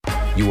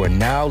You are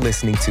now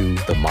listening to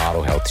The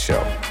Model Health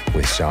Show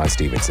with Sean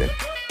Stevenson.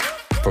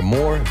 For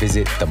more,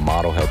 visit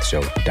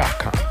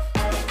themodelhealthshow.com.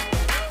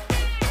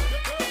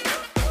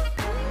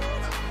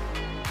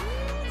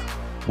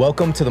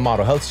 Welcome to The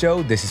Model Health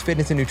Show. This is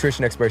fitness and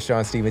nutrition expert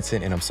Sean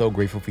Stevenson, and I'm so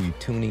grateful for you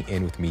tuning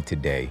in with me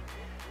today.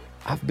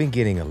 I've been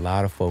getting a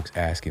lot of folks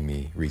asking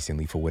me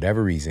recently, for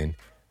whatever reason,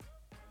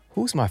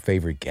 who's my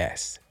favorite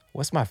guest?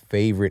 What's my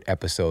favorite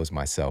episodes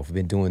myself? I've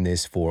been doing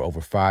this for over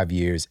 5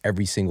 years,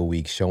 every single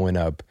week, showing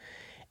up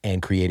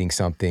and creating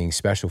something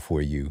special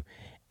for you.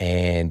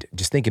 And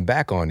just thinking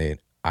back on it,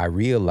 I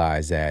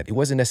realized that it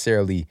wasn't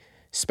necessarily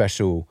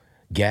special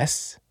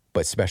guests,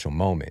 but special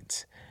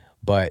moments.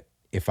 But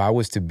if I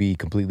was to be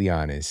completely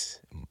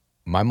honest,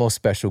 my most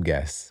special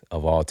guest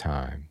of all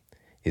time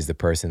is the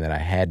person that I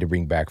had to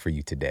bring back for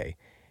you today.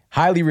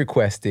 Highly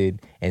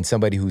requested, and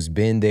somebody who's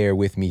been there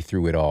with me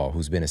through it all,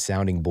 who's been a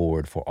sounding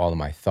board for all of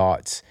my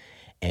thoughts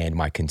and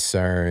my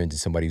concerns, and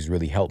somebody who's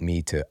really helped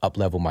me to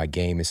up-level my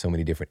game in so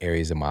many different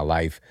areas of my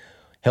life,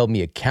 held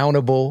me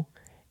accountable,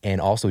 and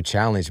also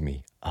challenged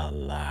me a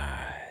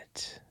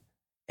lot.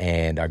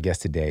 And our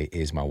guest today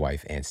is my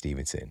wife, Ann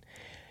Stevenson.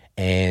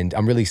 And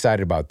I'm really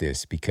excited about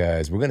this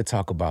because we're going to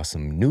talk about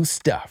some new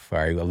stuff. All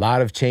right, a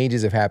lot of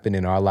changes have happened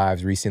in our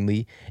lives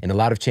recently, and a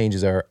lot of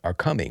changes are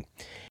coming.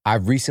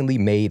 I've recently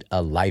made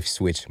a life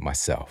switch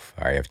myself.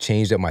 All right, I've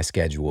changed up my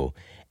schedule,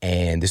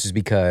 and this is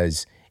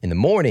because in the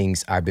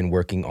mornings I've been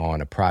working on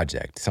a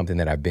project, something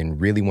that I've been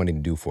really wanting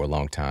to do for a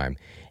long time,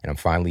 and I'm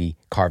finally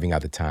carving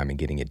out the time and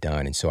getting it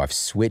done. And so I've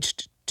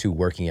switched to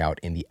working out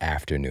in the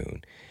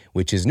afternoon,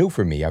 which is new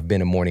for me. I've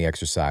been a morning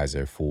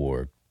exerciser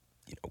for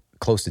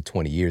close to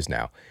 20 years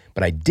now,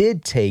 but I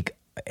did take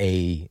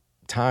a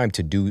time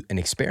to do an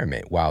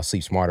experiment while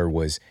Sleep Smarter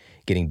was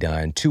getting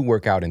done to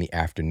work out in the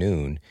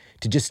afternoon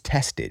to just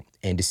test it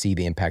and to see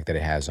the impact that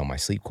it has on my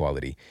sleep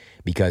quality.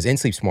 Because in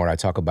Sleep Smarter, I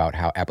talk about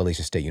how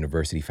Appalachian State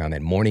University found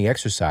that morning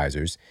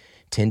exercisers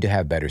tend to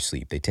have better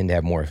sleep. They tend to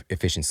have more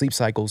efficient sleep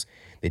cycles.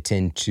 They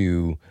tend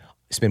to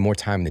spend more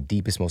time in the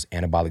deepest, most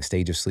anabolic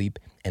stage of sleep.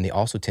 And they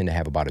also tend to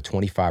have about a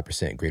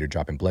 25% greater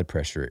drop in blood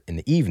pressure in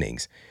the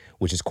evenings,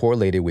 which is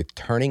correlated with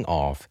turning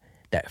off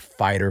that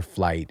fight or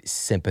flight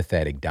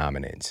sympathetic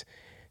dominance.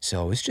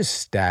 So it's just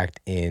stacked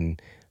in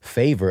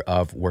favor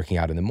of working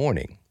out in the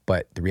morning.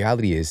 But the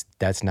reality is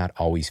that's not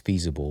always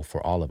feasible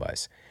for all of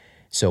us.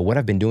 So what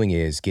I've been doing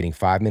is getting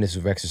 5 minutes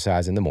of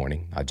exercise in the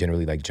morning. I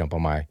generally jump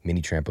on my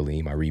mini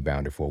trampoline, my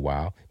rebounder for a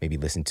while, maybe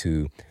listen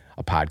to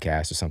a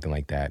podcast or something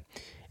like that.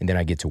 And then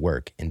I get to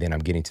work. And then I'm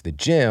getting to the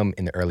gym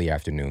in the early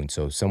afternoon.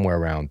 So somewhere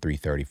around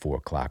 3:30, 4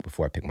 o'clock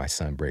before I pick my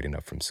son Braden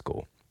up from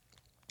school.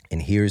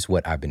 And here's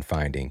what I've been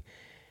finding.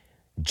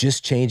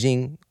 Just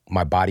changing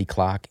my body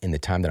clock in the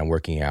time that I'm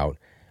working out,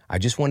 I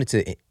just wanted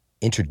to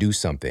introduce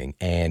something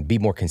and be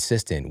more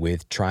consistent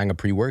with trying a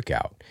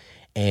pre-workout.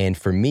 And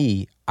for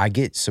me, I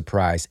get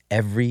surprised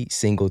every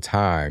single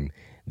time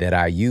that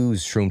I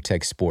use Shroom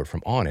Tech Sport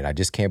from Onnit. I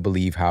just can't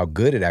believe how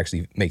good it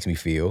actually makes me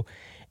feel.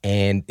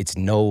 And it's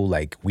no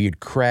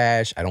weird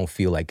crash. I don't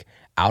feel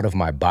out of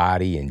my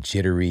body and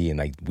jittery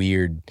and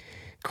weird,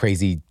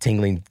 crazy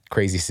tingling,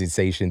 crazy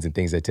sensations and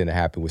things that tend to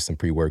happen with some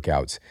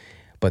pre-workouts.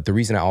 But the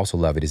reason I also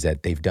love it is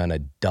that they've done a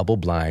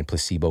double-blind,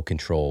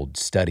 placebo-controlled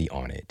study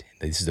on it.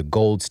 This is the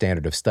gold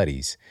standard of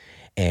studies.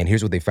 And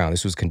here's what they found.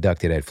 This was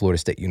conducted at Florida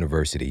State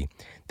University.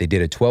 They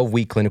did a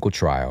 12-week clinical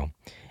trial,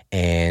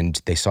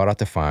 and they sought out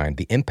to find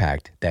the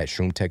impact that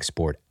Shroom Tech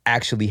Sport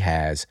actually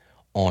has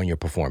on your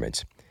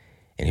performance.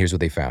 And here's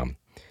what they found.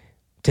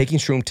 Taking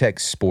Shroom Tech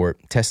Sport,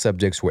 test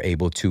subjects were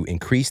able to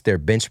increase their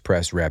bench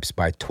press reps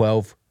by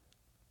 12%.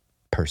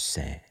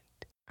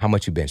 How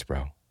much you bench,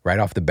 bro? Right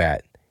off the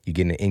bat, you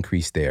get an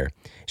increase there.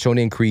 Showing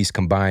to increase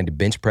combined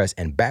bench press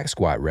and back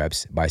squat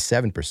reps by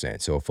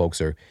 7%. So if folks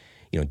are,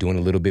 doing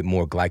a little bit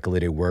more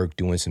glycolytic work,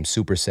 doing some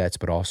supersets,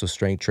 but also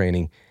strength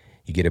training,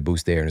 you get a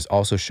boost there. And it's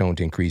also shown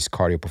to increase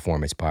cardio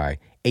performance by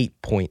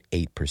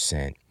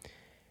 8.8%.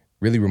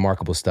 Really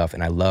remarkable stuff.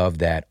 And I love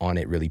that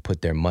Onnit really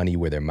put their money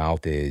where their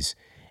mouth is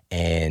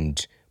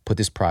and put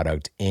this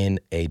product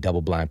in a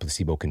double-blind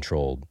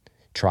placebo-controlled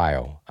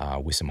trial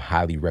with some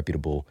highly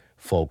reputable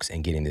folks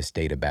and getting this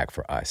data back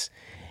for us.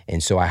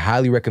 And so I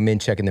highly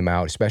recommend checking them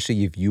out,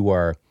 especially if you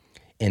are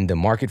in the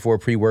market for a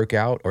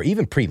pre-workout or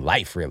even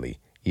pre-life, really,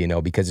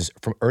 because it's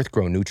from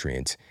earth-grown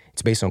nutrients.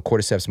 It's based on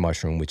cordyceps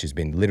mushroom, which has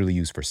been literally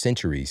used for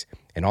centuries,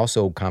 and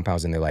also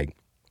compounds in there like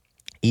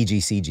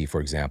EGCG,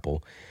 for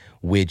example,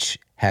 which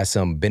has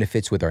some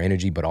benefits with our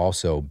energy, but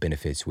also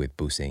benefits with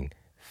boosting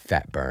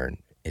fat burn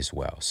as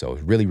well. So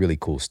really, really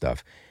cool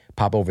stuff.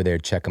 Pop over there,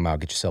 check them out,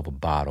 get yourself a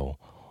bottle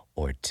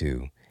or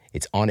two.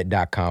 It's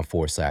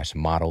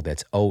onnit.com/model.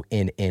 That's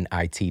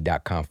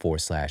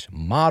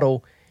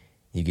ONNIT.com/model.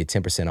 You get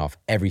 10% off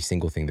every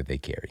single thing that they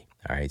carry.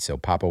 All right, so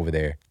pop over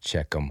there,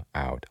 check them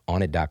out.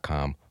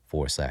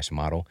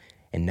 onnit.com/model.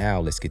 And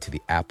now let's get to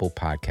the Apple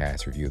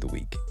Podcast Review of the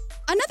Week.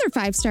 Another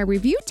 5-star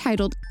review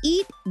titled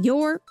Eat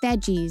Your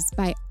Veggies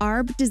by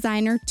ARB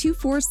Designer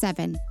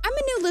 247. I'm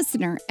a new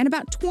listener and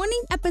about 20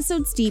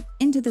 episodes deep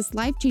into this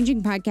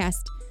life-changing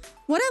podcast.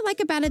 What I like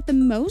about it the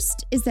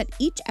most is that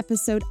each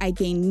episode I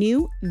gain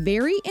new,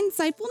 very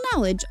insightful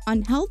knowledge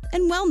on health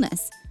and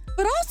wellness,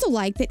 but also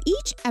like that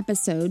each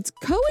episode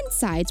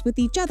coincides with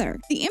each other.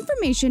 The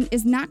information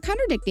is not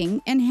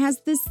contradicting and has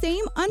the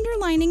same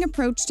underlining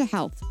approach to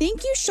health.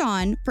 Thank you,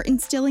 Sean, for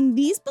instilling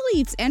these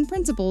beliefs and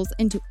principles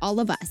into all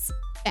of us.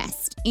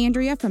 Best,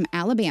 Andrea from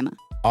Alabama.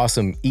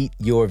 Awesome. Eat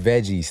your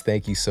veggies.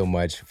 Thank you so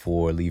much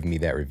for leaving me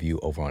that review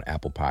over on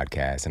Apple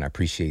Podcasts, and I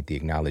appreciate the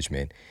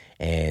acknowledgement.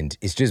 And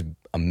it's just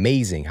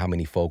amazing how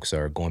many folks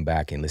are going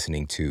back and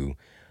listening to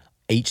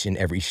each and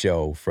every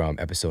show from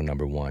episode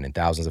number 1, and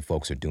thousands of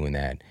folks are doing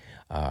that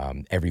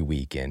every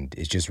week, and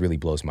it just really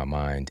blows my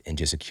mind and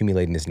just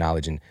accumulating this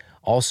knowledge. And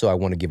also, I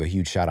want to give a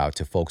huge shout out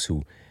to folks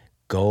who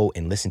go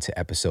and listen to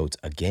episodes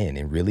again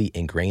and really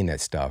ingrain that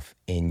stuff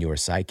in your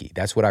psyche.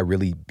 That's what I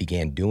really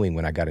began doing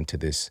when I got into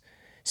this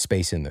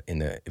space in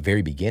the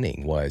very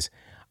beginning. Was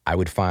I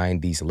would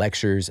find these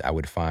lectures, I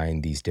would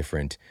find these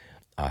different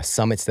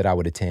summits that I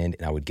would attend,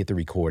 and I would get the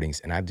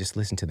recordings, and I'd just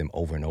listen to them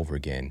over and over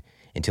again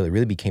until it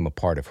really became a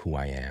part of who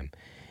I am.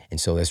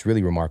 And so that's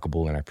really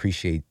remarkable, and I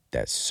appreciate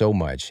that so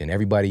much. And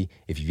everybody,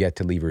 if you've yet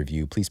to leave a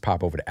review, please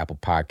pop over to Apple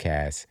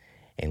Podcasts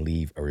and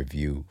leave a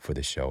review for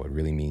the show. It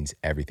really means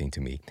everything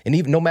to me. And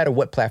even no matter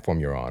what platform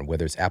you're on,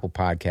 whether it's Apple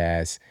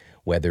Podcasts,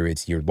 whether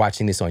it's you're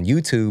watching this on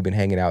YouTube and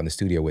hanging out in the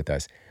studio with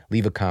us,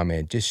 leave a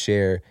comment, just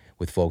share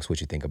with folks what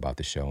you think about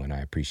the show, and I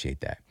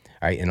appreciate that.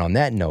 All right, and on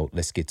that note,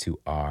 let's get to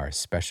our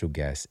special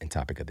guest and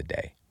topic of the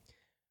day.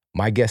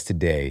 My guest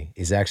today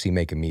is actually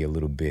making me a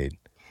little bit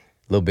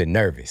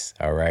nervous,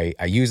 all right?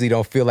 I usually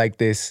don't feel like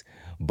this,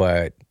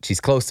 but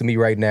she's close to me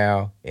right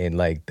now, and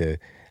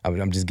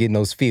I'm just getting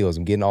those feels.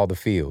 I'm getting all the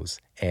feels.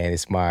 And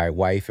it's my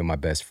wife and my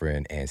best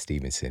friend, Ann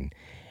Stevenson.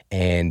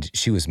 And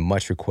she was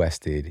much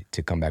requested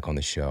to come back on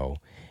the show.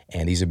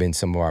 And these have been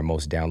some of our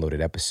most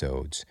downloaded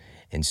episodes.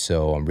 And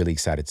so I'm really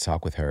excited to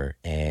talk with her.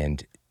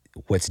 And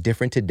what's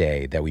different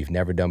today that we've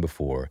never done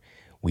before,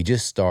 we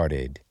just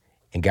started.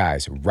 And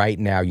guys, right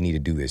now you need to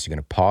do this. You're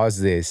going to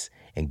pause this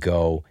and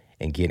go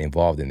and get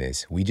involved in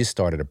this. We just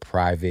started a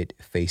private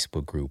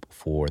Facebook group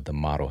for the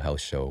Model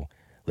Health Show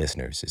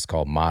listeners. It's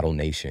called Model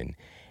Nation.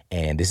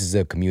 And this is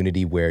a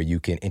community where you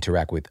can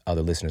interact with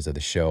other listeners of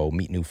the show,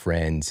 meet new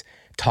friends,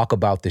 talk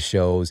about the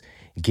shows,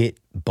 get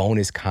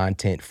bonus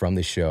content from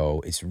the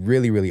show. It's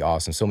really, really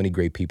awesome. So many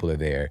great people are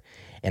there.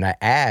 And I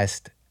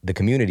asked the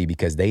community,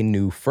 because they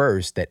knew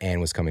first that Ann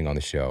was coming on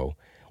the show,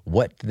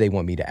 what do they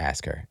want me to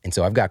ask her? And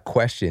so I've got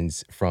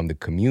questions from the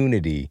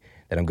community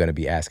that I'm going to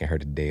be asking her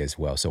today as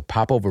well. So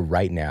pop over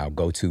right now,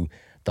 go to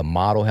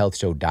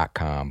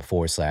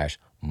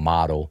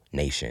themodelhealthshow.com/Model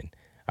Nation.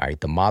 All right,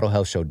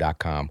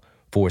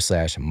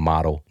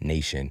 themodelhealthshow.com/Model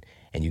Nation.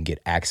 And you can get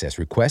access,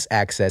 request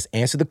access,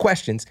 answer the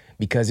questions,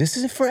 because this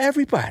isn't for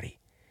everybody.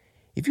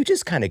 If you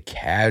just kind of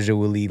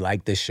casually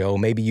like the show,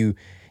 maybe you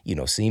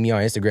see me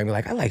on Instagram, you're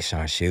like, I like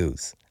Sean's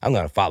shoes, I'm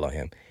going to follow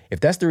him. If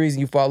that's the reason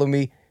you follow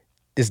me,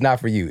 it's not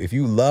for you. If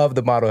you love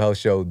the Model Health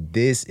Show,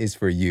 this is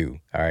for you.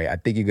 All right. I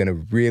think you're going to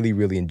really,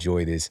 really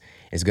enjoy this.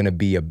 It's going to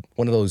be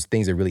one of those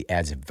things that really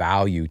adds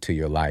value to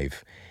your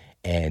life.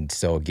 And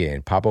so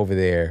again, pop over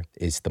there.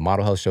 It's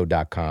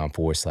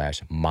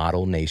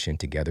themodelhealthshow.com/Model Nation.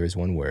 Together is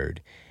one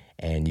word.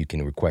 And you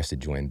can request to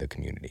join the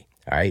community.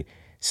 All right.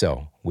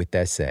 So with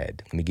that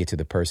said, let me get to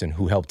the person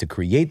who helped to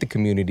create the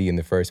community in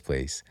the first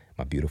place.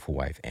 My beautiful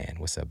wife, Ann.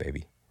 What's up,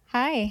 baby?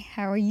 Hi,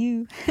 how are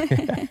you?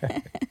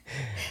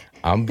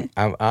 I'm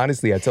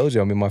honestly, I told you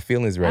I'm in my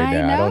feelings right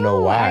now. I don't know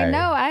why. I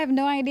know. I have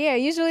no idea.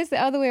 Usually it's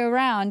the other way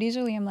around.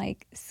 Usually I'm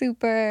like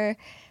super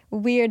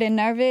weird and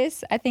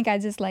nervous. I think I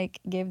just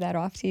give that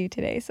off to you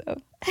today. So.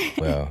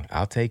 Well,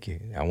 I'll take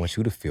it. I want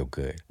you to feel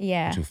good.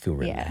 Yeah. I want you to feel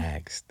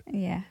relaxed.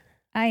 Yeah,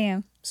 I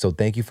am. So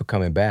thank you for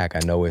coming back. I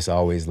know it's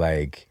always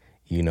I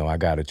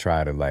got to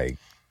try to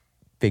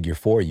figure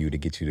for you to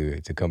get you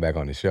to come back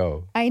on the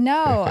show. I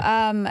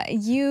know.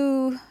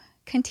 You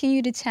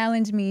continue to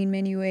challenge me in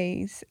many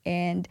ways,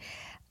 and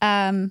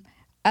I'm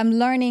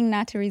learning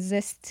not to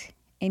resist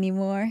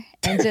anymore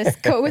and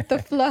just go with the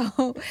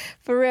flow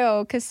for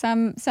real, because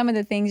some of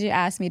the things you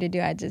ask me to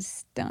do, I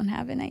just don't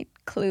have any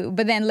clue.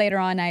 But then later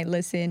on I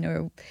listen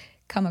or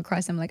come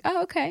across, I'm like,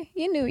 oh, okay,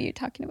 you knew what you're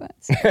talking about.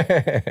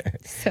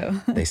 So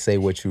they say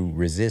what you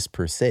resist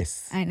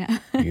persists. I know.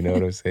 You know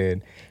what I'm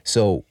saying?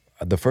 So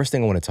the first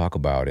thing I want to talk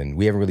about, and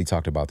we haven't really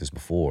talked about this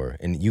before,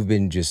 and you've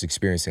been just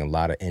experiencing a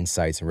lot of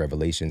insights and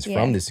revelations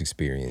from this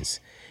experience.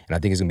 And I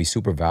think it's going to be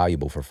super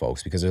valuable for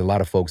folks, because there's a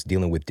lot of folks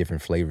dealing with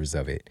different flavors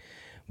of it.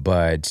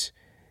 But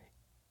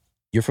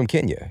you're from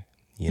Kenya.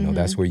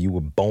 That's where you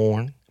were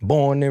born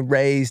and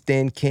raised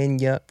in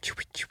Kenya.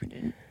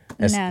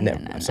 No.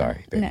 I'm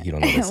sorry. No. You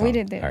don't know that song. We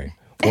did that. All right.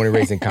 Born and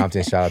raised in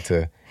Compton. Shout out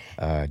to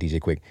DJ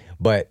Quick.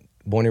 But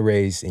born and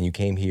raised, and you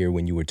came here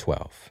when you were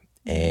 12.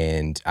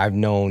 And I've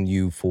known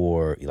you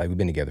for, we've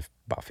been together for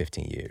about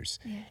 15 years.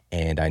 Yeah.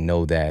 And I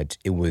know that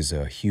it was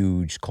a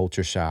huge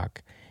culture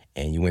shock,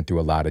 and you went through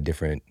a lot of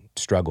different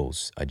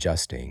struggles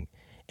adjusting.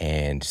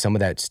 And some of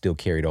that still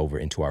carried over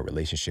into our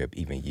relationship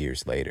even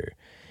years later.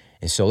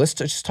 And so let's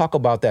just talk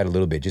about that a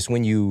little bit. Just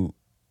when you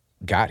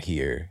got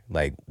here,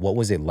 like, what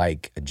was it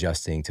like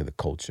adjusting to the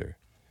culture?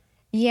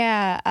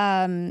 Yeah,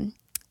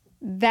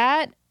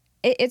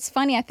 it's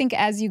funny. I think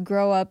as you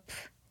grow up,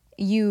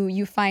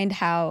 you find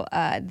how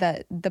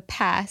the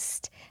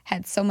past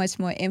had so much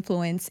more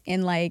influence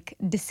in like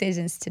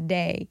decisions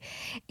today,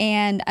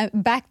 and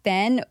back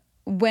then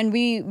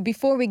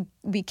before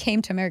we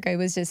came to America, it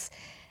was just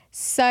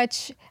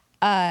such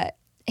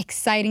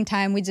exciting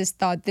time. We just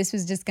thought this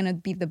was just gonna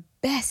be the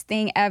best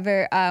thing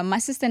ever. My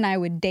sister and I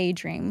would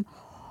daydream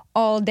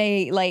all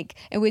day, like,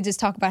 and we'd just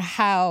talk about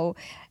how,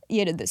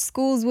 you know, the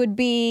schools would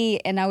be,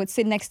 and I would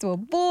sit next to a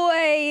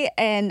boy.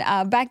 And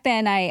back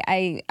then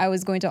I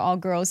was going to all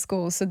girls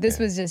school. So this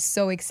was just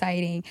so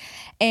exciting.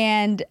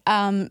 And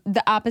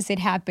the opposite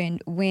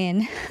happened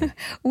when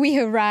we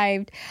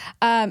arrived.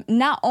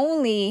 Not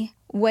only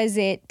was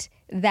it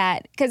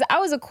that, because I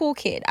was a cool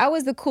kid. I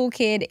was the cool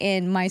kid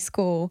in my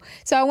school.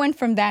 So I went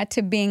from that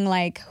to being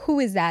like,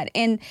 who is that?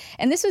 And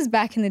this was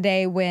back in the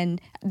day when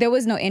there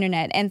was no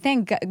internet. And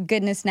thank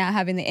goodness now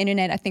having the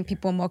internet, I think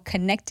people are more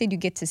connected. You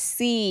get to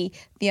see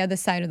the other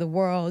side of the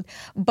world.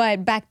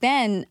 But back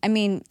then, I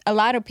mean, a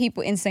lot of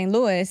people in St.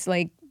 Louis,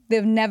 like,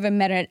 they've never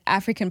met an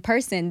African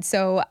person.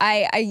 So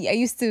I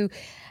used to,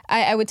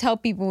 I would tell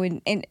people,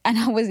 and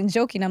I wasn't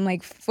joking, I'm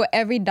like, for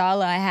every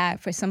dollar I had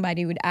for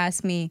somebody who would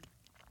ask me,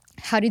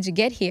 how did you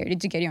get here?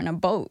 Did you get here on a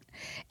boat?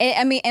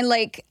 And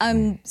like,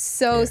 I'm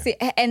so,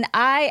 and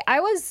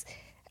I was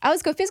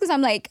confused because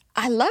I'm like,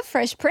 I love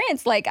Fresh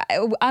Prince. Like,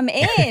 I'm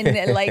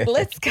in. Like,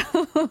 let's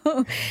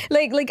go.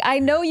 like I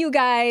know you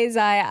guys.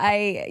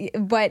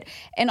 But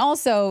and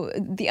also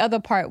the other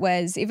part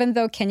was, even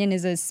though Kenyan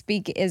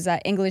is a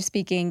English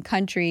speaking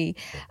country,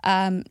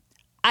 I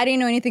didn't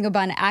know anything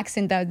about an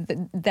accent.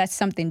 That's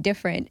something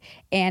different.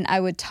 And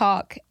I would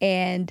talk,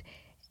 and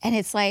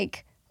it's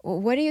like, well,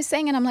 what are you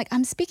saying? And I'm like,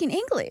 I'm speaking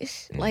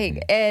English.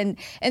 Like, and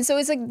so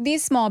it's like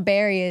these small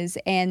barriers,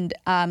 and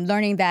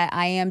learning that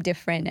I am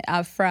different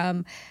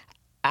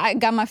I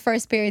got my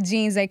first pair of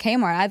jeans at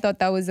Kmart. I thought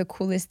that was the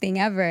coolest thing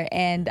ever.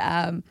 And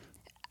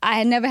I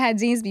had never had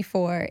jeans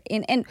before.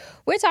 And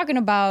we're talking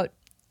about,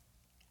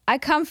 I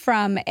come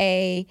from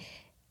a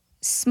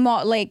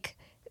small, like,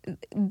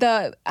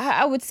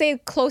 I would say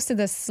close to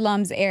the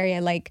slums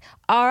area. Like,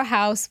 our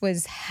house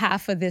was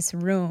half of this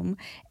room,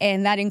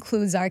 and that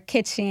includes our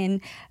kitchen,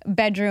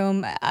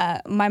 bedroom,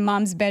 my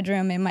mom's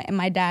bedroom, and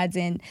my dad's.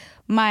 And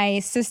my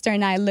sister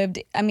and I lived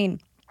and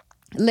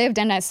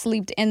I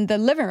slept in the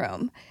living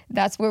room.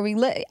 That's where we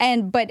lived.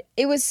 But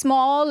it was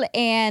small,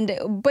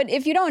 but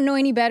if you don't know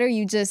any better,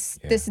 you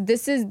just, this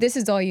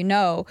is all you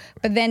know.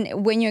 But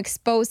then when you're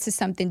exposed to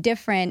something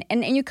different,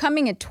 and you're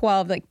coming at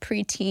 12, like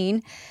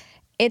preteen,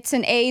 it's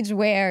an age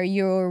where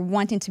you're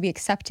wanting to be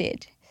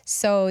accepted.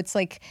 So it's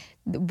like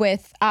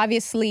with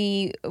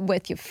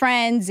your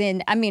friends,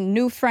 and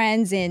new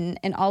friends and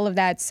all of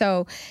that.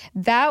 So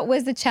that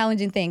was the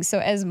challenging thing. So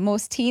as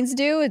most teens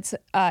do, it's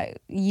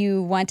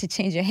you want to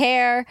change your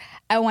hair.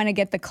 I want to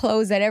get the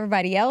clothes that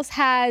everybody else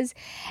has.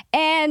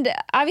 And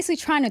obviously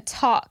trying to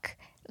talk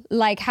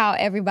like how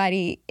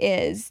everybody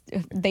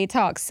they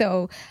talk.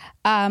 So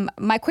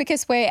my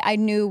quickest way I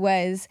knew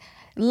was,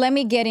 let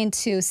me get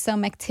into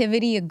some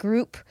activity, a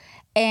group,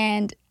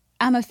 and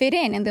I'm going to fit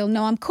in, and they'll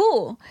know I'm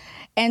cool.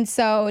 And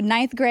so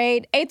 8th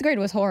grade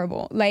was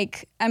horrible.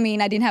 Like, I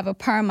didn't have a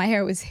perm. My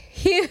hair was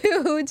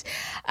huge.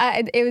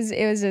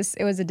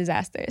 It was a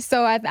disaster.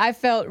 So I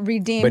felt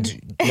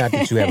redeemed. But not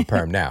that you have a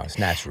perm now. It's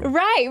natural.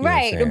 Right.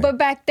 But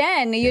back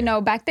then,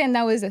 back then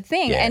that was a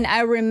thing. Yeah. And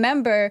I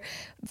remember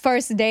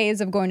first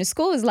days of going to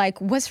school is like,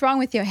 what's wrong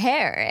with your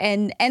hair?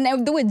 And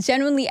they would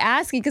genuinely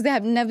ask you because they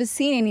have never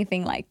seen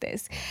anything like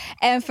this.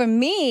 And for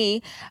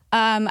me,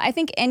 I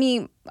think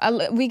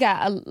we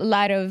got a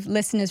lot of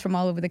listeners from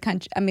all over the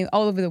country,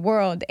 all over the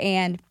world,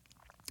 and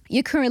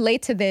you can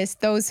relate to this,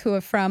 those who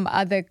are from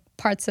other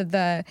parts of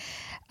the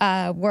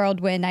world,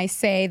 when I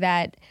say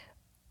that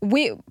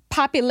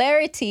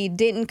popularity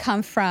didn't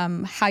come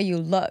from how you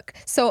look.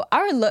 So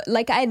our look,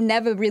 like, I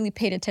never really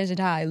paid attention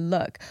to how I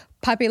look.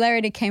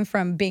 Popularity came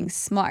from being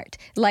smart.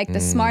 Like, the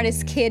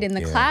smartest kid in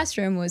the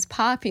classroom was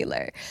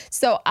popular.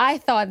 So I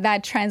thought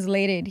that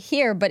translated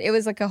here, but it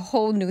was like a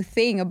whole new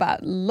thing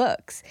about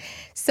looks.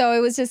 So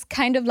it was just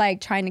kind of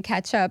like trying to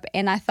catch up.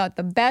 And I thought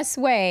the best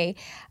way,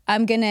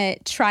 I'm going to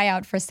try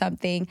out for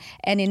something.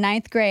 And in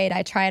 9th grade,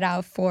 I tried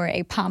out for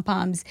a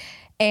pom-poms.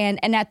 And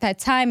at that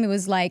time, it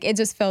was like, it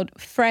just felt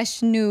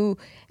fresh, new,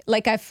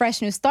 like a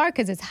fresh new start,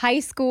 because it's high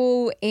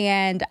school,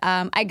 and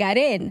I got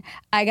in.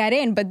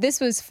 But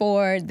this was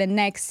for the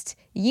next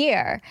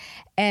year.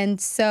 And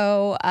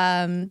so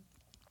 10th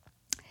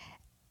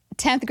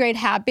grade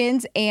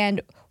happens,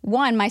 and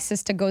my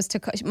sister goes to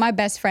my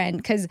best friend,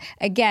 because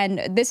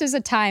again, this was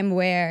a time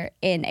where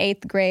in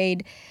 8th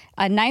grade,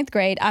 9th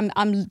grade,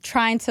 I'm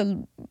trying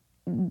to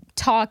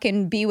talk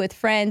and be with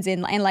friends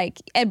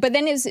but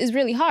then it's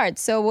really hard.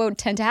 So what would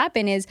tend to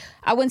happen is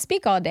I wouldn't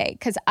speak all day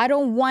because I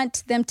don't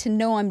want them to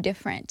know I'm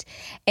different.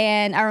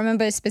 And I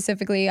remember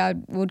specifically I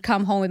would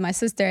come home with my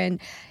sister, and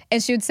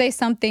And she would say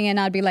something and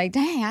I'd be like,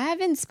 dang, I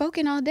haven't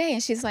spoken all day.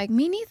 And she's like,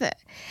 me neither.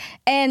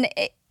 And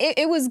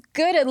it was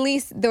good. At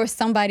least there was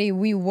somebody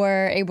we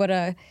were able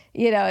to,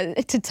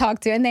 to talk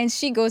to. And then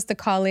she goes to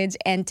college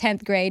and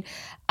 10th grade.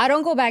 I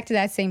don't go back to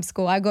that same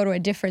school. I go to a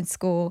different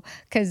school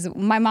because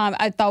my mom,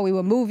 I thought we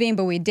were moving,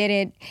 but we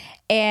didn't.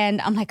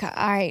 And I'm like, all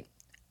right,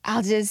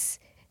 I'll just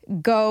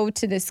go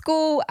to the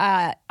school.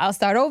 I'll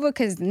start over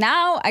because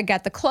now I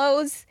got the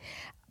clothes.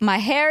 My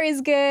hair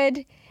is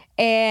good.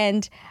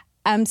 And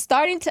I'm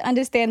starting to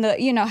understand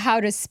how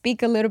to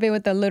speak a little bit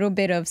with a little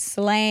bit of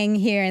slang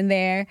here and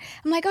there.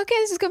 I'm like, okay,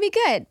 this is going to be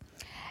good.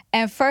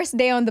 And first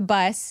day on the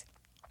bus,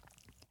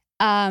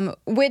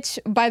 which,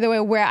 by the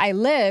way, where I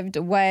lived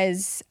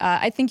was,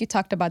 I think you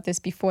talked about this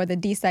before, the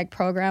DSAC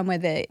program where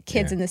the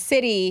kids in the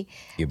city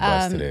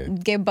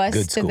get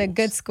bused to the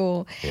good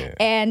school. Yeah.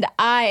 And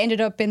I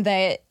ended up in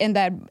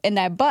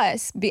that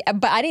bus,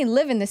 but I didn't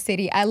live in the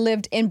city. I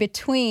lived in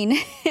between,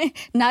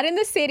 not in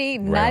the city,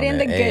 not in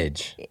the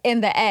edge.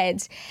 In the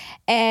edge.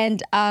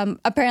 And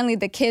apparently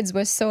the kids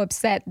were so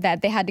upset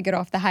that they had to get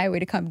off the highway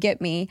to come get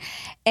me.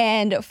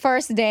 And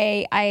first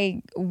day,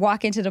 I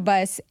walk into the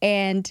bus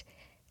and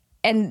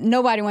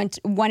nobody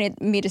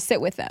wanted me to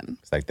sit with them.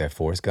 It's like that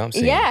Forrest Gump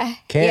scene. Yeah.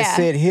 Can't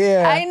sit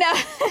here. I know.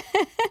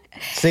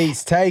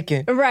 Seats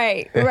taken.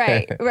 Right.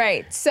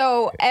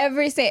 So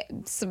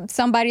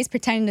somebody's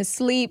pretending to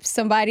sleep.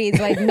 Somebody's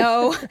like,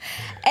 no. And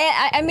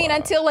I mean,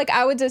 until like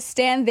I would just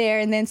stand there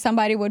and then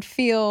somebody would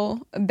feel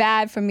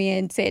bad for me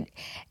and sit.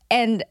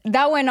 And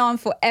that went on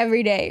for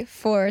every day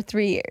for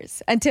 3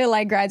 years until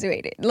I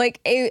graduated.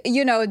 Like,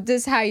 this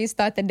is how you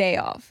start the day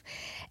off.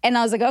 And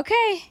I was like,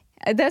 okay.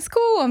 That's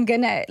cool. I'm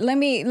gonna let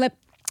me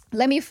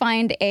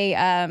find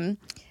a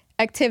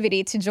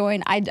activity to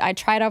join. I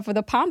tried out for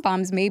the pom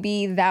poms.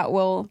 Maybe that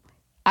will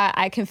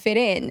I can fit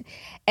in.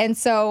 And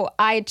so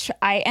I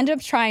ended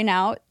up trying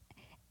out,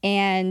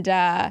 and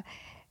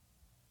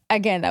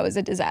again that was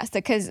a disaster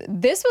because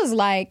this was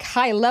like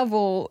high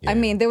level. Yeah. I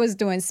mean, there was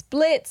doing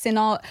splits and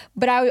all,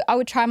 but I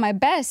would try my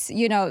best.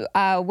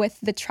 With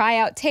the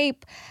tryout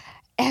tape.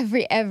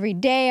 Every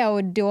day I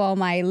would do all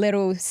my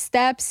little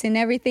steps and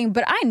everything,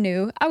 but I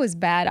knew I was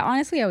bad.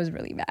 Honestly, I was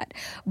really bad.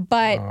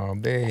 But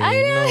babe,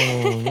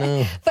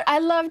 no. But I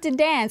loved to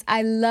dance.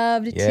 I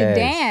loved to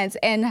dance.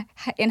 And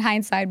in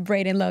hindsight,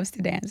 Braden loves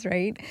to dance,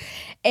 right?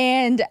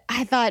 And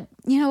I thought,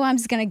 I'm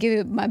just going to give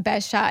it my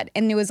best shot.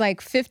 And it was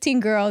like 15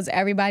 girls.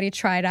 Everybody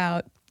tried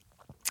out.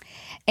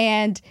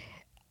 And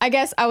I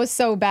guess I was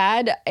so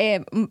bad.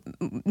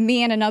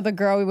 Me and another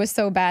girl, we were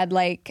so bad.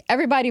 Like,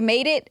 everybody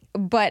made it,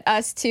 but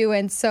us too.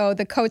 And so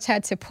the coach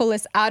had to pull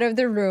us out of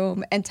the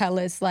room and tell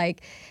us,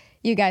 like,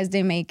 you guys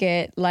didn't make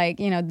it. Like,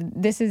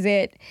 this is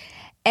it.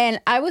 And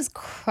I was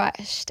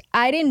crushed.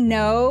 I didn't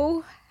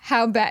know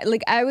how bad.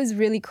 Like, I was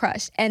really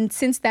crushed. And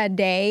since that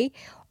day,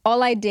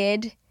 all I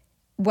did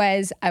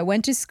was I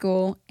went to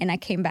school and I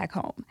came back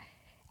home.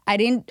 I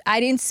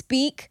didn't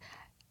speak.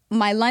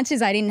 My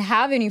lunches, I didn't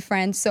have any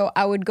friends, so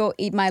I would go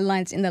eat my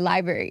lunch in the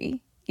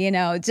library,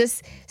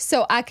 just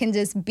so I can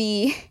just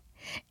be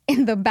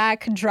in the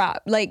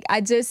backdrop. Like,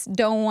 I just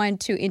don't want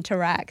to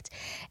interact.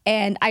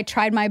 And I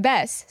tried my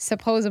best,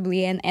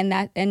 supposedly, and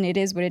it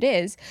is what it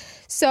is.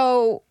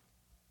 So,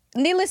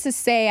 needless to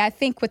say, I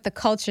think with the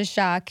culture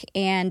shock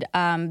and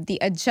the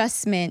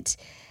adjustment,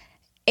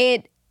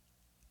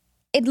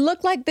 it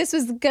looked like this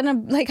was gonna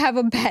like have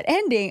a bad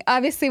ending.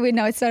 Obviously, we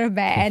know it's not a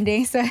bad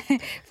ending. So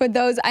for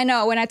those, I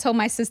know when I told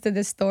my sister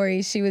this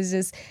story, she was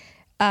just,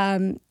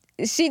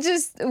 she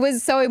just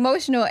was so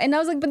emotional. And I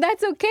was like, but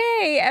that's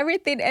okay.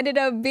 Everything ended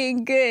up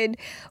being good.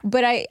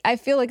 But I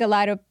feel like a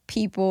lot of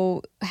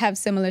people have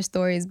similar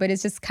stories, but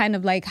it's just kind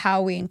of like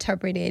how we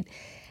interpret it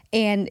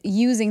and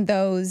using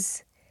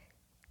those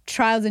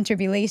trials and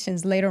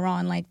tribulations later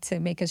on, like to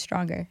make us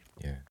stronger.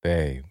 Yeah,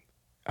 babe.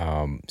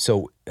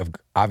 So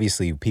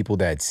obviously people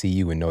that see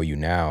you and know you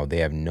now, they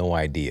have no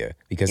idea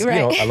because,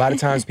 a lot of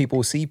times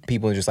people see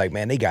people and just like,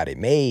 man, they got it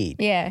made.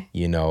 Yeah.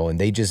 And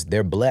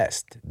they're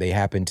blessed. They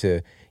happen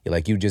to,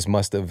 like, you just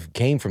must have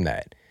came from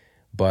that.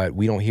 But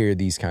we don't hear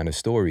these kind of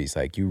stories.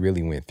 Like, you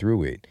really went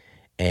through it.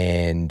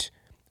 And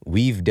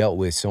we've dealt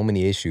with so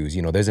many issues.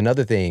 There's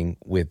another thing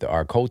with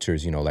our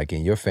cultures, like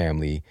in your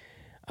family,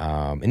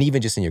 and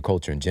even just in your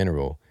culture in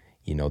general.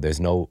 There's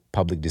no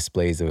public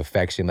displays of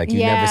affection. Like, you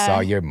never saw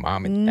your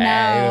mom and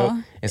dad.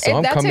 No. And so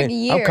I'm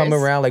coming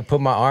around, like,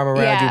 put my arm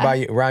around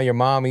you, around your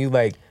mom, and you,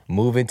 like,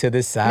 moving to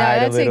the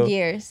side a little. Took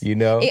years.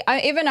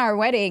 Even our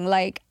wedding,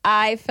 like,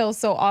 I feel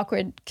so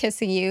awkward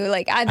kissing you.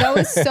 Like, that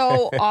was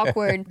so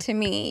awkward to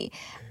me.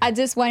 I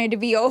just wanted to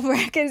be over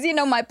because,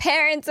 my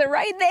parents are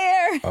right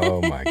there.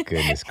 Oh, my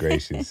goodness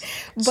gracious.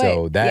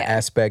 So that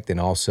aspect, and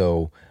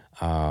also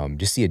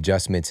just the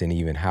adjustments and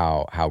even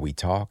how we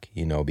talk,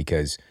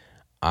 because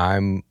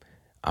I'm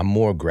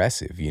more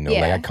aggressive,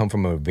 Like, I come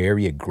from a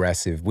very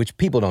aggressive, which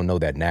people don't know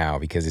that now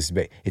because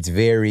it's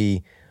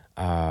very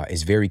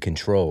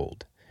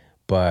controlled.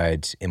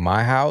 But in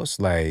my house,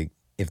 like,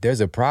 if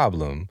there's a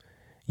problem,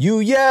 you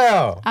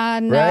yell.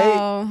 No.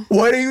 Right?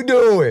 What are you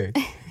doing?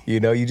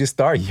 You just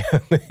start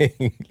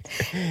yelling.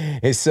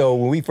 And so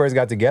when we first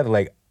got together,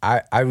 like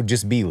I would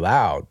just be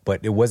loud,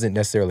 but it wasn't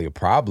necessarily a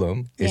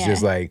problem. It's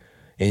just like,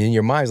 and in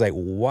your mind, it's like,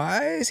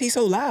 why is he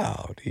so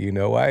loud?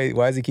 Why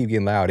does he keep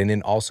getting loud? And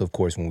then also, of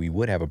course, when we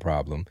would have a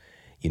problem,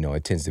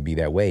 it tends to be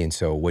that way. And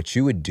so what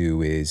you would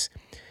do is,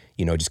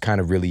 just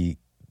kind of really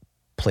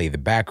play the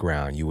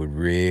background. You would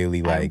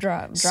really like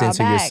draw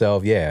censor back.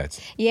 yourself. Yeah.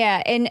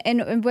 Yeah.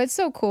 And what's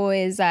so cool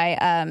is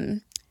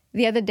the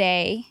other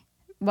day,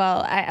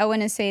 well, I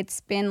want to say it's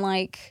been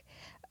like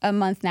a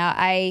month now,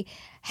 I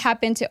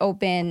happened to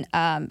open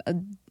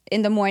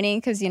in the morning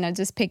because,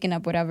 just picking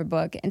up whatever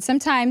book. And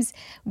sometimes,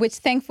 which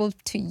thankful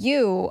to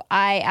you,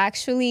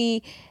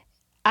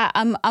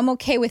 I'm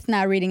okay with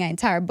not reading an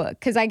entire book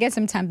because I guess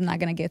sometimes I'm not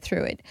going to get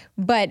through it.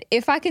 But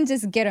if I can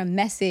just get a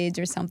message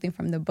or something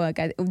from the book,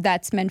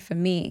 that's meant for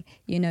me.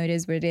 It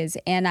is what it is.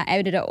 And I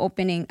ended up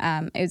opening,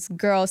 it's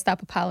Girl,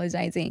 Stop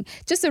Apologizing,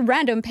 just a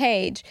random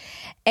page.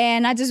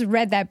 And I just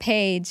read that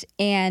page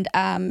and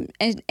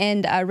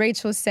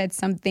Rachel said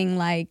something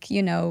like,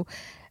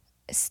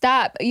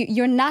 stop,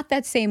 you're not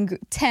that same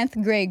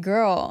 10th grade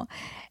girl.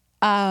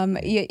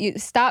 You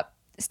stop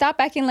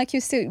acting like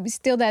you're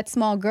still that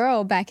small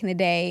girl back in the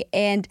day.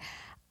 And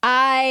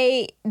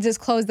I just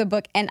closed the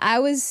book and I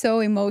was so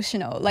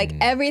emotional. Like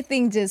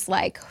everything just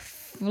like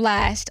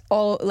flashed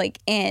all like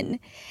in.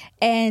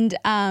 And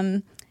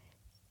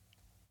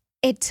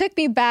it took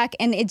me back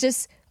and it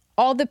just,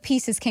 all the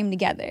pieces came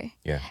together.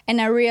 Yeah.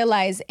 And I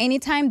realized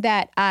anytime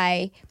that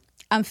I'm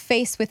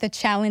faced with a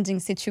challenging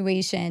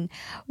situation,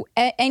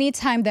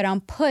 anytime that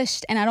I'm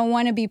pushed and I don't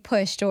want to be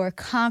pushed or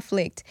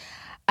conflict,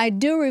 I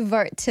do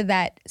revert to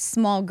that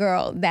small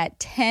girl, that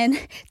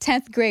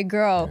 10th grade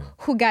girl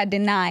who got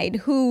denied,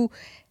 who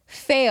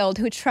failed,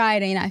 who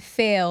tried and I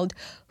failed,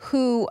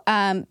 who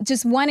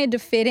just wanted to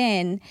fit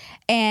in.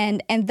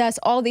 And thus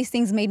all these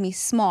things made me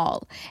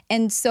small.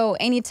 And so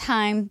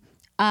anytime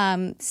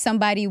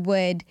somebody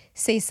would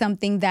say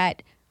something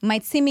that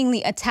might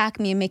seemingly attack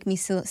me and make me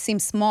seem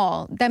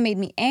small, that made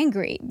me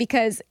angry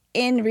because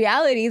in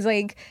reality, it's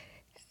like,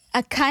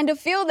 I kind of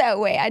feel that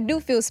way. I do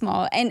feel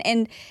small.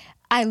 And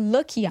I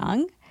look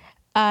young.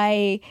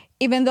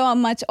 Even though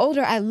I'm much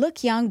older, I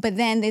look young, but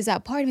then there's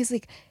that part of me that's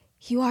like,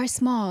 you are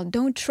small,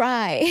 don't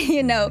try,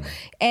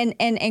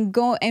 and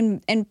go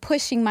and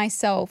pushing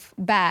myself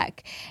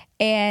back.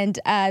 And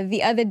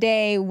the other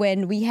day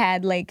when we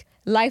had like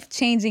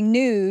life-changing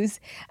news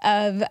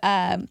of,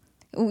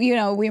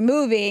 we're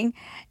moving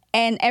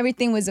and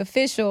everything was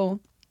official,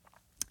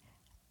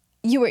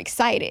 you were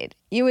excited.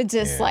 You were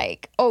just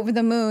like over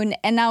the moon.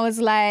 And I was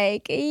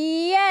like,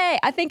 yay.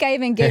 I think I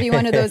even gave you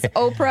one of those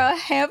Oprah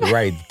hand.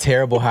 Right.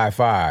 Terrible high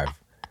five.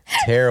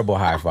 Terrible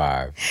high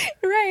five.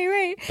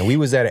 Right. And we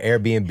was at an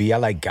Airbnb. I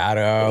like got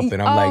up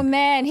and I'm like, oh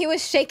man, he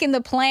was shaking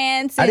the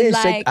plants. And I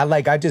didn't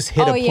shake. I just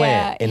hit a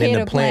plant and then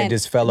the plant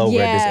just fell over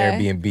at this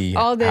Airbnb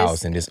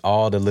house and just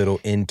all the little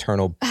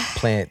internal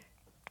plant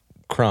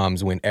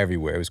crumbs went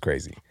everywhere. It was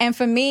crazy. And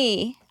for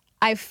me,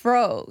 I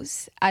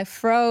froze. I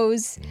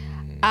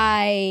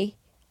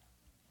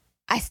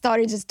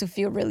started just to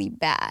feel really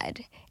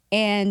bad.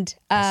 And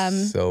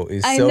so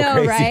it's I so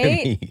know, crazy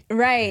right? to me.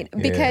 Right.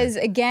 Because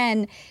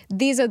again,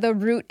 these are the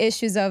root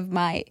issues of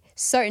my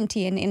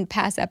certainty. And in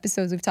past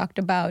episodes, we've talked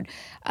about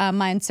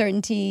my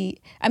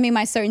certainty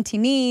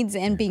needs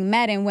and being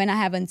met. And when I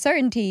have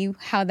uncertainty,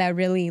 how that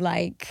really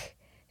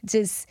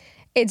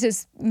it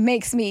just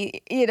makes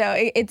me,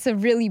 it's a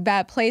really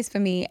bad place for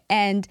me.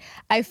 And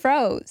I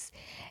froze.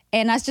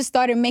 And I just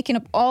started making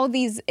up all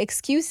these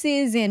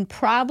excuses and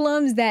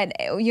problems that,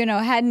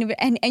 hadn't even,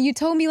 and you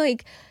told me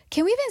like,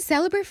 can we even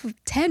celebrate for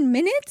 10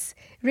 minutes?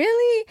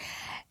 Really?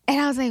 And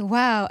I was like,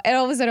 wow. And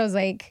all of a sudden I was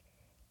like,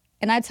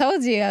 and I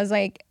told you, I was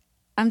like,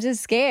 I'm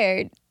just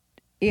scared,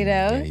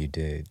 Yeah, you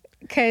did.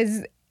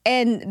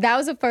 And that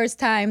was the first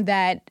time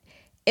that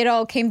it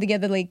all came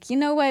together like, you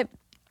know what?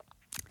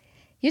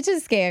 You're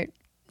just scared.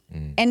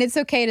 And it's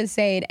okay to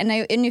say it. And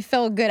it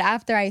felt good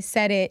after I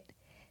said it.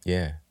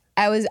 Yeah.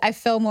 I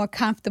felt more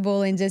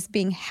comfortable in just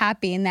being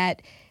happy in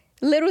that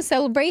little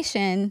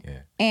celebration.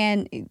 Yeah.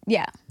 And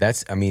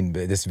That's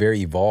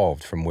very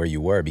evolved from where you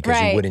were because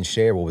you wouldn't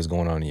share what was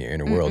going on in your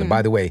inner world. And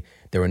by the way,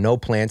 there were no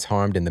plants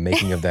harmed in the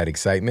making of that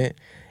excitement.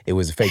 It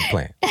was a fake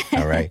plant.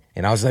 All right.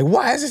 And I was like,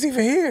 why is this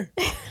even here?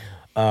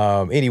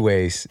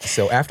 Anyways,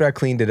 so after I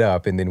cleaned it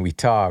up and then we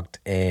talked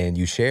and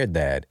you shared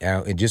that,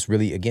 it just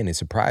really, again, it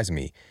surprised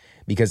me.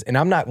 And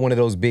I'm not one of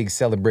those big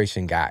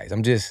celebration guys.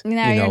 I'm just,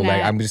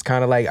 I'm just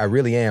kind of like, I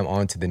really am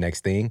on to the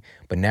next thing.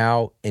 But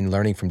now in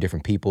learning from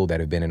different people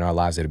that have been in our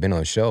lives, that have been on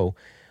the show,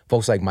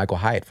 folks like Michael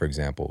Hyatt, for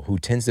example, who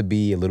tends to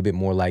be a little bit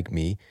more like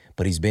me,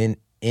 but he's been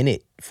in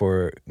it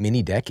for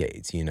many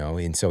decades,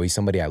 and so he's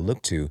somebody I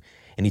look to.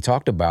 And he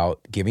talked about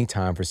giving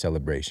time for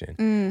celebration.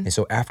 And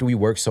so after we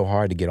worked so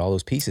hard to get all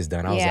those pieces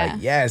done, I was like,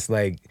 yes,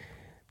 like,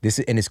 this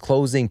is, and it's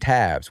closing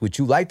tabs, which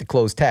you like to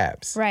close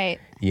tabs. Right.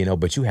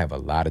 But you have a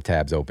lot of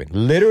tabs open,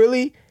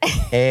 literally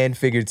and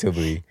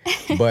figuratively.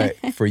 But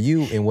for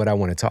you, and what I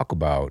want to talk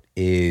about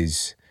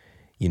is,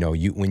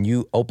 when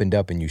you opened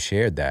up and you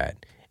shared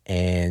that,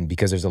 And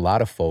because there's a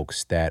lot of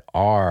folks that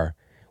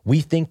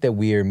we think that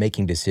we're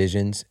making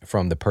decisions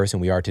from the person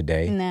we are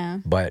today.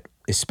 No. But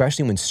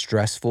especially when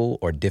stressful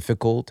or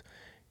difficult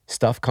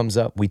stuff comes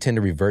up, we tend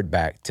to revert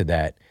back to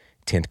that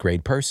 10th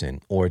grade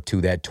person or to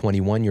that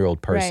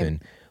 21-year-old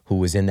person who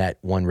was in that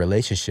one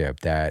relationship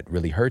that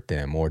really hurt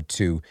them, or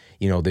to,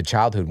 the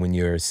childhood when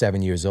you're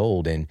 7 years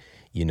old and,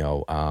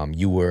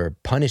 you were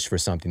punished for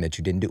something that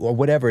you didn't do, or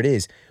whatever it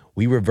is.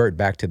 We revert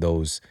back to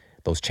those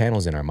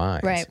channels in our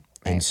minds. Right.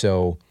 And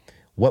so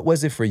what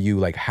was it for you?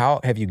 Like, how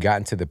have you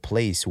gotten to the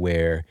place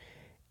where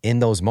in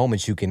those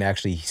moments you can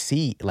actually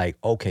see, like,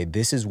 okay,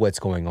 this is what's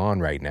going on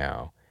right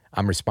now.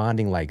 I'm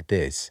responding like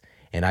this,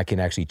 and I can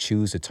actually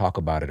choose to talk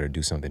about it or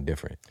do something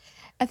different.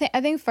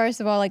 I think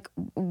first of all, like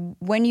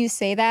when you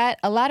say that,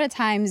 a lot of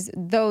times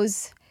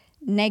those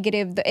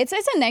negative, it's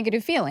a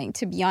negative feeling,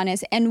 to be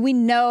honest. And we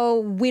know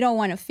we don't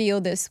want to feel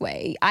this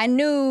way. I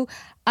knew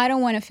I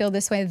don't want to feel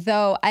this way,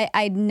 though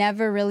I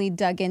never really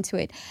dug into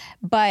it.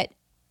 But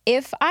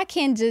if I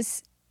can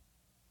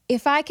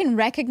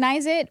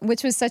recognize it,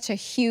 which was such a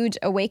huge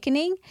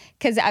awakening,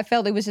 because I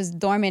felt it was just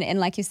dormant. And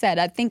like you said,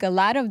 I think a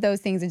lot of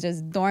those things are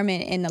just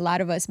dormant in a lot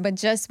of us. But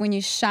just when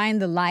you shine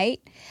the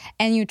light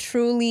and you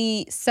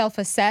truly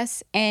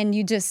self-assess and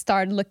you just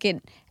start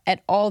looking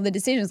at all the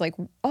decisions, like,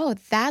 oh,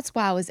 that's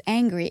why I was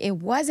angry. It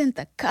wasn't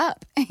the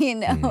cup,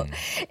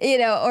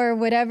 or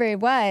whatever it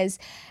was.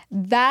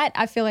 That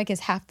I feel like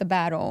is half the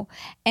battle.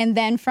 And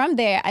then from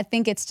there, I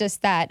think it's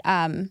just that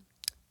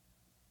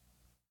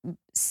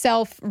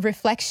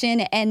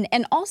self-reflection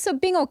and also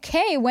being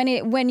okay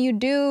when you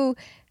don't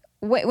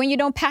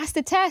pass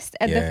the test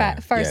at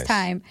the first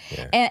time.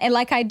 Yeah. And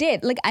like I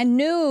did, like I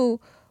knew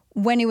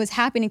when it was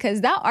happening, because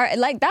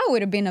that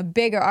would have been a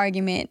bigger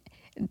argument,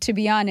 to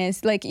be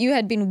honest. Like you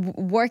had been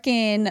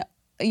working,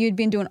 you'd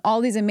been doing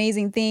all these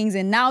amazing things,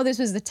 and now this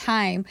was the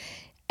time.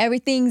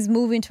 Everything's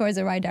moving towards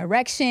the right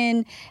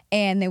direction,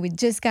 and then we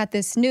just got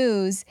this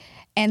news.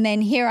 And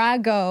then here I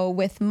go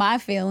with my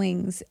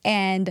feelings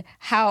and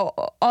how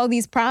all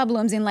these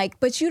problems, and like,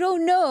 but you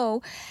don't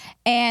know.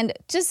 And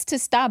just to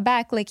stop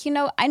back, like,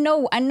 I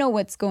know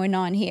what's going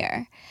on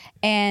here.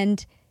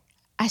 And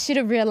I should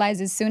have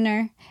realized it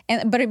sooner.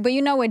 But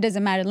it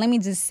doesn't matter. Let me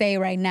just say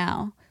right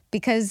now,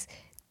 because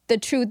the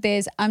truth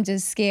is, I'm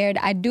just scared.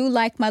 I do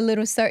like my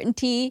little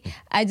certainty.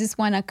 I just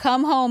want to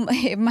come home.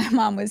 If my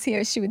mom was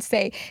here, she would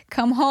say,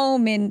 come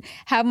home and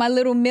have my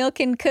little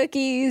milk and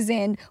cookies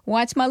and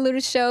watch my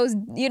little shows,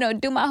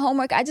 do my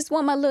homework. I just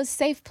want my little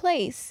safe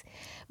place.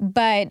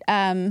 But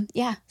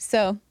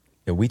so.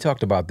 Yeah, we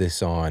talked about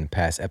this on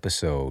past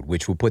episode,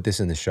 which we'll put this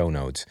in the show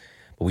notes.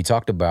 But we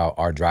talked about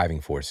our driving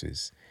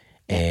forces.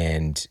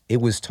 And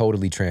it was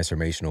totally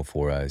transformational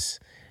for us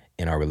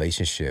in our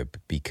relationship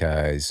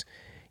because,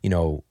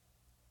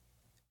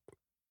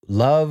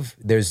 love,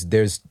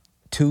 there's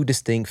two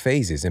distinct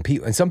phases,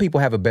 and some people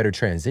have a better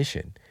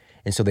transition,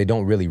 and so they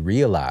don't really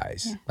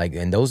realize.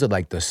 And those are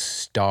like the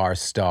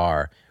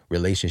star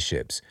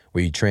relationships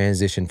where you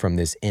transition from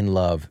this in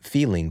love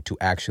feeling to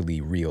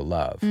actually real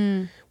love,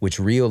 which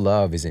real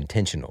love is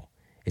intentional.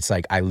 It's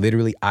like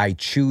I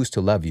choose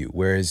to love you.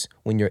 Whereas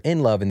when you're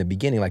in love in the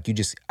beginning, like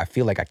I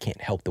feel like I can't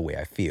help the way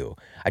I feel.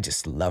 I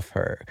just love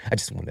her. I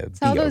just want to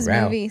be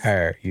around movies.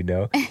 Her,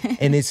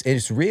 and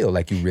it's real.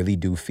 Like you really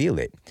do feel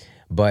it.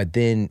 But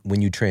then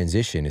when you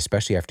transition,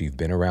 especially after you've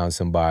been around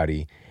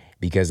somebody,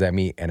 because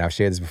and I've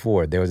shared this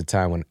before, there was a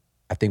time when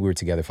I think we were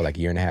together for like a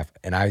year and a half,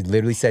 and I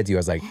literally said to you, I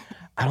was like,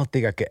 I don't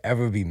think I could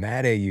ever be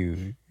mad at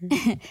you.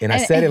 And I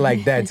said it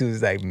like that too.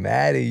 It's like,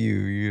 mad at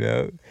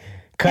you,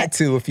 Cut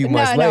to a few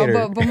months later.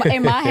 No, but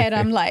in my head,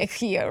 I'm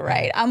like, yeah,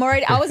 right. I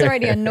was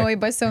already annoyed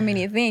by so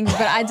many things,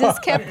 but I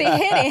just kept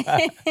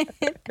it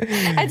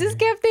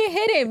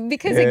hidden.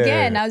 Because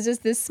again, I was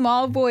just this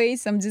small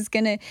voice. I'm just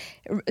going to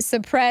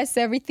suppress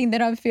everything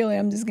that I'm feeling.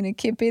 I'm just going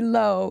to keep it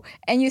low.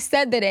 And you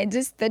said that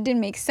that didn't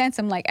make sense.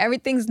 I'm like,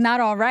 everything's not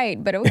all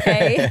right, but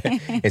okay.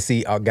 And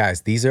see,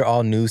 guys, these are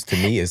all news to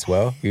me as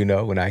well,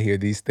 when I hear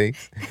these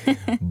things.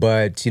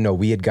 But,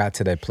 we had got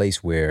to that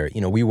place where,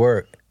 we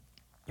were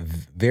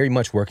very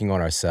much working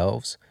on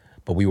ourselves,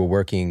 but we were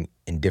working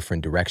in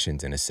different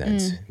directions in a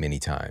sense many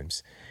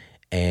times.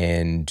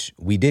 And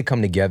we did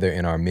come together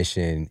in our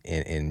mission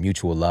and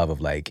mutual love of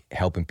like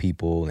helping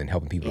people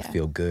to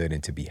feel good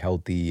and to be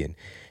healthy and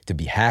to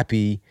be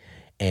happy.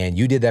 And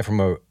you did that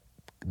from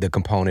the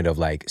component of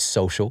like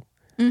social,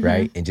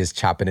 right? And just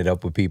chopping it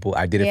up with people.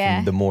 I did it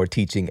from the more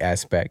teaching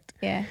aspect.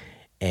 Yeah.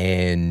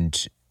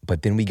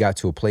 But then we got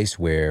to a place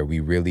where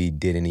we really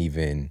didn't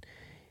even,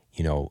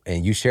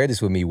 and you shared this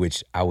with me,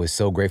 which I was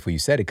so grateful you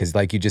said it, because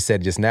like you just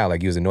said just now,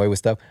 like you was annoyed with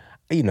stuff.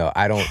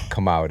 I don't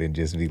come out and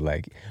just be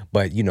like,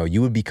 but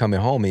you would be coming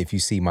home, and if you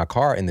see my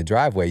car in the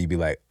driveway, you'd be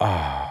like,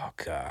 oh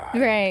God,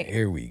 right,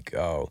 here we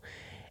go.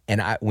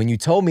 And when you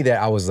told me that,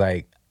 I was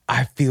like,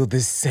 I feel the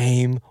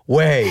same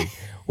way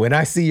when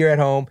I see you're at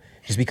home,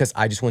 just because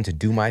I just want to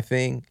do my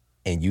thing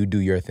and you do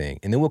your thing.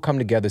 And then we'll come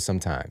together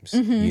sometimes,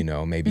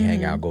 maybe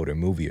hang out, go to a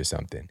movie or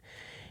something.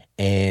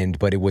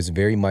 But it was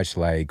very much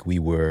like we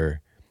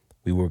were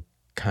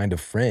kind of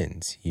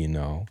friends, you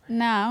know?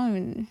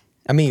 No,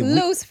 I mean,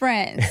 loose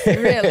friends,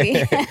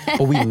 really.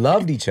 but we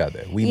loved each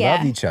other. We Yeah.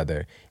 loved each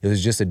other. It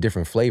was just a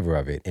different flavor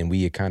of it. And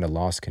we had kind of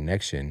lost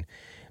connection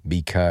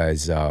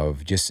because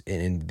of just,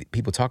 and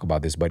people talk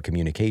about this, but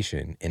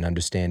communication and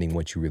understanding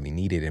what you really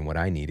needed and what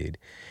I needed.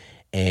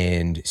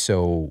 And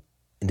so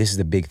this is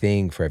the big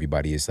thing for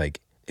everybody is like,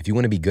 if you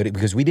want to be good at,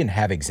 because we didn't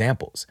have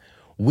examples.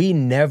 We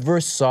never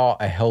saw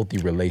a healthy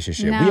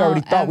relationship. We No,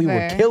 already thought we were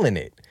ever. killing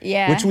it,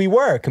 Yeah. which we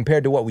were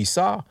compared to what we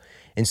saw.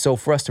 And so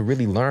for us to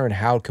really learn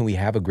how can we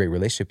have a great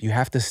relationship, you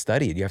have to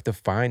study it. You have to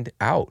find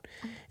out.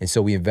 And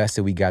so we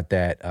invested, we got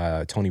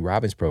that Tony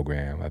Robbins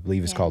program. I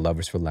believe it's called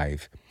Lovers for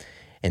Life.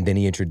 And then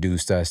he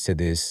introduced us to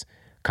this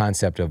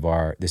concept of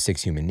the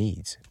 6 human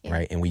needs,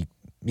 right? And we,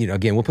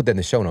 again, we'll put that in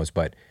the show notes,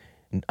 but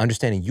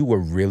understanding you were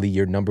really,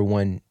 your number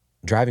one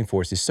driving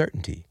force is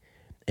certainty.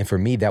 And for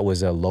me, that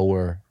was a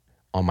lower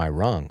on my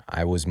rung.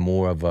 I was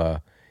more of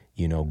a,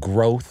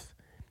 growth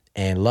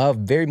and love,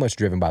 very much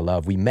driven by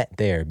love. We met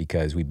there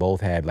because we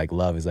both had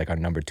love is our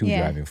number 2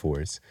 driving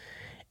force.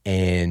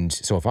 And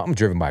so if I'm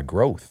driven by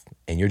growth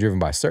and you're driven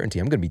by certainty,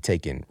 I'm going to be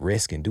taking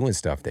risk and doing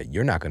stuff that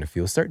you're not going to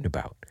feel certain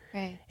about.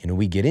 Right. And when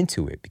we get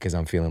into it, because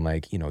I'm feeling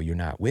like, you're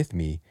not with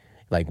me,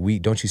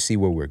 don't you see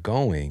where we're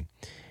going?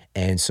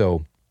 And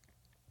so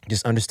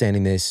just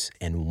understanding this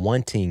and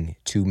wanting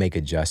to make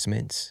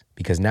adjustments,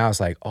 because now it's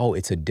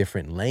it's a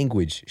different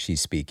language she's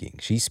speaking.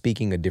 She's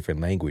speaking a different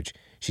language.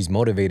 She's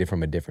motivated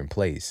from a different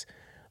place.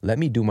 Let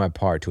me do my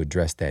part to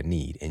address that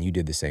need. And you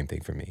did the same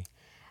thing for me.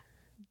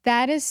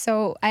 That is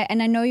so,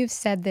 and I know you've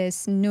said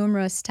this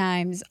numerous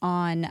times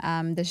on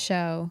the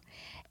show,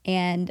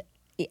 and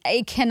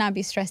it cannot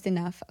be stressed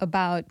enough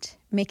about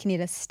making it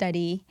a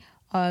study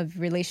of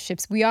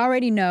relationships. We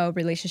already know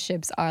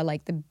relationships are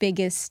the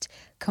biggest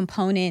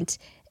component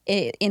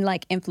in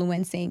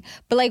influencing,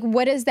 but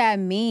what does that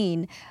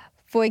mean?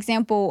 For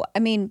example,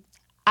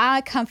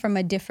 I come from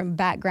a different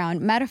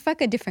background. Matter of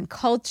fact, a different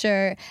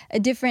culture, a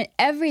different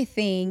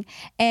everything.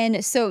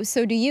 And so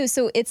do you.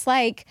 So it's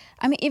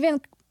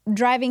even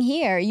driving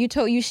here,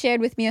 you shared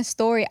with me a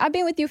story. I've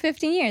been with you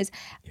 15 years.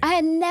 Yeah. I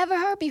had never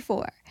heard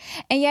before.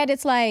 And yet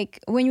it's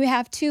when you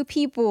have 2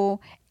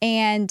 people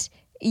and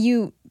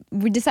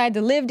we decide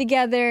to live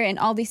together and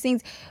all these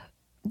things,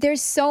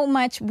 there's so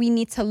much we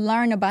need to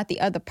learn about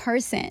the other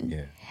person.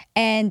 Yeah.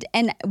 And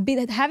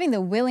having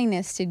the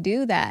willingness to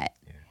do that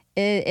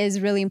is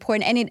really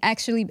important, and it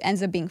actually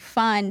ends up being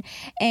fun.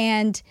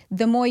 And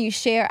the more you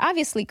share,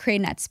 obviously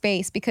creating that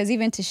space, because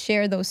even to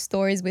share those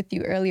stories with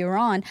you earlier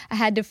on, I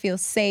had to feel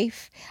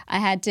safe. I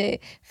had to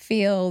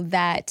feel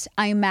that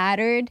I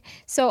mattered.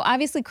 So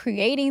obviously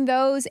creating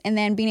those and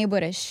then being able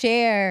to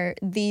share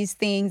these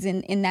things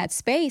in that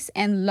space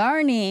and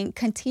learning,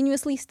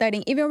 continuously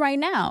studying, even right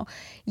now.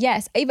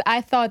 Yes,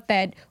 I thought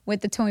that with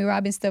the Tony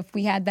Robbins stuff,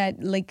 we had that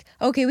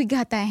okay, we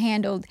got that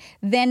handled.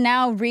 Then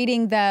now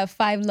reading the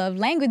 5 love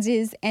languages,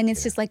 and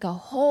it's just a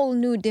whole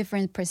new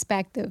different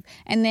perspective.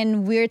 And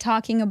then we're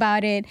talking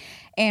about it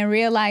and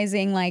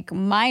realizing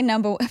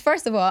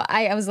first of all,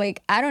 I was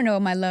I don't know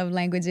what my love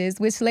language is,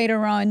 which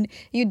later on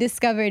you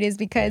discovered is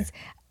because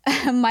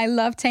my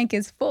love tank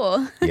is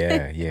full.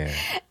 Yeah.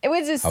 It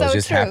was just so true. I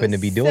just happened to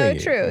be doing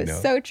it.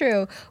 So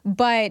true.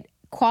 But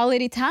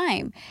quality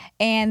time.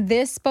 And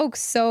this spoke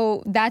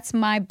that's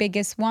my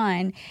biggest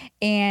one.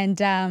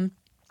 And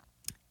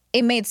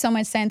it made so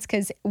much sense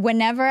because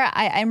whenever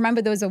I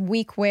remember there was a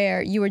week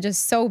where you were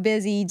just so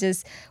busy,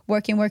 just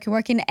working.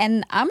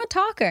 And I'm a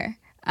talker.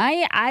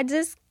 I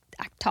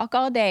talk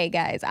all day,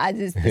 guys.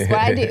 This is what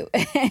I do.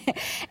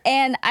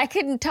 And I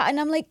couldn't talk. And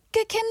I'm can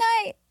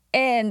I?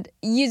 And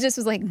you just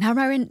was not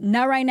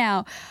right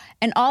now.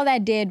 And all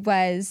that did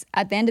was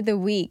at the end of the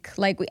week,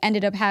 we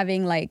ended up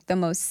having the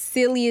most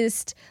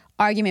silliest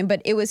argument,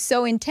 but it was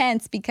so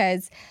intense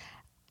because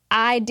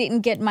I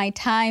didn't get my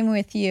time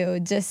with you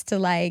just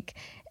to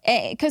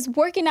because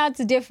working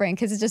out's different,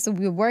 because it's just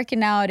we were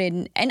working out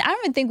and I don't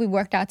even think we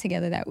worked out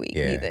together that week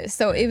either.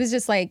 So it was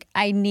just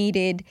I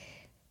needed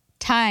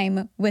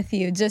time with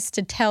you just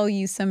to tell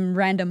you some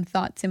random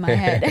thoughts in my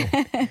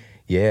head.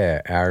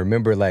 Yeah, I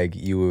remember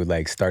you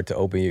would start to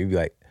open, you'd be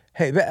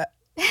hey,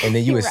 and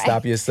then you would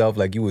stop yourself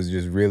you was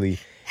just really,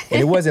 and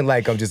it wasn't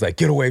I'm just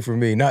get away from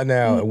me, not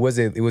now. It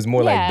was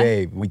more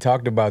babe, we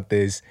talked about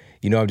this,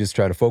 I'm just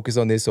trying to focus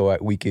on this so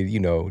we could,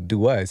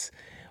 do us.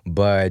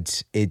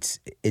 But it's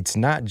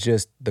not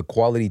just the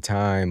quality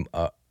time,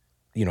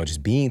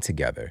 just being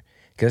together.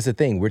 Because that's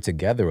the thing, we're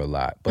together a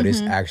lot, but it's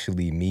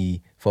actually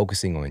me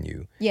focusing on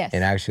you. Yes.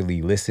 And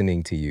actually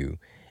listening to you.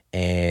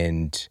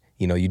 And,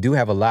 you do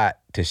have a lot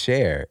to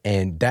share.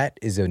 And that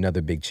is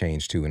another big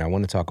change too. And I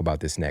want to talk about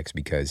this next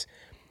because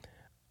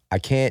I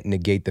can't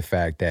negate the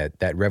fact that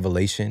that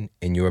revelation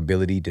and your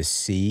ability to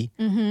see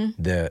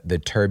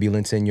the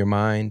turbulence in your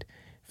mind,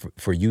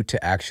 for you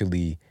to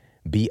actually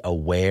be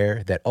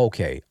aware that,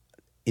 okay,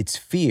 it's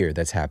fear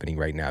that's happening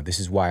right now. This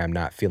is why I'm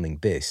not feeling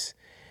this.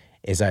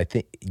 Is I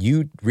think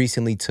you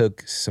recently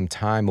took some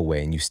time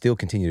away, and you still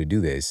continue to do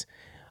this,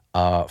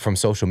 from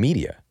social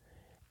media.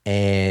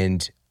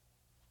 And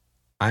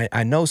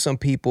I know some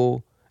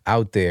people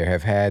out there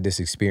have had this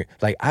experience.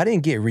 Like, I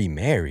didn't get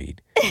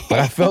remarried, but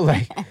I felt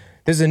like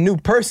there's a new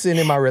person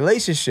in my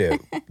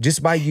relationship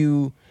just by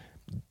you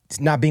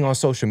not being on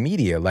social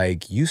media.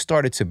 Like, you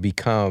started to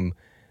become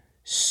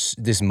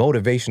this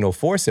motivational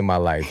force in my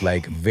life,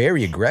 like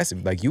very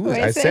aggressive. Like you was,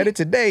 I said it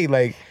today,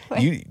 like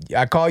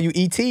I call you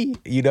ET,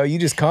 you know, you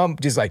just come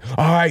just like,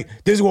 all right,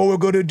 this is what we're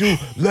going to do.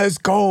 Let's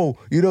go.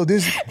 You know,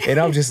 this, and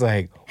I'm just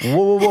like,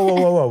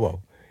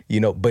 whoa. You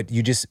know, but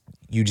you just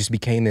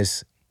became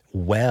this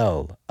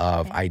well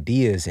of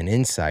ideas and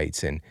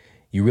insights, and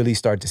you really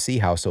start to see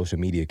how social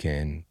media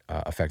can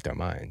affect our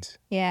minds.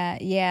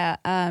 Yeah.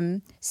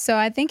 So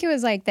I think it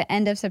was like the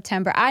end of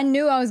September. I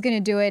knew I was going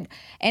to do it,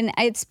 and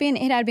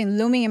it had been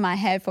looming in my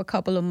head for a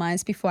couple of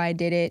months before I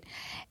did it.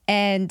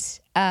 And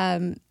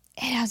I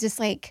was just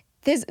like,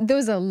 there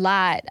was a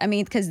lot. I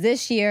mean, because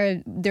this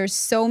year there's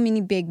so many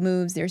big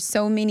moves. There's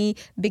so many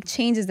big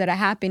changes that are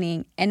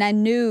happening. And I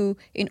knew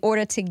in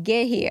order to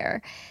get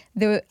here,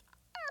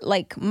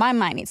 my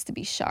mind needs to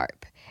be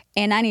sharp.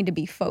 And I need to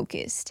be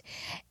focused.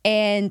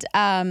 And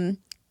I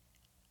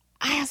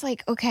was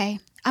like, okay,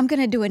 I'm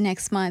going to do it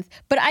next month.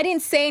 But I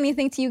didn't say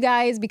anything to you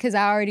guys because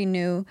I already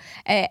knew.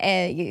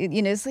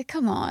 You know, it's like,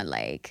 come on,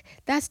 like,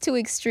 that's too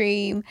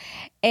extreme.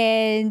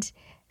 And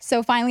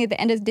so finally at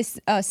the end of this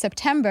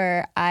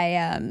September,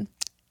 I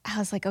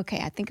was like,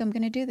 okay, I think I'm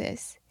going to do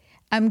this.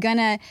 And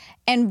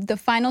the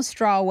final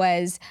straw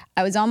was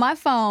I was on my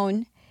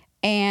phone,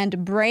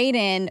 and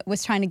Braden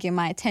was trying to get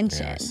my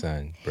attention. Yeah, our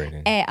son,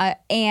 Braden.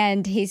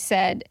 And he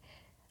said,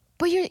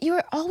 but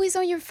you're always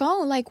on your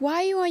phone. Like, why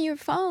are you on your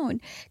phone?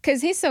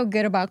 Because he's so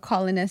good about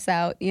calling us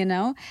out, you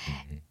know?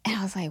 Mm-hmm. And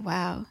I was like,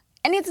 wow.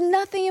 And it's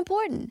nothing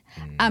important.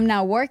 Mm-hmm. I'm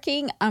not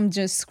working. I'm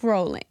just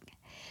scrolling.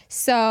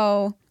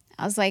 So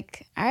I was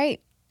like, all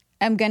right,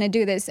 I'm going to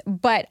do this.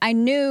 But I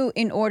knew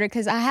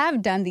because I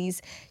have done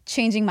these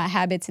changing my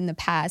habits in the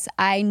past,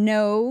 I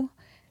know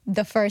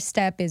the first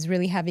step is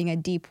really having a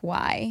deep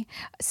why,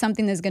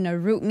 something that's going to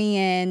root me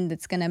in,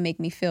 that's going to make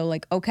me feel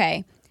like,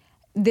 okay,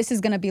 this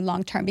is going to be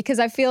long term. Because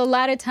I feel a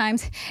lot of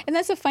times, and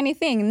that's a funny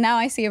thing, now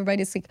I see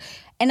everybody's like,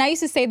 and I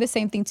used to say the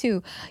same thing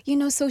too, you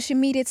know, social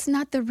media, it's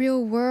not the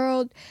real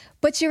world,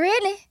 but you're in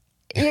it.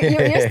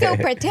 You're still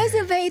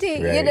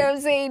participating, right. You know what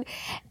I'm saying?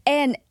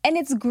 And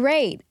it's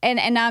great. And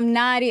I'm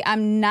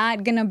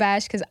not gonna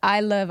bash because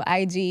I love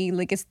IG.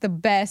 Like, it's the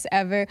best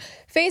ever.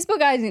 Facebook,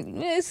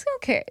 it's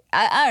okay.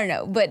 I don't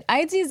know, but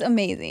IG is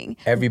amazing.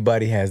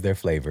 Everybody has their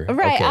flavor.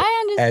 Right, okay. I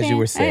understand. As you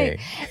were saying.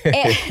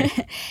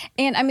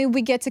 And I mean,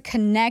 we get to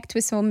connect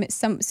with so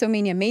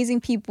many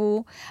amazing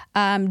people,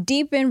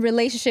 deepen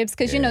relationships.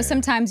 Because, you know,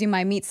 sometimes you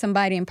might meet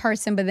somebody in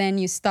person, but then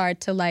you start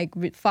to like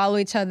follow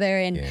each other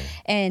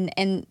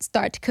and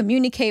start to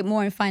communicate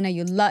more and find out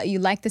you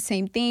like the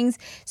same things.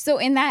 So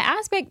in that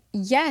aspect,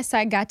 yes,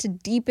 I got to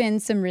deepen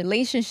some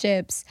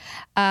relationships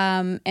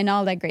and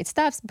all that great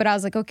stuff. But I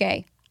was like,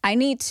 okay, I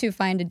need to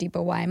find a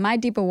deeper why. My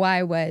deeper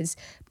why was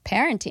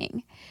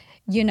parenting.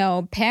 You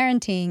know,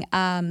 parenting.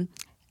 I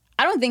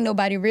don't think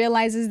nobody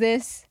realizes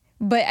this,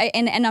 but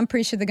and I'm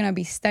pretty sure there are going to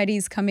be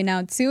studies coming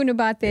out soon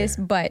about this.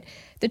 Yeah. But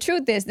the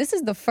truth is, this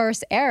is the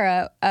first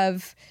era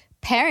of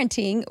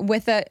parenting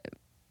with a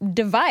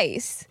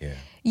device. Yeah.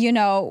 You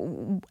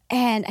know,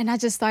 and I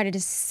just started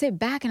to sit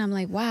back and I'm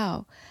like,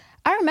 wow.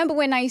 I remember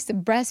when I used to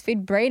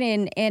breastfeed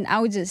Braden and I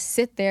would just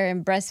sit there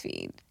and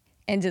breastfeed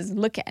and just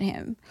look at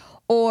him.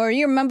 Or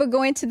you remember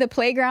going to the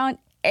playground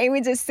and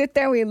we just sit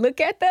there and we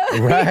look at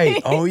them?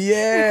 Right. Oh,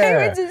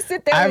 yeah. We would just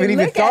sit there I haven't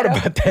even thought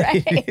about that.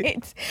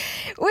 Right?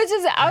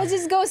 I would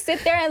just go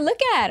sit there and look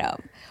at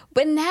them.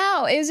 But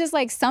now it was just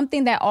like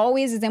something that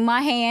always is in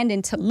my hand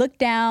and to look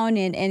down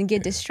and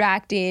get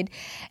distracted.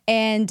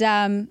 And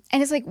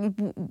it's like,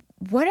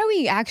 what are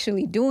we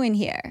actually doing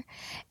here?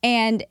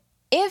 And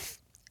if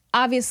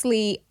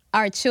obviously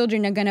our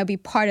children are going to be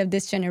part of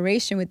this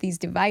generation with these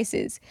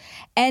devices.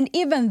 And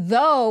even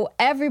though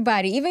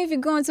everybody, even if you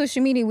go on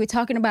social media, we're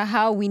talking about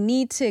how we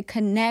need to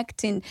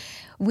connect and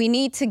we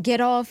need to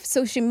get off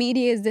social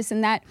media, is this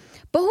and that.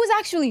 But who's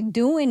actually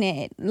doing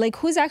it? Like,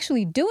 who's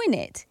actually doing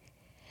it?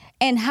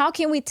 And how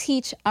can we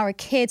teach our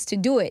kids to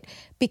do it?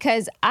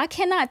 Because I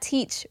cannot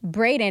teach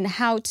Braden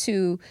how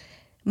to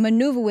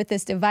maneuver with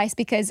this device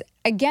because,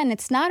 again,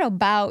 it's not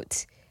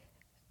about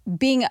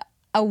being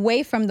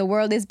away from the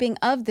world, it's being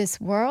of this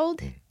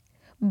world,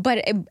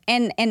 but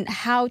and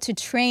how to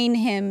train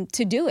him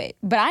to do it.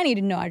 But I need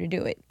to know how to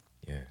do it.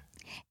 Yeah.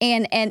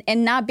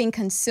 And not being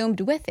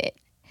consumed with it.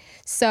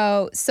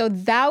 So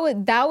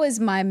that was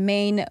my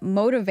main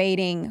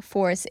motivating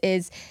force,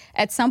 is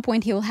at some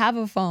point he will have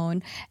a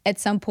phone, at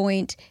some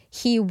point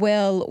he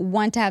will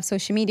want to have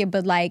social media,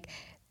 but like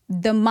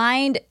the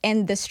mind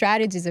and the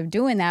strategies of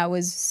doing that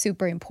was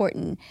super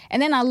important.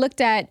 And then I looked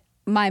at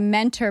my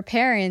mentor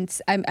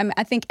parents.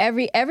 I think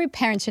every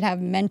parent should have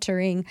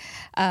mentoring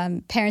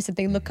parents that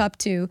they look up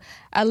to.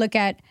 I look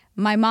at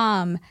my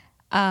mom,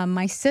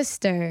 my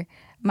sister,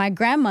 my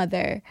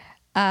grandmother.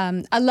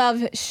 I love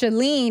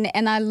Shalene,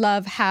 and I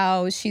love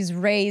how she's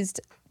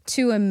raised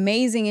two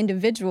amazing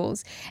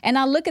individuals. And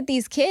I look at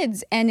these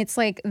kids and it's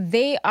like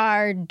they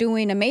are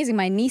doing amazing.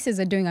 My nieces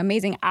are doing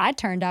amazing. I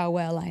turned out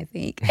well, I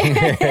think.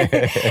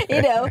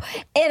 You know,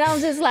 and I'm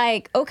just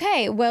like,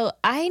 okay, well,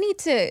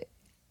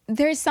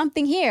 there's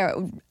something here.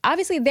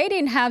 Obviously, they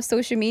didn't have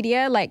social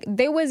media. Like,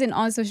 they wasn't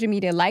on social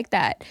media like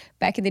that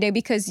back in the day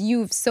because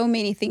you've so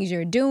many things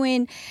you're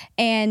doing.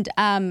 And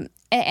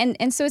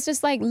so it's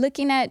just like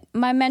looking at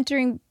my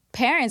mentoring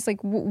parents, like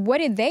what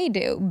did they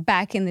do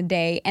back in the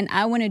day? And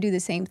I want to do the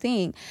same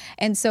thing.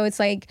 And so it's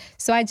like,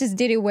 so I just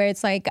did it where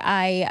it's like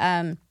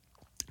I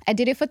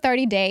did it for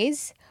 30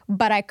 days,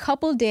 but I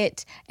coupled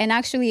it. And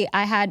actually,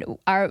 I had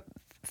our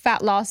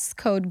Fat Loss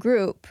Code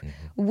group.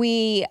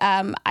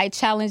 I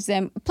challenged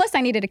them. Plus,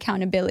 I needed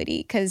accountability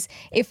because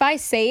if I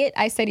say it,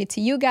 I said it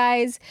to you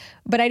guys,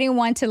 but I didn't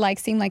want to like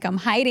seem like I'm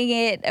hiding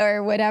it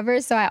or whatever.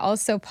 So I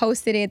also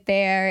posted it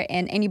there,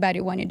 and anybody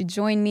who wanted to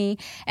join me.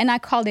 And I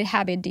called it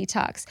Habit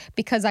Detox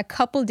because I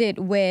coupled it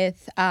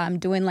with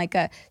doing like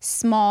a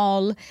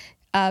small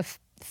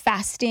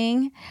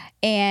fasting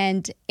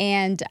and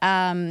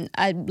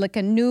like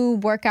a new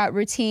workout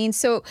routine.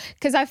 So,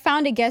 because I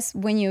found, I guess,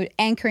 when you're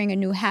anchoring a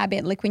new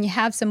habit, like when you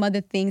have some other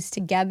things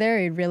together,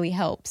 it really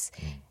helps.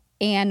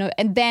 And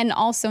then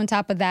also on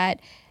top of that,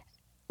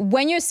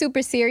 when you're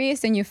super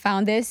serious and you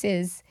found this,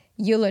 is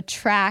you'll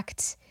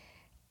attract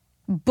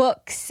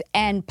books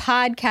and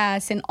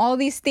podcasts and all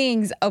these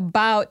things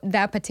about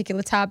that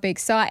particular topic.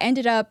 So I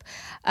ended up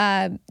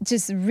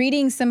just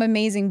reading some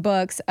amazing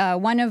books.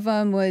 One of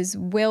them was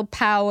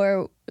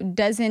Willpower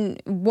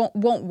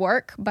Won't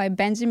Work by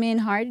Benjamin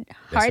Hardy.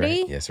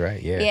 That's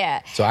right. Yeah.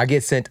 Yeah. So I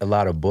get sent a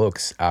lot of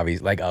books,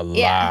 obviously, like a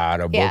lot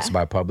of books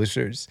by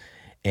publishers.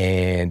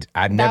 And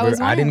I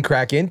didn't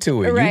crack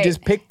into it. Right. You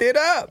just picked it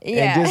up.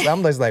 Yeah. And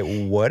I'm just like,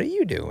 what are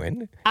you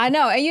doing? I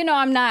know. And you know,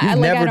 I'm not. You've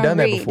never done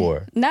read. that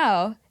before.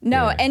 No.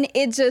 Yeah. And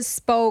it just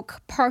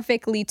spoke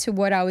perfectly to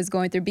what I was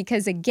going through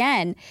because,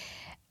 again,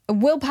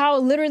 willpower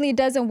literally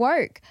doesn't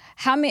work.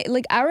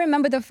 I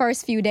remember the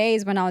first few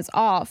days when I was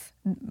off,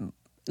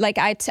 like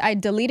I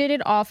deleted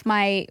it off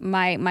my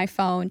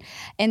phone,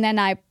 and then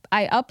I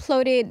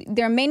uploaded.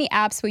 There are many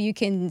apps where you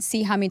can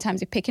see how many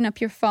times you're picking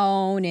up your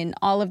phone and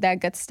all of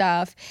that good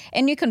stuff.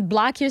 And you can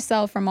block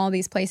yourself from all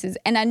these places.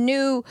 And I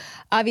knew,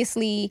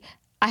 obviously,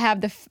 I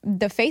have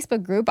the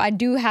Facebook group. I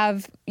do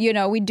have,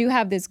 we do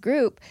have this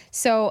group.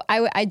 So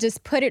I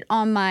just put it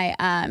on my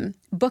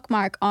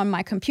bookmark on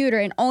my computer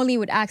and only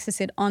would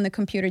access it on the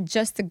computer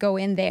just to go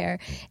in there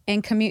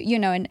and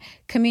and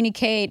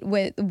communicate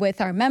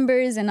with our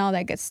members and all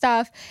that good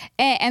stuff.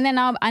 And then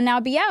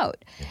I'll be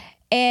out.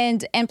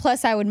 And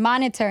plus I would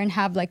monitor and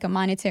have like a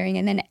monitoring,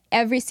 and then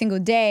every single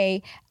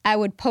day I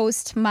would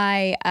post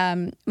my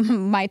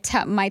my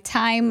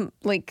time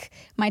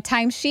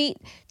sheet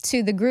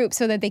to the group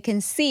so that they can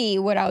see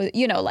what I was,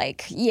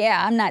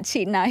 I'm not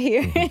cheating out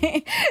here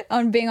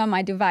on being on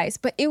my device.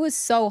 But it was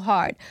so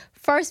hard.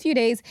 First few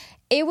days,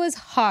 it was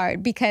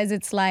hard because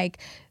it's like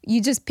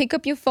you just pick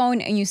up your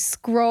phone and you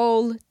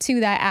scroll to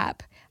that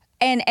app,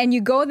 and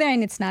you go there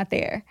and it's not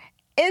there.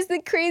 It's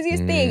the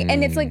craziest thing.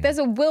 And it's like, there's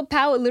a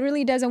willpower. It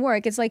literally doesn't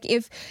work. It's like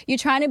if you're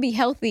trying to be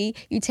healthy,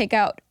 you take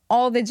out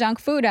all the junk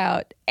food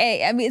out.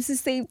 I mean, it's the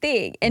same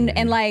thing.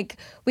 And like,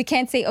 we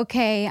can't say,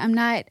 okay, I'm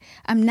not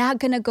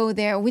going to go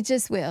there. We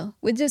just will.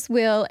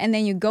 And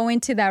then you go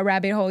into that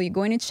rabbit hole. You're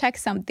going to check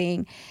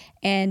something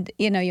and,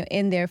 you're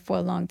in there for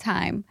a long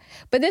time.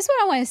 But this is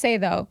what I want to say,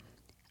 though.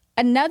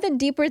 Another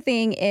deeper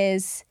thing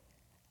is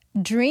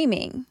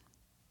dreaming.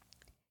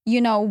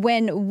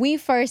 When we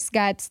first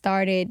got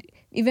started,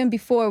 even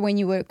before when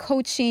you were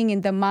coaching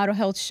and the Model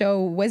Health Show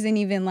wasn't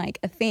even like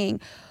a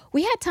thing,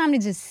 we had time to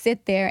just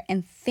sit there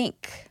and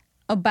think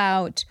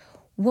about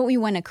what we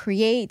want to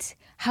create,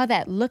 how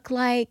that looked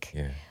like,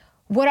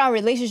 what our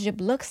relationship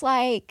looks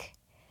like.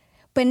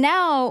 But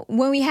now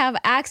when we have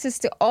access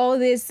to all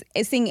this,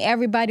 seeing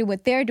everybody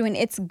what they're doing,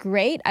 it's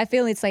great. I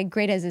feel it's like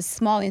great as a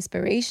small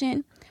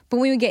inspiration. But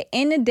when we get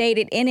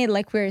inundated in it,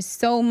 like we're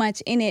so much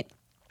in it,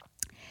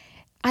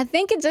 I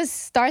think it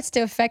just starts to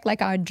affect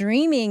like our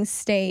dreaming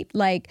state,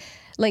 like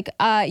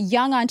a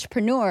young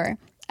entrepreneur.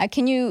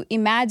 Can you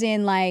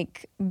imagine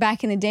like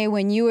back in the day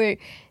when you were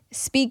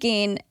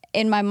speaking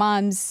in my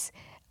mom's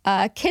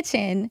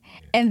kitchen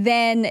and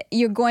then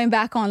you're going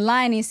back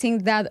online and you're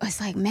seeing that,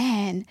 it's like,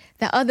 man,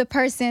 the other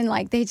person,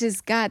 like they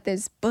just got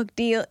this book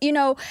deal,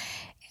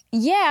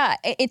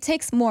 it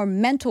takes more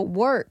mental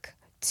work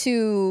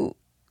to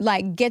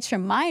like get your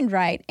mind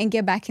right and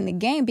get back in the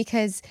game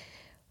because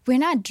we're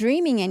not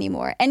dreaming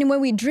anymore. And when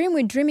we dream,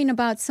 we're dreaming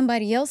about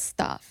somebody else's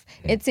stuff.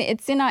 It's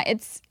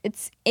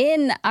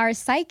in our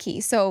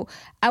psyche. So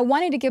I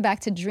wanted to get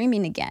back to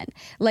dreaming again.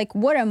 Like,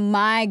 what are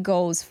my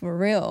goals for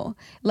real?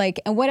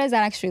 Like, and what does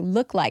that actually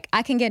look like?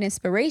 I can get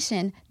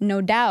inspiration, no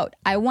doubt.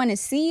 I want to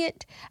see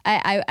it.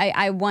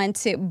 I want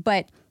to,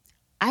 but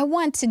I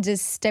want to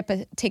just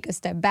take a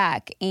step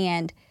back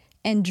and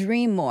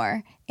dream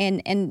more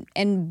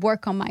and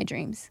work on my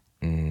dreams.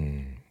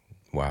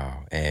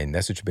 Wow. And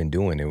that's what you've been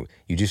doing. And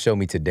you just showed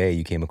me today,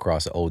 you came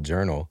across an old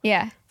journal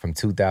from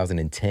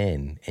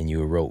 2010, and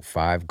you wrote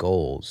 5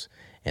 goals.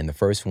 And the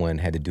first one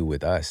had to do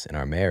with us and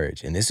our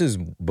marriage. And this is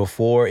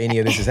before any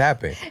of this has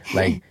happened.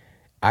 Like,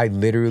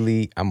 I'm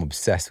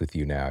obsessed with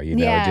you now,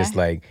 just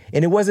like,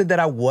 and it wasn't that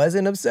I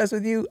wasn't obsessed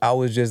with you. I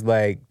was just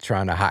like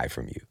trying to hide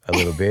from you a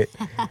little bit.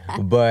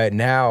 But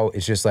now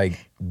it's just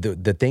like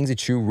the things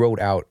that you wrote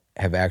out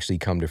have actually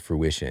come to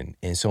fruition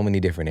in so many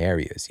different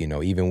areas,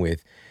 even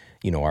with,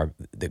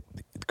 the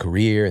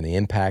career and the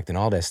impact and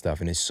all that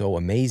stuff. And it's so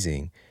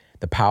amazing.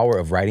 The power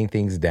of writing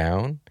things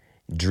down,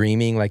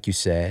 dreaming, like you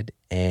said,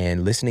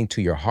 and listening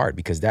to your heart,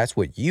 because that's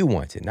what you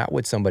wanted, not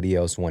what somebody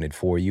else wanted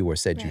for you or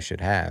said you should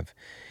have.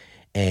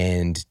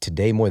 And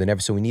today more than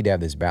ever, so we need to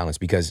have this balance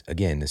because,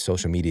 again, the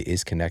social media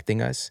is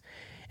connecting us.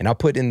 And I'll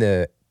put in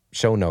the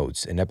show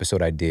notes an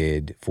episode I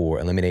did for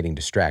eliminating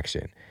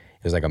distraction.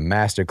 It was like a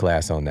master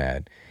class on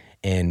that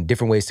and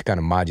different ways to kind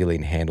of modulate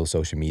and handle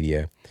social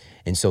media.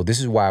 And so this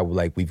is why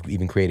we've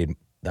even created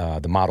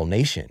the Model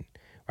Nation,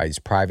 right? This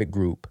private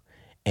group.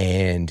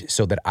 And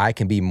so that I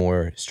can be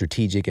more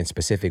strategic and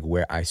specific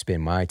where I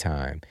spend my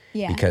time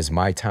because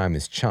my time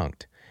is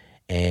chunked.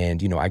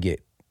 And, I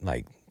get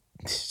like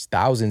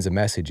thousands of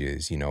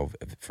messages,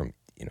 from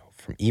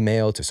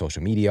email to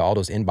social media, all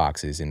those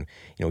inboxes. And,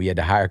 we had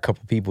to hire a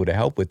couple people to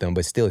help with them,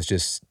 but still it's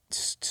just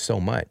so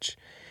much.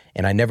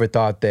 And I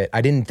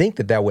didn't think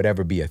that would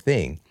ever be a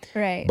thing.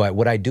 Right. But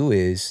what I do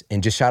is,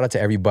 and just shout out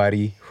to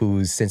everybody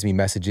who sends me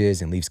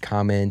messages and leaves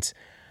comments,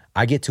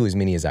 I get to as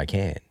many as I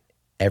can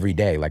every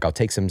day. Like I'll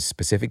take some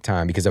specific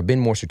time because I've been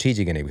more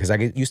strategic in it because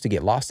I used to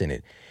get lost in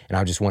it. And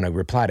I just want to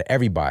reply to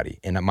everybody.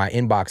 And my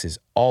inbox is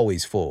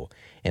always full.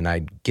 And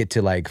I get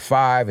to like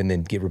 5 and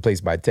then get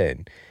replaced by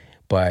 10.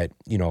 But,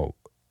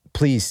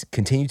 please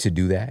continue to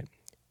do that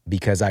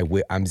because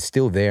I'm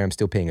still there. I'm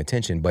still paying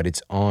attention, but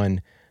it's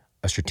on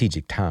a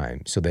strategic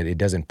time so that it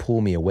doesn't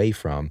pull me away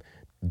from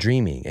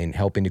dreaming and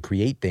helping to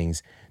create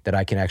things that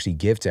I can actually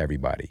give to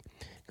everybody.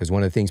 Because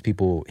one of the things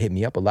people hit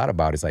me up a lot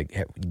about is like,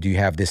 do you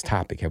have this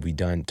topic? Have we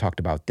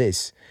talked about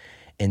this?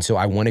 And so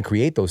I want to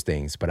create those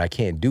things, but I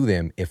can't do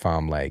them if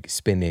I'm like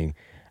spending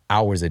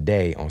hours a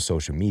day on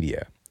social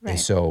media. Right. And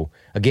so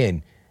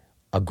again,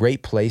 a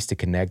great place to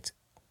connect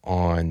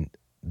on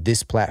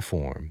this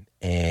platform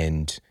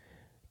and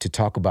to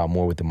talk about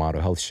more with the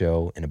Model Health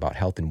Show and about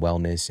health and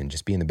wellness and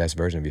just being the best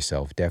version of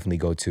yourself, definitely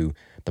go to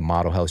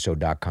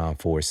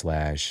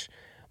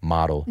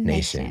themodelhealthshow.com/Model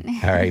Nation.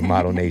 All right,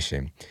 Model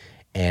Nation.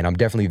 And I'm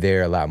definitely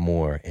there a lot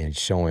more and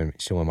showing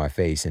my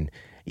face and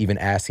even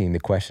asking the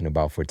question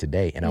about for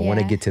today. And I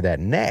want to get to that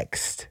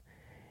next.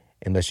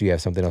 Unless you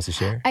have something else to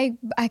share?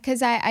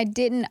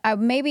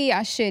 Maybe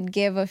I should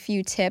give a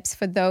few tips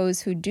for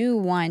those who do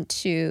want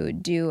to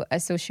do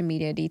a social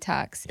media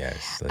detox.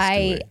 Yes, let's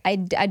do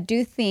it. I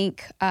do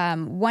think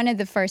one of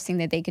the first thing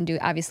that they can do,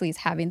 obviously, is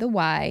having the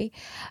why.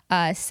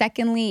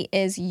 Secondly,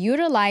 is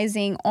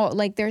utilizing,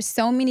 there's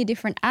so many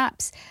different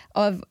apps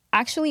of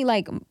actually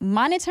like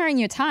monitoring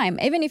your time,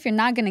 even if you're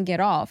not going to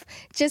get off,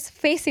 just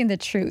facing the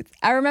truth.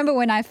 I remember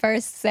when I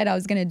first said I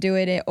was going to do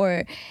it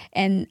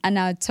and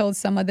I told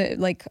some other,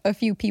 like a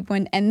few people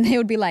and they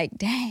would be like,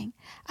 dang,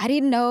 I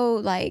didn't know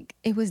like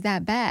it was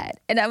that bad.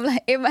 And I'm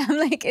like,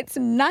 it's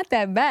not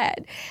that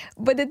bad.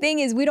 But the thing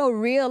is, we don't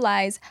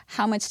realize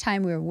how much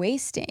time we're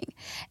wasting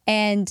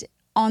and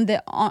on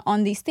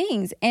these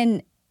things.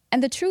 And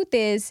the truth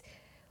is,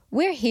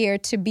 we're here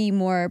to be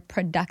more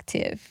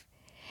productive.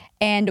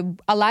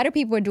 And a lot of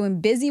people are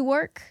doing busy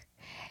work.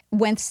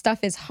 When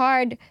stuff is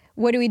hard,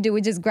 what do? We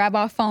just grab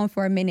our phone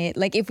for a minute.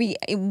 Like if we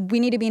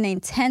need to be in an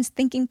intense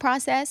thinking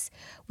process,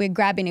 we're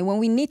grabbing it. When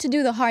we need to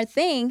do the hard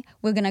thing,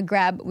 we're gonna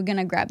grab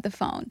the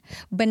phone.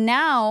 But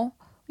now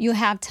you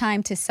have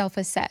time to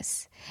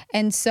self-assess.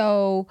 And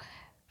so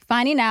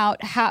finding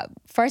out how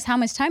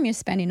much time you're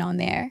spending on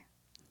there,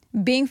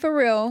 being for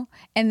real.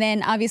 And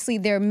then obviously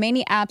there are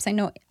many apps. I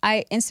know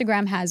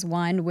Instagram has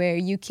one where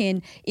you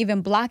can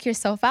even block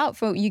yourself out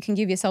you can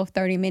give yourself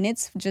 30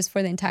 minutes just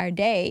for the entire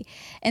day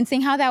and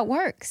seeing how that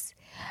works.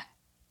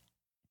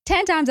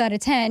 10 times out of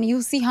 10,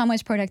 you'll see how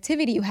much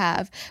productivity you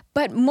have.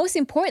 It's most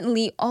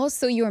importantly,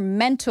 also your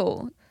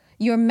mental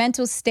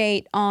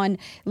state on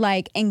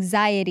like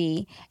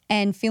anxiety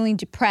and feeling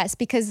depressed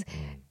because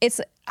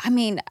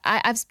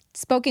I've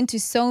spoken to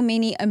so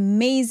many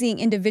amazing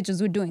individuals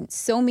who are doing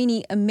so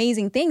many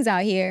amazing things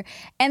out here,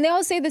 and they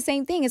all say the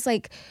same thing. It's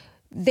like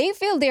they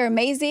feel they're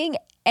amazing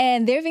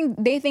and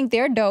they think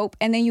they're dope,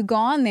 and then you go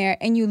on there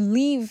and you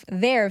leave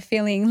there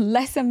feeling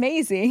less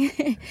amazing.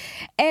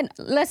 And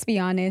let's be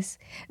honest,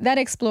 that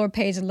Explore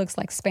page looks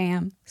like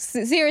spam.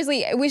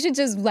 Seriously, we should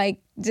just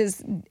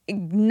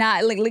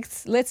not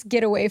let's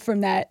get away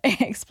from that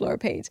Explore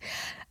page.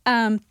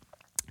 Then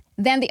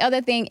the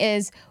other thing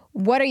is,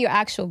 what are your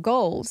actual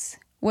goals?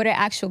 What are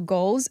actual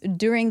goals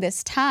during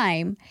this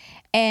time?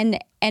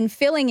 And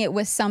filling it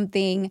with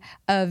something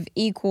of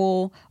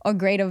equal or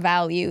greater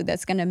value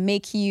that's going to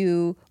make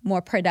you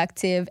more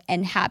productive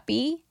and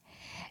happy.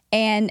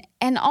 And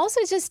also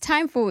just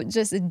time for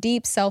just a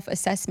deep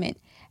self-assessment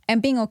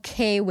and being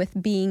okay with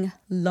being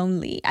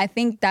lonely. I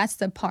think that's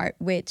the part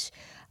which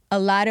a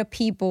lot of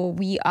people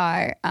we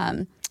are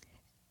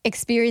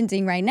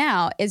experiencing right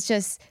now. It's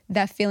just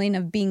that feeling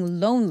of being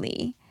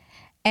lonely.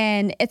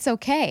 And it's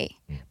okay,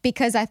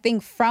 because I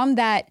think from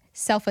that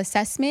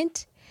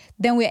self-assessment,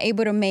 then we're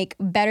able to make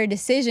better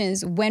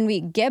decisions when we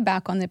get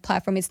back on the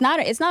platform. It's not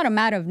a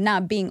matter of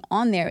not being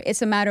on there.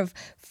 It's a matter of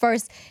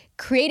first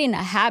creating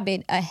a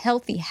habit, a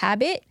healthy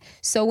habit.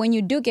 So when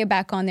you do get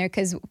back on there,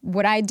 because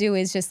what I do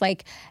is just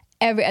like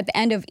at the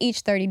end of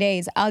each 30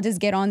 days, I'll just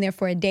get on there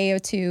for a day or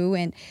two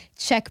and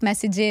check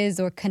messages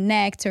or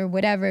connect or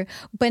whatever.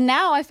 But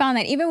now I found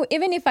that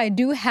even if I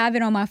do have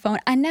it on my phone,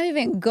 I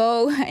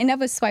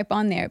never swipe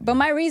on there. But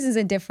my reasons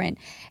are different.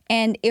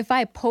 And if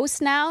I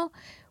post now,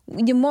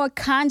 you're more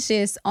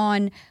conscious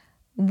on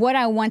what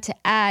I want to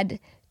add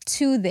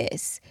to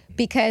this,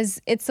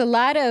 because it's a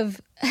lot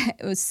of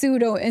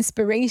pseudo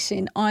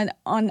inspiration on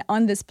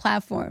these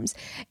platforms.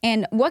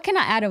 And what can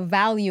I add of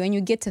value? And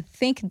you get to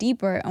think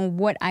deeper on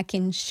what I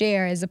can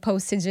share, as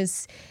opposed to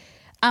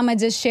I'm going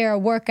to just share a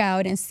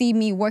workout and see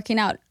me working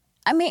out.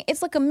 I mean,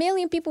 it's like 1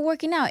 million people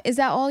working out. Is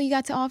that all you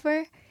got to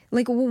offer?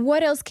 Like,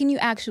 what else can you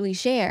actually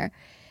share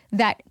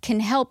that can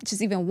help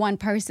just even one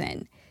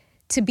person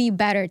to be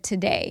better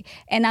today?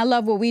 And I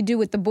love what we do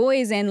with the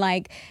boys. And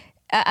like,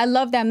 I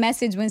love that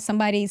message when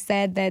somebody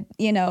said that,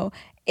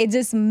 it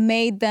just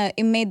made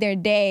their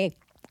day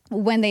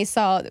when they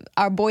saw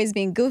our boys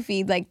being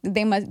goofy, like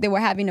they were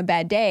having a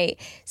bad day.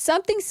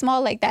 Something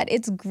small like that,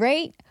 it's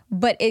great,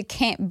 but it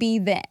can't be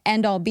the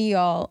end all be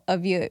all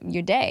of your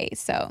day.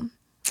 So,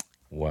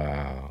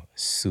 wow,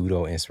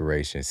 pseudo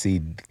inspiration.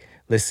 See,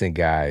 listen,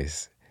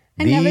 guys.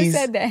 I never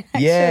said that.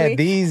 Actually. Yeah,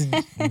 these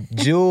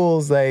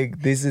jewels,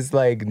 like this is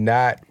like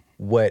not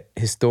what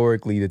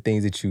historically the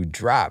things that you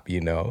drop,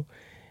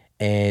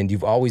 And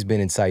you've always been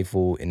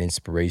insightful and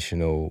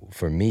inspirational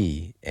for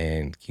me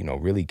and,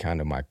 really kind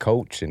of my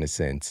coach in a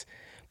sense.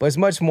 But it's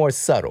much more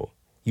subtle.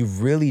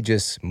 You've really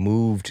just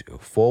moved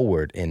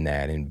forward in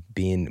that and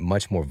being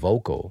much more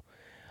vocal.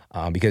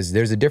 Because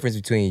there's a difference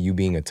between you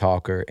being a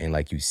talker and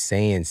like you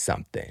saying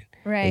something.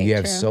 Right. And you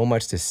have true. so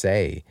much to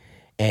say.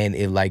 And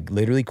it like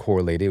literally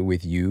correlated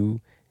with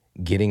you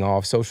getting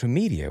off social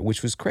media,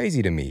 which was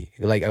crazy to me.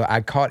 Like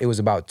I caught, it was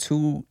about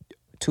two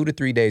to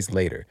 3 days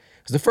later.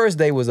 Because the first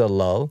day was a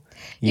lull.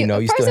 You still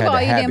had the habit. First of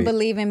all, you didn't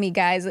believe in me,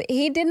 guys.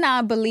 He did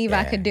not believe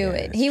I could do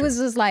it. He was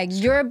just like,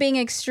 you're being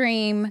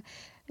extreme.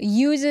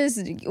 You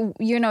just,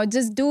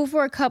 just do it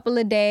for a couple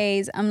of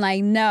days. I'm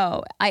like,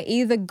 no, I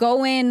either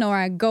go in or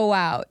I go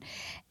out.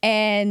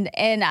 And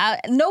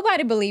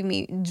nobody believed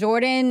me.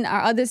 Jordan,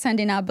 our other son,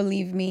 did not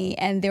believe me.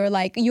 And they were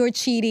like, you're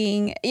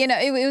cheating.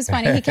 It was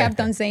funny. He kept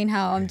on saying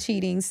how I'm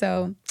cheating.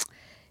 So,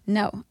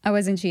 no, I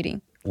wasn't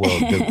cheating. Well,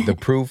 the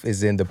proof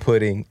is in the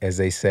pudding, as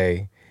they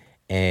say.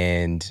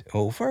 And,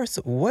 first,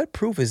 what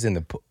proof is in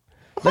the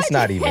Let's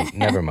not even,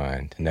 never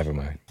mind.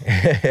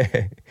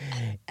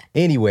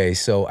 Anyway,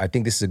 so I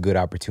think this is a good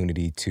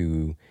opportunity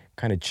to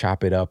kind of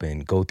chop it up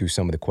and go through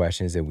some of the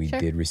questions that we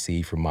did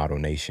receive from Model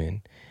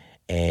Nation.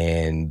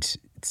 And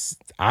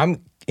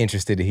I'm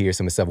interested to hear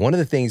some of the stuff. One of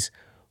the things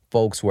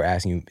folks were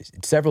asking,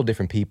 several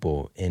different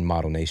people in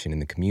Model Nation in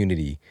the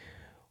community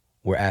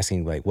were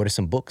asking, like, what are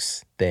some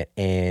books that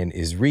Ann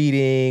is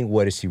reading?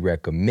 What does she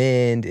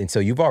recommend? And so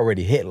you've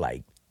already hit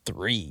like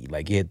 3.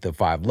 Like you hit the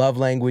 5 love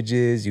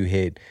languages, you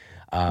hit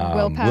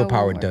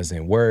Willpower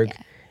Doesn't Work.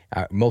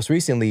 Yeah. Most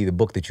recently, the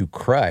book that you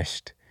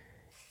crushed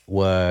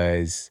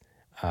was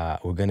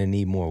We're Gonna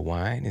Need More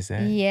Wine. Is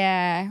that?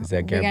 Yeah. Is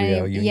that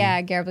Gabrielle Union?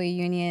 Yeah, Gabrielle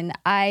Union.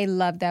 I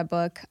love that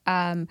book.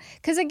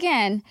 Because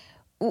again,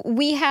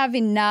 we have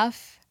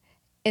enough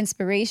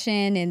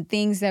inspiration and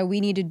things that we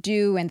need to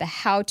do and the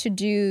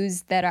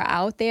how-to-dos that are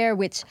out there,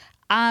 which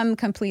I'm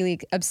completely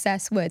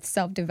obsessed with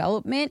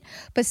self-development.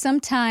 But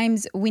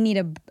sometimes we need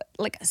a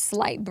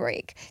slight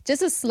break,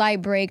 just a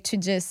slight break to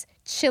just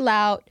chill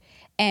out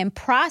and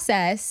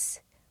process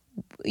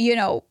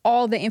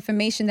all the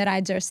information that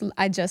I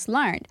just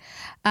learned.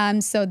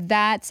 So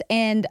that's,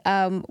 and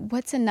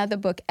what's another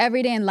book?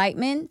 Everyday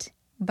Enlightenment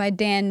by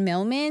Dan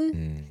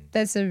Millman.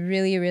 That's a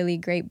really, really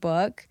great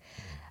book.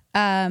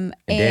 And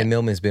Dan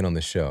Millman's been on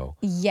the show.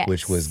 Yes.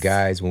 Which was,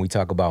 guys, when we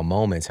talk about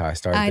moments, how I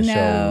started the show,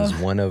 it was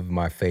one of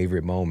my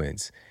favorite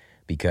moments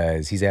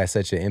because he's had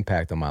such an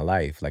impact on my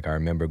life. Like, I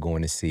remember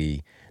going to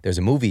see, there's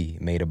a movie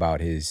made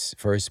about his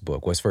first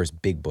book, his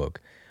first big book,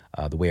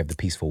 The Way of the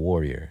Peaceful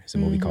Warrior. It's a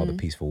movie called The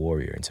Peaceful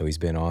Warrior. And so he's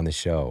been on the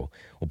show.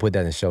 We'll put that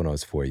in the show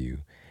notes for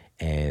you.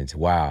 And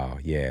wow,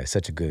 yeah,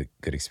 such a good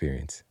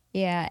experience.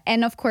 Yeah.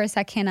 And of course,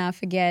 I cannot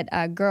forget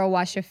Girl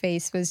Wash Your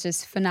Face was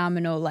just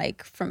phenomenal,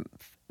 like from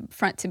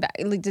front to back,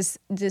 like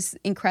just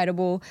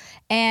incredible.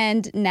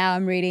 And now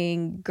I'm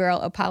reading Girl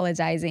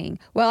Apologizing.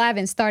 Well, I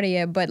haven't started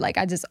yet, but like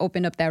I just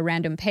opened up that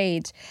random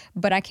page,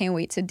 but I can't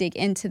wait to dig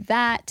into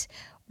that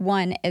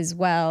one as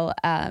well.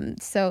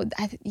 So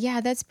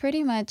that's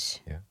pretty much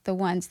the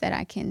ones that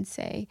I can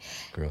say.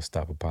 Girl,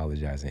 stop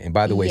apologizing. And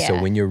by the way,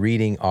 so when you're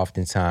reading,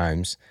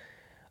 oftentimes,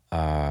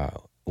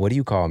 what do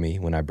you call me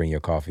when I bring your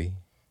coffee?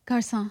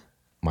 Garçon.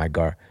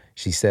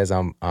 She says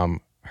I'm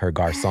her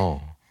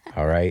garçon.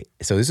 All right.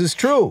 So this is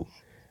true.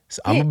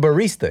 So I'm a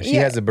barista. She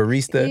has a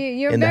barista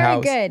You're in the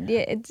house. very good. Yeah,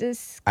 it's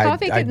just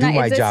coffee. I do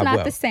my it's job not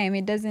well. the same.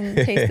 It doesn't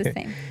taste the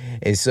same.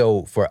 And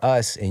so for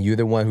us, and you're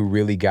the one who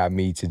really got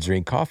me to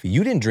drink coffee.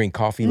 You didn't drink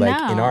coffee like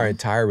in No. our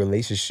entire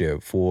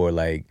relationship for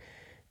like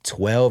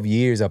 12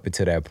 years up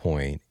until that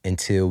point,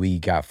 until we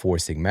got Four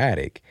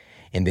Sigmatic.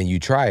 And then you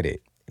tried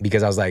it.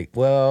 Because I was like,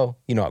 well,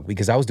 you know,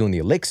 because I was doing the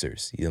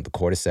elixirs, you know, the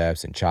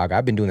cordyceps and chaga.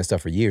 I've been doing this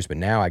stuff for years, but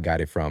now I got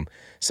it from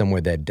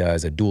somewhere that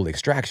does a dual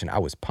extraction. I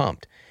was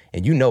pumped.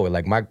 And you know it,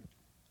 like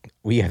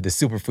we have the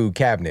superfood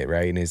cabinet,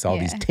 right? And it's all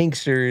these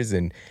tinctures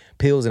and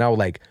pills. And I would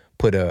like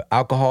put a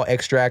alcohol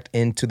extract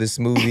into the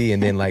smoothie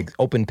and then like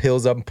open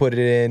pills up and put it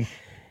in.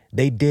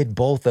 They did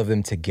both of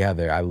them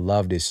together. I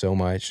loved it so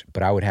much,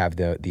 but I would have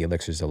the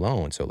elixirs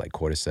alone. So like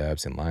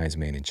cordyceps and lion's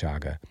mane and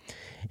chaga.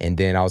 And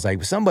then I was like,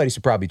 well, somebody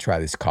should probably try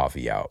this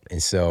coffee out.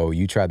 And so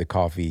you tried the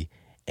coffee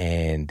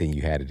and then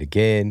you had it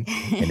again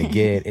and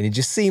again. And it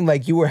just seemed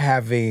like you were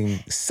having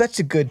such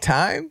a good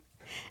time.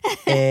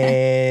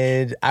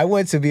 And I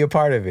wanted to be a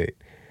part of it.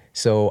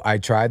 So I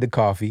tried the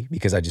coffee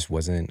because I just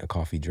wasn't a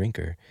coffee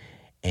drinker.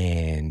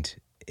 And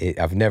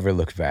I've never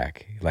looked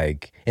back.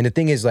 Like, and the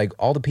thing is, like,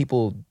 all the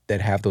people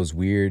that have those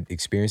weird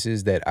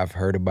experiences that I've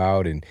heard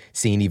about and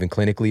seen even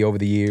clinically over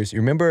the years. You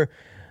remember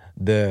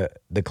the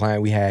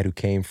client we had who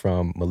came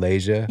from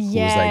Malaysia, who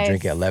was like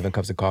drinking 11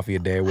 cups of coffee a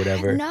day or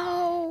whatever?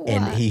 No.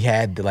 And he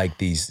had like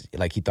these,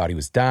 like he thought he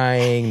was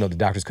dying. No, the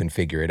doctors couldn't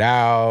figure it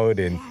out.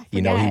 And,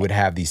 you know, he would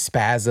have these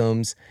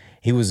spasms.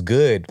 He was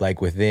good like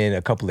within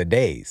a couple of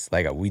days.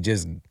 Like we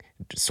just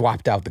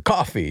swapped out the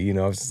coffee, you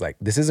know. It's just like,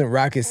 this isn't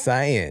rocket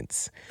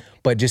science.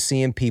 But just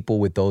seeing people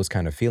with those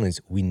kind of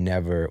feelings,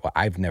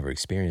 I've never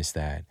experienced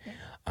that,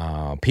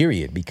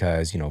 period,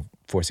 because, you know,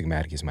 Four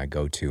Sigmatic is my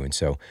go-to. And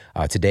so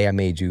today I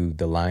made you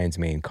the lion's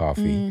mane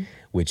coffee,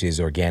 which is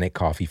organic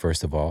coffee,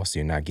 first of all. So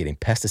you're not getting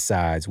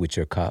pesticides with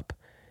your cup.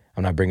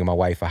 I'm not bringing my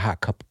wife a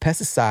hot cup of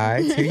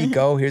pesticides. Here you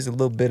go. Here's a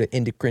little bit of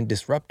endocrine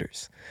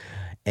disruptors.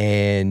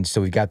 And so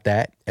we've got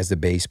that as the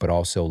base, but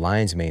also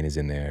lion's mane is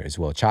in there as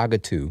well.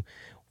 Chaga too,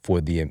 for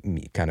the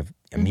kind of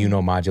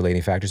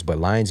immunomodulating factors. But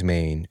lion's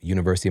mane,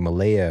 University of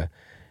Malaya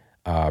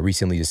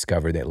recently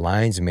discovered that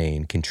lion's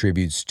mane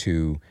contributes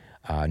to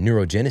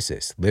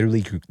neurogenesis,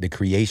 literally the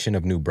creation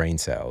of new brain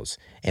cells.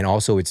 And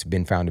also it's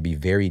been found to be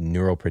very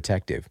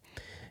neuroprotective.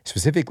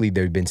 Specifically,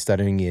 they've been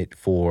studying it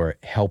for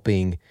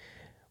helping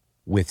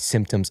with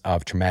symptoms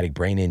of traumatic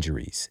brain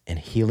injuries and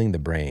healing the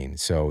brain.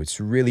 So it's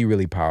really,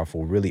 really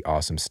powerful, really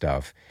awesome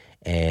stuff.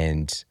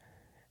 And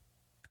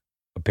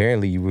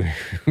apparently you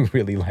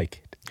really like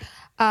it.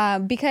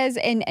 Because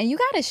and you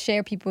got to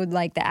share people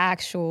like the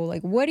actual,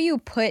 like, what do you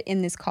put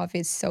in this coffee?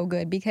 It's so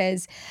good.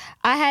 Because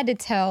I had to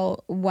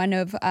tell one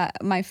of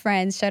my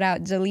friends, shout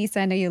out Jaleesa,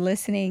 I know you're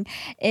listening,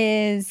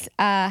 is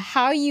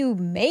how you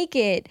make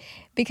it.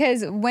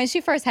 Because when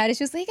she first had it,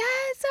 she was like,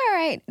 it's all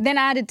right. Then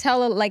I had to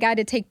tell her, like, I had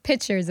to take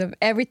pictures of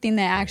everything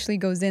that actually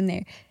goes in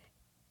there.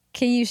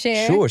 Can you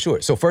share?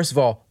 Sure. So first of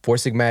all,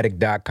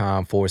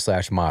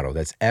 foursigmatic.com/model.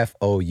 That's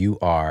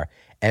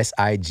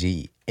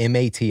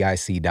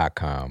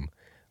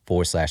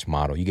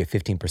FOURSIGMATIC.com/model. You get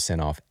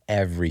 15% off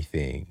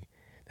everything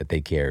that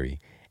they carry.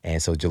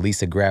 And so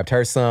Jaleesa grabbed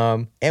her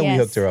some, and we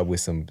hooked her up with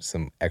some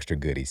extra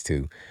goodies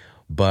too.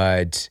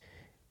 But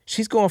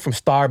she's going from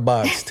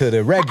Starbucks to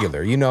the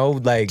regular, you know,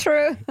 like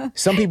True.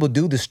 Some people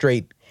do the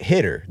straight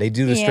hitter. They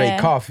do the straight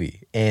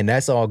coffee, and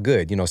that's all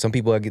good. You know, some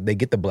people, they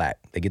get the black.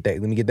 They get that,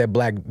 let me get that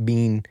black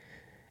bean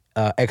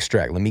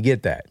extract. Let me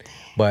get that.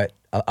 But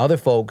other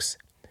folks,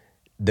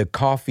 the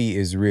coffee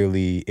is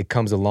really, it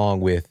comes along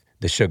with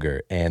the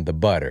sugar and the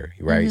butter,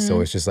 right?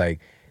 So it's just like,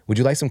 would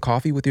you like some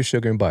coffee with your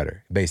sugar and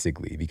butter,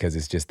 basically, because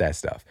it's just that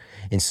stuff.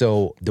 And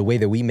so the way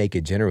that we make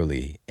it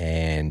generally,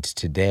 and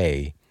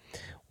today,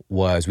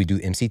 was we do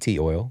MCT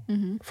oil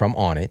from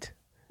Onnit,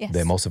 the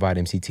emulsified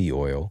MCT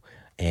oil.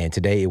 And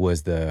today it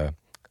was the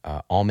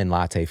almond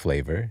latte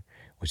flavor,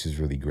 which is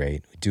really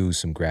great. We do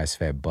some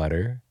grass-fed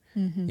butter,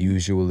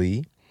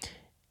 usually.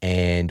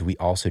 And we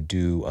also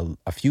do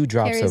a few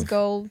drops Harry's of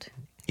Gold,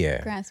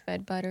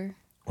 grass-fed butter.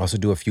 Also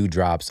do a few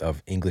drops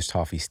of English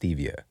toffee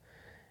stevia.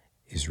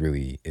 Is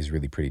really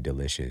pretty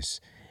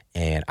delicious.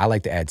 And I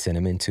like to add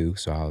cinnamon too,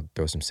 so I'll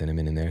throw some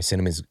cinnamon in there.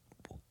 Cinnamon's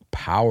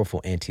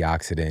powerful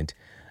antioxidant.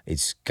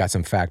 It's got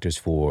some factors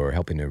for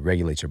helping to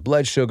regulate your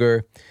blood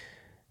sugar,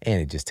 and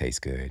it just tastes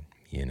good,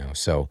 you know.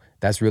 So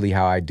that's really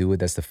how I do it.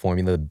 That's the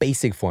formula, the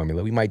basic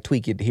formula. We might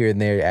tweak it here and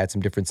there, add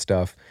some different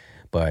stuff,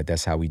 but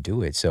that's how we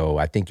do it. So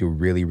I think you'll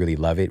really, really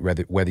love it,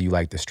 whether you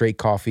like the straight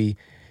coffee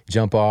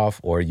jump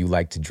off or you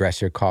like to dress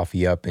your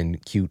coffee up in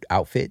cute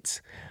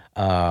outfits.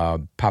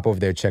 Pop over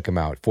there, check them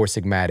out.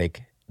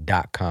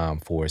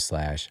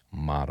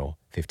 foursigmatic.com/model,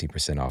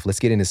 15% off. Let's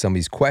get into some of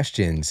these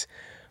questions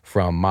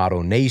from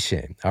Model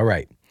Nation. All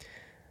right.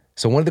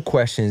 So one of the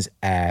questions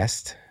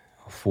asked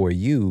for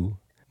you,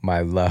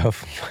 my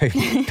love, my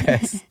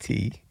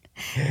bestie,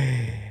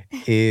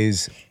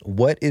 is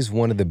what is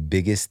one of the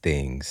biggest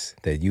things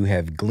that you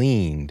have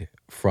gleaned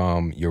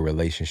from your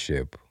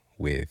relationship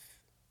with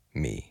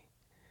me?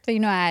 So,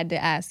 I had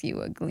to ask you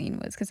what glean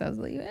was because I was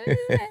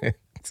like,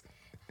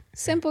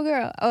 simple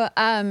girl.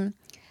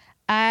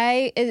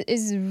 It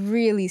is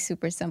really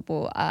super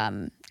simple.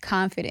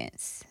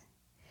 Confidence.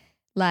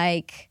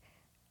 Like,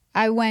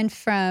 I went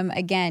from,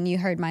 again, you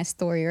heard my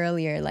story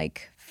earlier,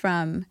 like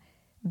from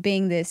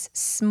being this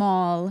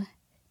small,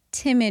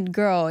 timid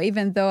girl,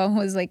 even though I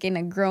was like in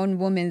a grown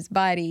woman's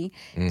body,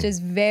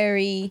 just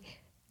very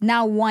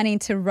not wanting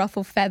to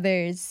ruffle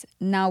feathers,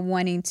 not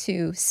wanting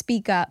to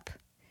speak up.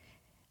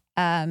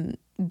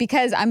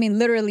 Because,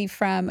 literally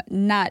from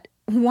not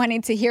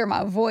wanting to hear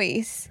my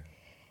voice.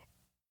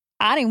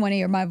 I didn't want to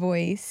hear my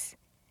voice.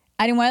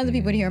 I didn't want other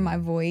people to hear my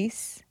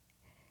voice.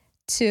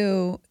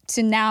 To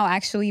now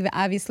actually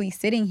obviously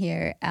sitting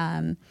here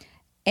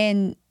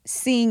and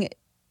seeing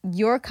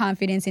your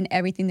confidence in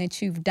everything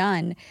that you've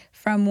done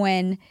from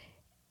when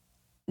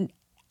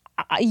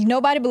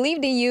nobody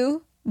believed in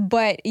you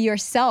but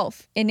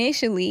yourself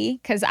initially,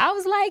 because I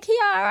was like, he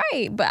all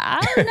right, but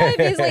I don't know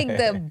if he's like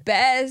the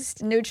best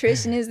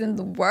nutritionist in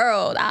the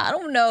world. I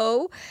don't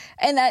know.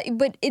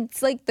 But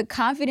it's like the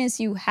confidence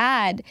you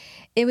had,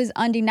 it was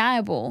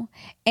undeniable.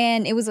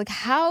 And it was like,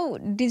 how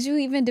did you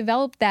even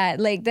develop that?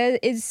 Like, that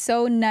is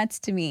so nuts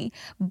to me.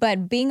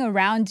 But being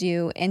around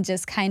you and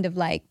just kind of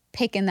like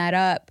picking that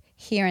up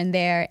here and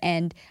there,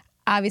 and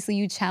obviously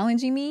you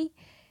challenging me,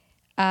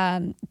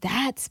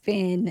 that's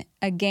been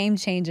a game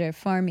changer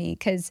for me,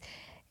 because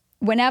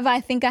whenever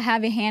I think I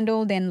have it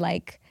handled and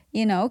like,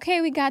 okay,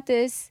 we got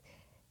this,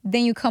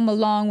 then you come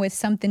along with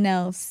something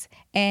else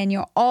and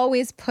you're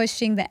always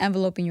pushing the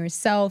envelope in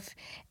yourself,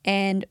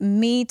 and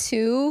me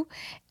too.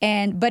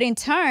 But in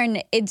turn,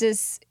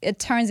 it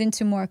turns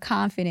into more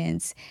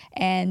confidence,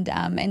 and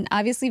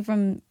obviously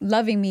from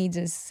loving me,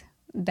 just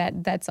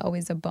that's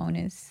always a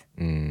bonus.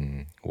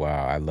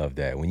 Wow, I love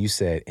that. When you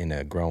said in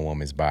a grown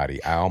woman's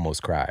body, I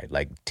almost cried.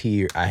 Like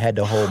I had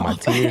to hold my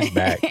tears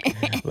back.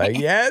 Like,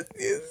 yes,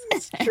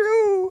 it's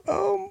true.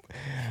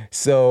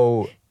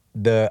 So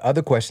the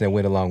other question that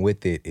went along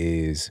with it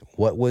is,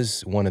 what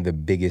was one of the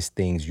biggest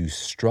things you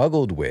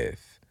struggled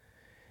with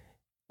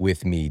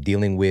me,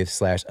 dealing with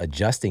 /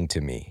 adjusting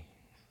to me?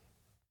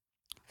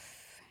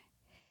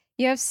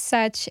 You have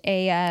such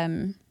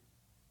a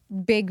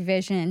big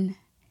vision,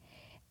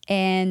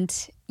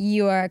 and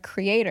you are a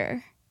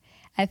creator.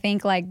 I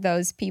think like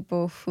those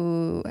people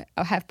who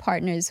have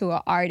partners who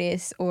are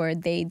artists, or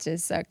they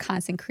just are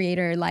constant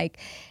creator, like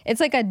it's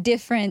like a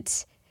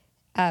different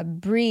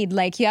breed.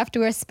 Like you have to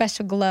wear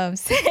special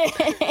gloves.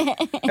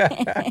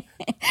 Gotta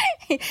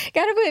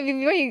put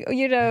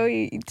before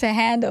to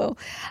handle.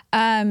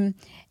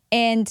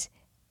 And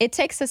it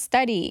takes a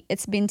study.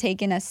 It's been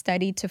taking a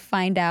study to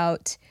find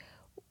out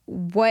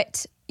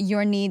what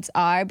your needs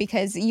are,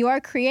 because you are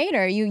a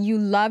creator. You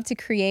love to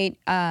create,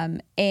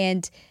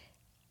 and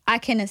I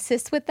can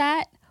assist with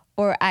that,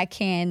 or I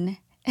can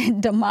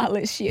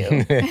demolish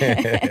you.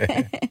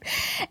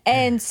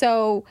 And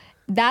so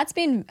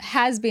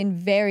has been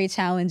very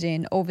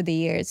challenging over the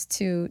years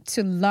to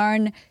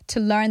learn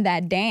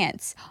that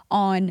dance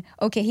on,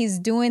 okay, he's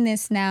doing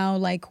this now,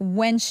 like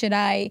when should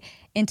I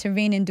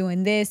intervene in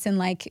doing this, and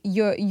like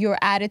your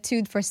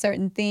attitude for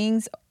certain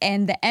things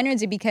and the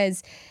energy,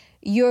 because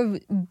you're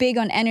big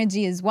on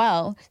energy as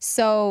well.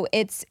 So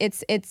it's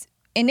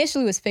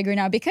initially was figuring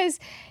out, because,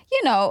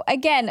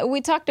 again, we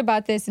talked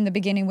about this in the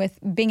beginning with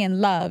being in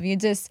love.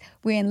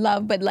 We're in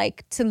love, but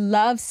like to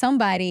love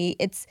somebody,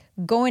 it's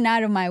going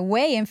out of my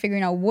way and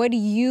figuring out, what do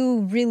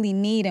you really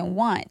need and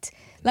want?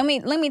 Let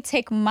me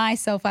take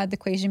myself out of the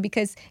equation,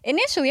 because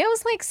initially I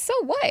was like, so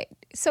what?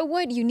 So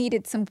what? You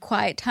needed some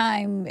quiet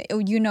time.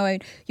 You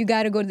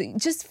got to go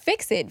just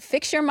fix it.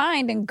 Fix your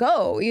mind and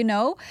go,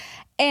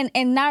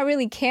 and not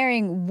really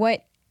caring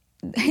what.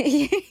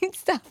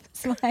 Stop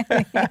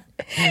smiling.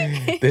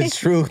 The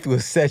truth will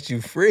set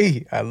you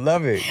free. I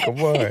love it.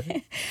 Come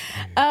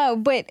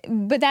on. But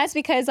that's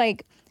because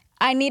like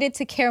I needed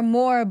to care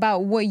more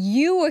about what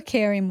you were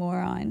caring more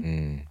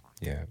on.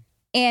 Yeah.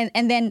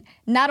 And then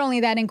not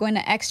only that, and going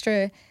an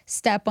extra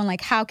step on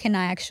like, how can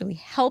I actually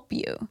help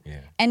you?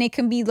 Yeah. And it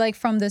can be like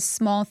from the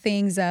small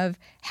things of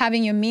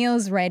having your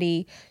meals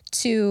ready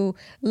to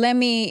let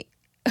me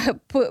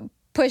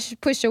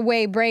push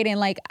away Braden,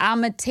 like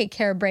I'm gonna take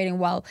care of Braden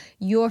while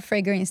you're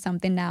figuring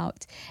something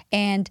out.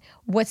 And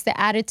what's the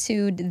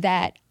attitude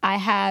that I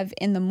have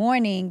in the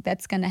morning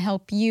that's gonna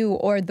help you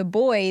or the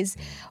boys?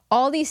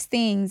 All these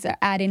things are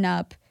adding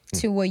up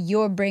to what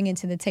you're bringing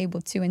to the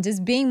table too, and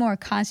just being more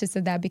conscious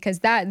of that, because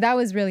that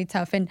was really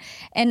tough. And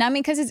I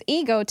mean, because it's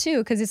ego too,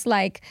 because it's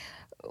like,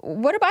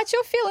 what about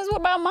your feelings? What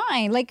about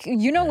mine? Like,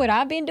 what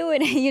I've been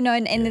doing,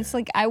 and it's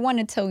like, I want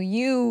to tell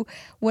you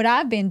what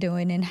I've been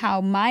doing and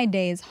how my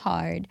day is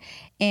hard.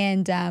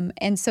 And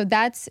so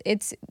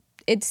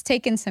it's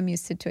taken some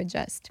use to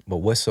adjust. But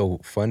what's so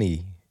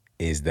funny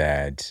is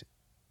that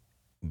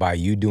by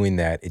you doing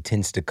that, it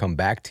tends to come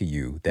back to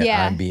you that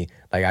I'm being,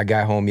 like, I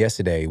got home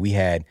yesterday, we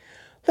had,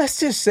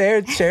 let's just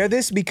share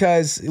this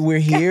because we're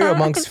here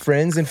amongst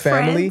friends and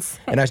family.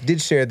 And I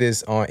did share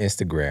this on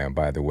Instagram,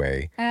 by the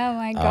way. Oh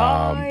my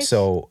gosh.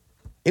 So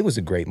it was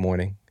a great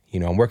morning. You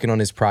know, I'm working on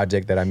this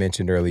project that I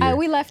mentioned earlier.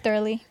 We left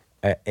early.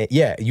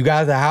 Yeah, you got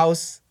out of the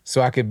house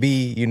so I could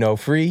be, you know,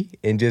 free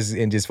and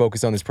just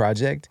focus on this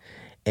project.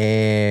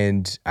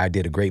 And I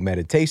did a great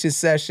meditation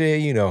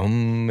session, you know,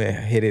 I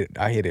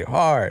hit it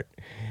hard.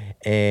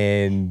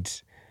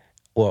 And,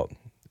 well,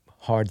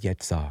 hard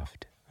yet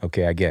soft.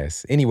 Okay, I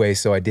guess. Anyway,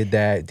 so I did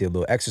that, did a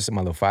little exercise,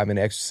 my little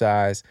 5-minute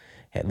exercise,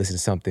 had listened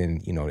to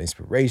something, you know,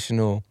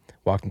 inspirational,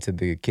 walked into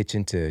the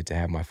kitchen to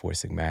have my Four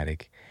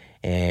Sigmatic.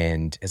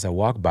 And as I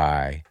walked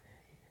by,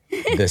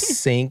 the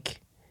sink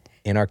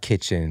in our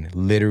kitchen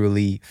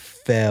literally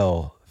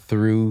fell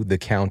through the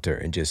counter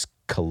and just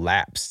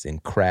collapsed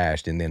and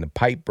crashed. And then the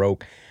pipe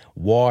broke,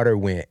 water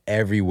went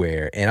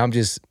everywhere. And I'm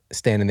just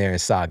standing there in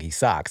soggy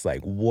socks,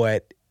 like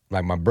what?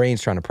 Like my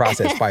brain's trying to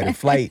process fight or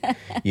flight,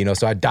 you know,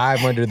 so I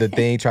dive under the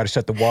thing, try to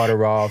shut the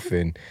water off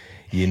and,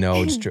 you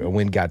know, just went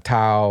and got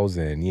towels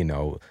and, you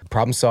know,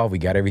 problem solved. We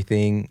got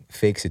everything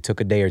fixed. It took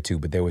a day or two,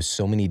 but there was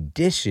so many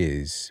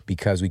dishes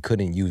because we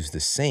couldn't use the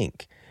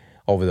sink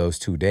over those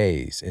 2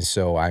 days. And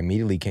so I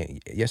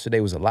immediately yesterday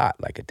was a lot.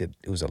 Like it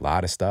was a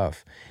lot of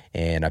stuff.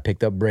 And I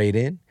picked up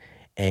Braden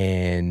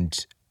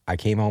and I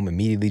came home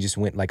immediately, just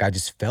went, like I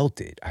just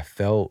felt it. I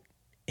felt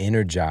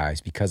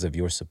energized because of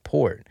your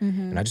support.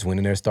 And I just went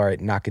in there and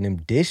started knocking them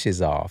dishes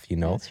off, you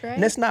know. That's right.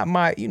 And that's not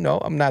my, you know,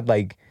 I'm not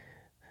like,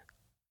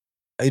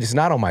 it's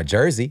not on my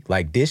jersey,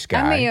 like dish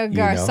guy. I mean, your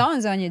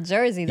garçon's on your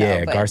jersey though.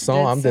 Yeah, but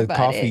garçon, I'm the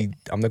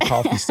that's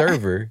coffee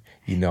server,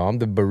 you know, I'm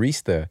the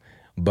barista.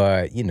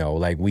 But, you know,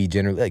 like we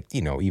generally, like,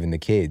 you know, even the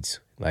kids,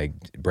 like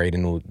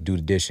Braden will do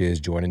the dishes,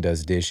 Jordan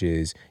does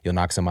dishes, you'll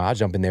knock some out. I'll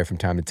jump in there from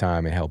time to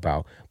time and help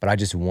out. But I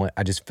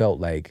just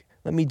felt like,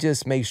 let me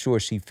just make sure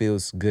she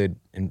feels good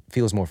and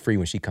feels more free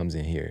when she comes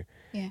in here,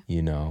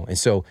 you know? And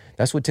so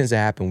that's what tends to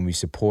happen when we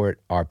support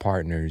our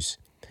partners'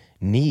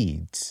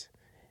 needs.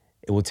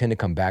 It will tend to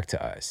come back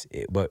to us,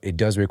 but it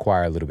does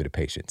require a little bit of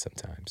patience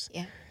sometimes.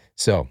 Yeah.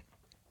 So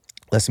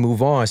let's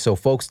move on. So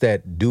folks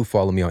that do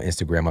follow me on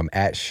Instagram, I'm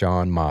at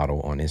Sean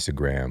Model on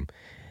Instagram.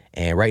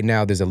 And right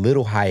now there's a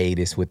little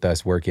hiatus with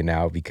us working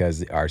out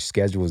because our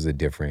schedules are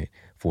different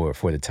for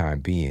the time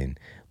being.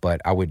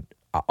 But I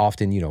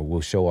often, you know, we'll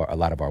show a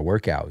lot of our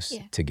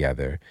workouts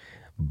together.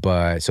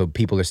 But so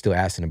people are still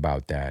asking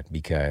about that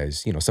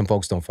because, you know, some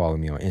folks don't follow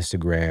me on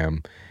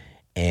Instagram.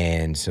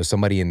 And so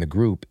somebody in the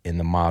group, in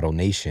the Model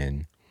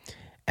Nation,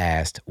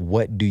 asked,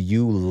 what do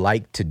you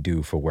like to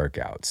do for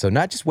workouts? So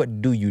not just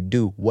what do you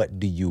do, what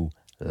do you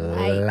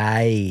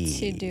like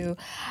to do?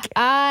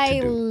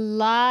 I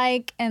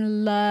like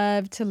and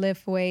love to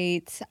lift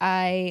weights.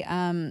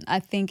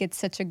 I think it's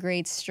such a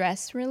great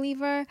stress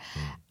reliever.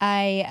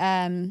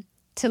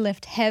 To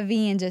lift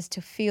heavy and just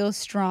to feel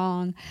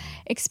strong,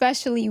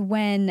 especially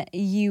when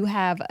you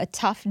have a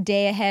tough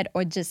day ahead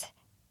or just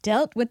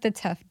dealt with the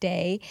tough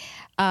day,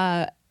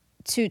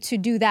 to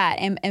do that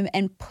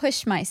and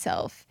push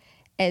myself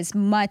as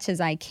much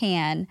as I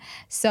can.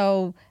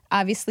 So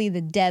obviously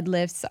the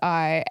deadlifts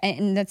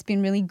and that's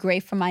been really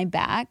great for my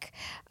back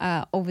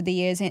over the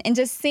years. And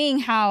just seeing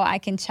how I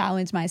can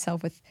challenge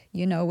myself with,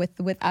 you know,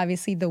 with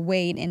obviously the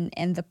weight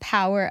and the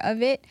power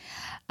of it.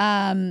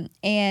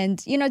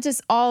 And, you know,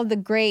 just all the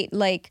great,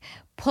 like,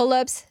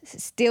 pull-ups,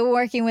 still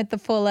working with the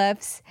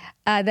pull-ups.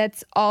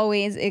 That's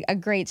always a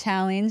great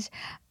challenge.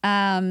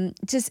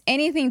 Just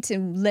anything to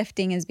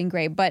lifting has been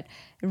great. But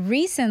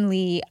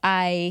recently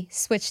I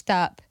switched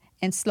up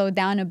and slowed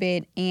down a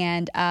bit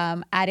and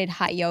added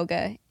hot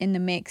yoga in the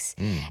mix.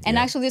 And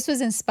actually this was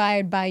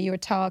inspired by your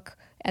talk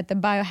at the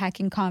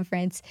biohacking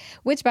conference,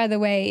 which, by the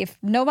way, if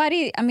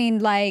nobody, I mean,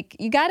 like,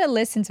 you got to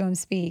listen to him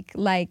speak.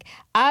 Like,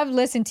 I've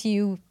listened to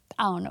you,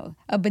 I don't know,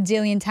 a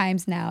bajillion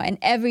times now. And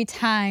every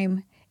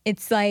time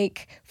it's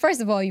like,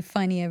 first of all, you're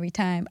funny every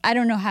time. I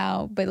don't know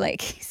how, but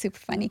like, super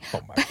funny.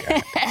 Oh my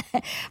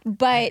God.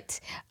 But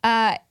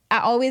I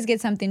always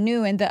get something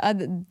new.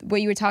 And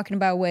what you were talking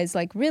about was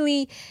like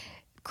really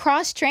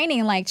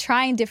cross-training, like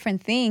trying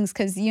different things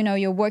because, you know,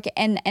 you're working.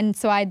 And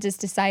so I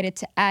just decided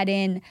to add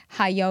in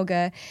hot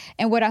yoga.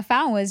 And what I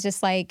found was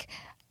just like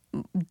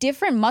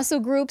different muscle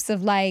groups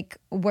of like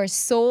were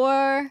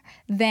sore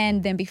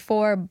than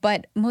before.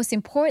 But most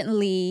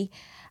importantly,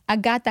 I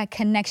got that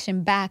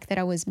connection back that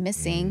I was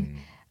missing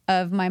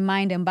of my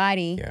mind and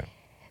body. Yeah.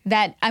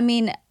 That, I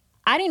mean,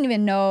 I didn't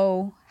even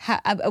know how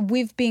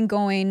we've been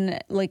going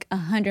like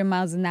 100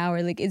 miles an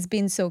hour. Like it's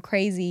been so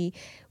crazy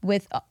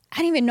I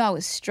didn't even know I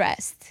was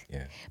stressed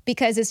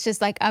because it's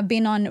just like I've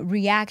been on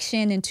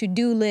reaction and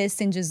to-do lists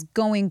and just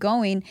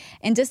going.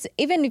 And just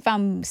even if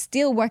I'm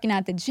still working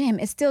at the gym,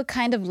 it's still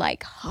kind of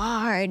like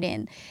hard.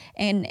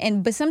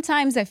 But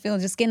sometimes I feel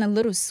just getting a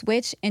little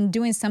switch and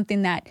doing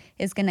something that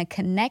is going to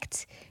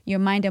connect your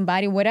mind and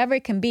body, whatever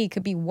it can be. It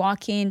could be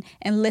walking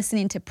and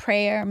listening to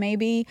prayer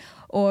maybe,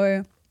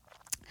 or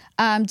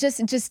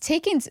just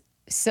taking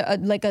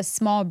like a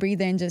small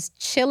breather and just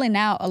chilling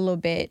out a little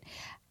bit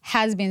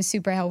has been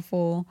super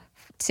helpful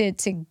to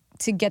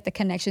get the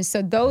connection.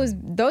 So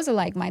those are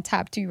like my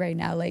top two right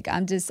now. Like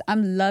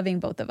I'm loving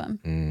both of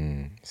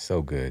them.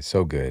 So good.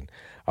 So good.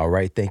 All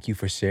right. Thank you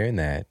for sharing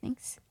that.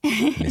 Thanks.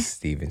 Miss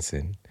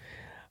Stevenson.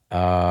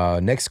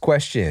 Next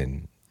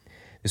question.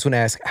 This one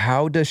asks,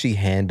 how does she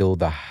handle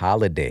the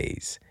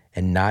holidays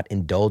and not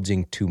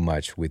indulging too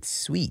much with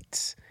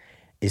sweets,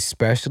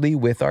 especially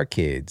with our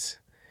kids?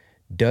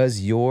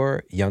 Does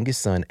your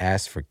youngest son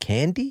ask for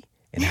candy?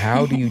 And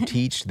how do you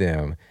teach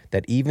them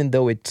that even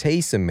though it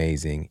tastes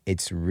amazing,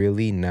 it's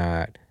really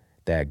not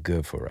that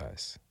good for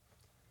us?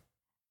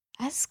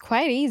 That's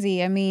quite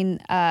easy. I mean,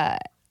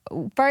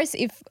 first,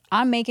 if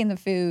I'm making the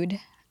food,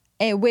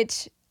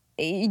 which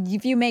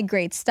if you make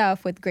great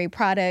stuff with great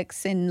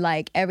products and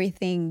like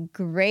everything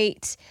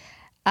great,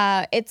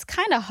 it's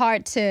kind of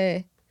hard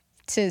to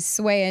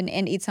sway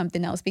and eat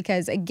something else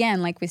because,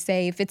 again, like we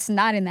say, if it's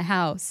not in the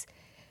house,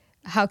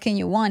 how can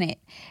you want it?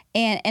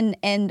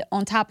 And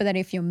on top of that,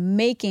 if you're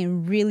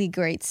making really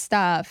great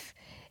stuff,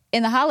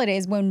 in the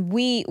holidays, when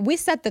we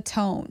set the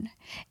tone,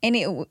 and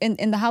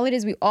in the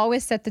holidays, we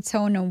always set the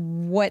tone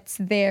on what's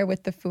there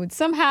with the food.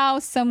 Somehow,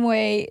 some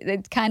way,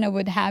 it kind of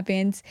what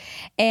happens.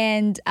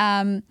 And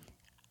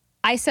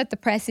I set the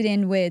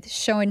precedent with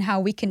showing how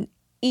we can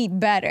eat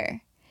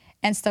better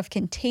and stuff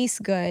can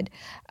taste good.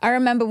 I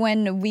remember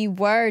when we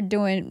were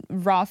doing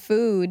raw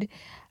food,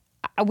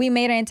 we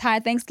made an entire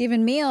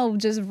Thanksgiving meal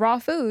just raw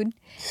food.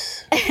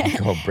 You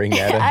gonna bring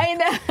that up? I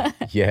know.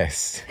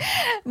 Yes.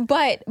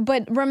 But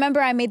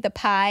remember I made the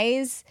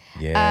pies,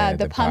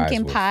 the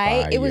pumpkin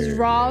pie. It was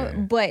raw,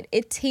 but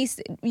it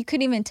tasted, you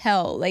couldn't even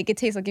tell. Like it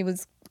tasted like it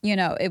was,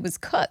 it was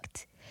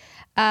cooked.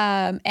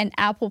 And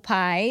apple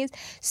pies.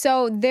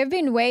 So there have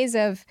been ways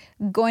of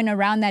going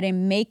around that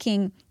and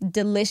making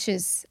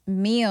delicious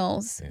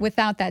meals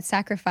without that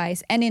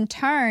sacrifice. And in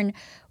turn,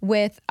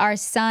 with our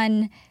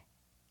son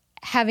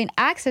having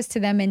access to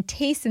them and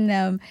tasting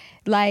them,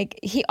 like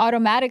he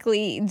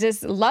automatically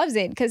just loves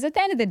it because at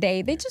the end of the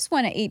day, they just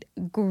want to eat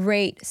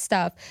great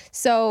stuff.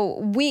 So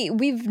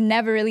we've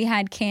never really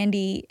had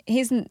candy.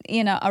 He's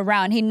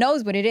around. He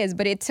knows what it is,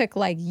 but it took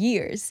like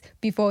years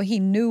before he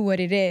knew what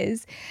it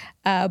is.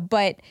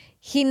 But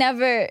he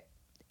never.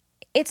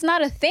 It's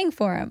not a thing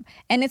for him.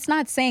 And it's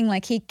not saying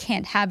like he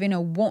can't have it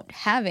or won't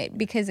have it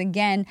because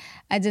again,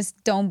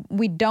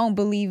 we don't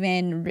believe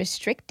in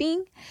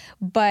restricting,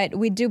 but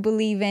we do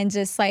believe in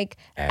just like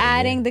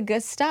adding the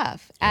good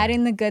stuff,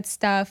 adding the good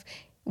stuff.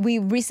 We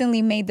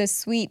recently made the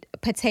sweet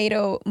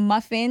potato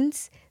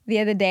muffins the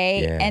other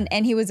day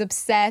and he was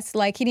obsessed.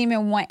 Like he didn't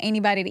even want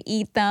anybody to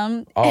eat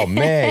them. Oh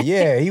man,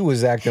 yeah. He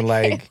was acting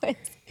like,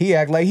 he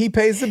acted like he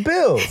pays the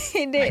bills.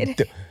 He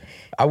did.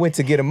 I went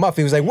to get a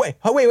muffin. He was like,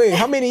 wait,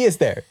 how many is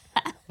there?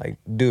 Like,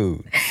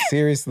 dude,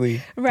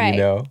 seriously?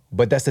 Right.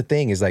 But that's the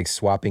thing is like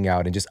swapping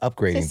out and just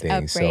upgrading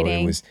things.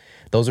 So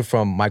those are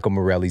from Michael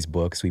Morelli's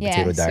book, Sweet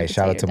Potato Diet.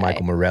 Shout out to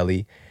Michael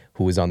Morelli,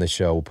 who was on the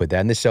show. We'll put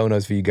that in the show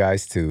notes for you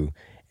guys too.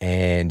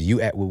 And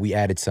we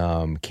added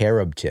some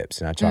carob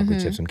chips, not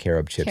chocolate chips, some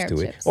carob chips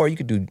to it. Or you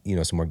could do,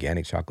 some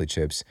organic chocolate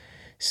chips.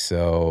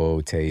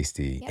 So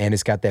tasty. Yeah. And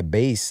it's got that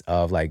base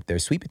of like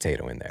there's sweet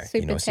potato in there.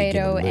 Sweet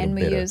potato, and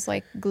we use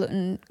like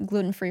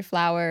gluten-free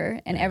flour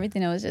and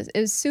everything. It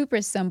was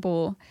super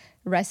simple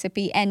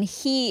recipe.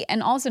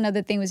 And also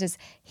another thing was just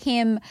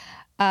him,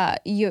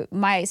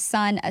 my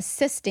son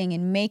assisting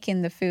in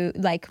making the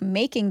food, like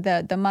making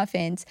the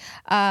muffins.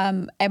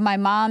 At my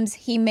mom's,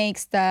 he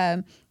makes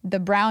the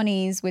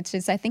brownies, which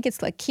is, I think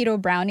it's like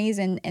keto brownies.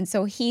 And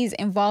so he's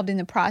involved in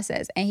the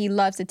process and he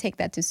loves to take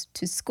that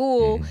to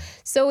school. Mm-hmm.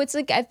 So it's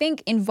like, I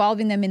think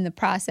involving them in the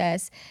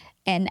process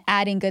and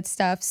adding good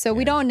stuff. So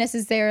we don't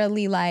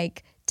necessarily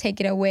like take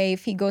it away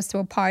if he goes to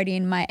a party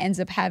and might ends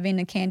up having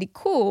a candy.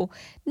 Cool.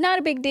 Not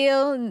a big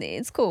deal.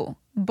 It's cool.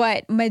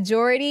 But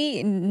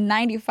majority,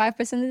 95%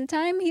 of the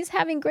time, he's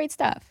having great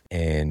stuff.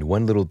 And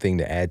one little thing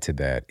to add to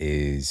that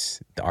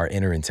is our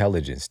inner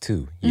intelligence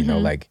too. You know,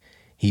 like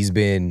he's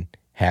been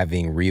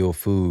having real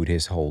food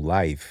his whole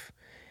life.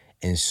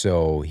 And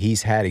so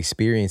he's had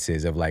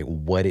experiences of like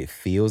what it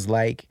feels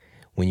like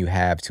when you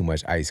have too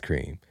much ice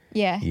cream.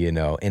 Yeah.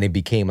 And it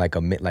became like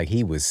like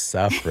he was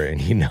suffering,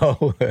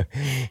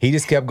 He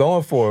just kept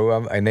going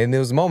for it. And then there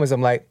was moments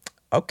I'm like,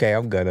 okay,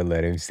 I'm going to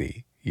let him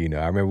see. I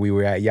remember we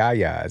were at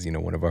Yaya's,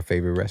 one of our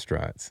favorite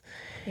restaurants.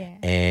 Yeah.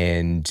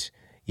 And,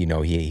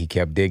 he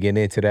kept digging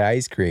into the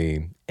ice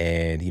cream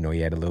and, he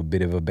had a little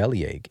bit of a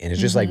bellyache. And it's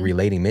just like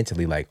relating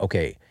mentally like,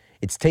 okay,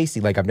 it's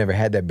tasty. Like I've never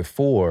had that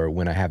before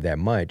when I have that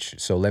much.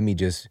 So let me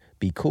just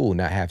be cool,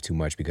 not have too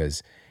much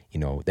because,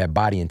 that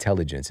body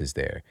intelligence is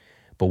there.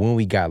 But when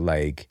we got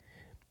like,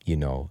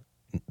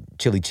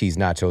 chili cheese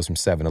nachos from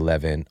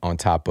 7-Eleven on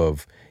top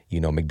of,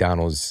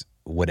 McDonald's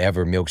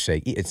whatever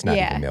milkshake, it's not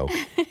even milk,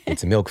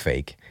 it's a milk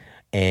fake.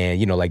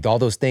 And, like all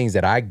those things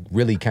that I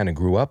really kind of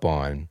grew up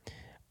on,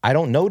 I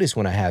don't notice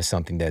when I have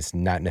something that's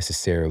not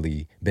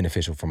necessarily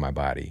beneficial for my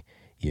body.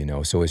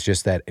 So it's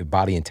just that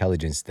body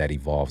intelligence that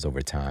evolves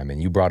over time.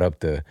 And you brought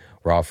up the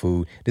raw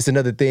food. This is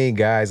another thing,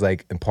 guys,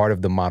 like, and part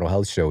of the Model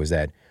Health Show is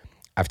that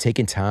I've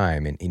taken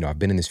time and, I've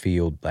been in this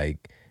field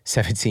like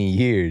 17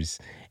 years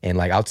and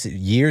like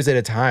years at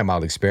a time,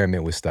 I'll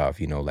experiment with stuff,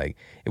 like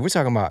if we're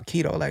talking about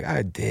keto, like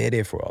I did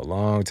it for a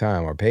long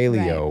time or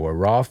paleo or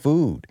raw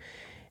food.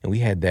 And we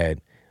had that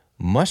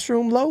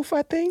mushroom loaf,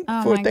 I think,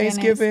 Oh for my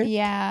Thanksgiving. goodness.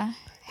 Yeah.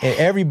 And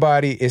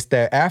everybody, it's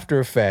the after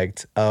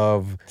effect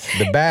of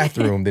the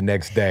bathroom the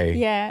next day.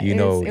 Yeah, You it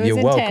know, was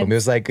you're welcome. intense. It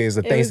was like it's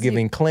a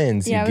Thanksgiving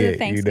cleanse Yeah, you it was a get.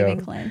 Thanksgiving you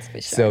know? cleanse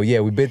for sure. So yeah,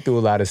 we've been through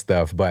a lot of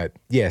stuff, but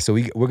yeah, so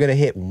we're gonna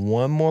hit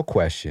one more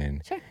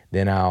question. Sure.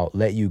 Then I'll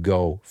let you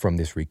go from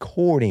this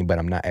recording, but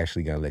I'm not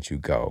actually gonna let you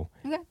go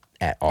Okay.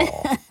 at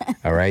all.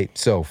 All right.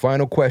 So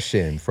final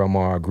question from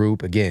our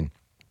group again,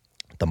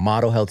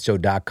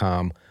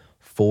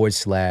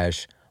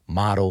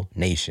 themodelhealthshow.com/model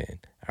nation.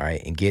 All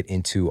right, and get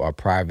into our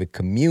private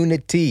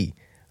community.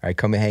 All right,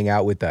 come and hang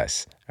out with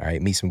us. All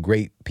right, meet some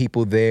great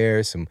people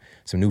there, some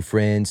new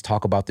friends,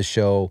 talk about the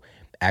show,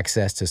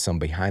 access to some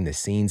behind the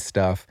scenes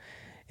stuff.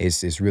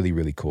 It's really,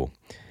 really cool.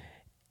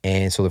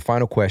 And so the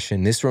final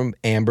question, this is from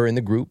Amber in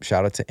the group.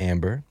 Shout out to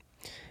Amber.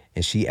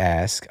 And she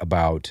asked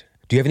about,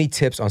 do you have any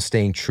tips on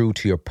staying true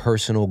to your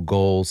personal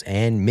goals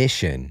and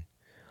mission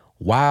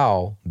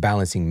while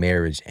balancing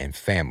marriage and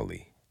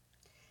family?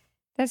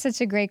 That's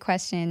such a great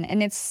question,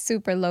 and it's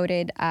super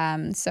loaded.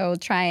 So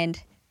try and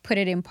put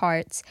it in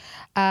parts.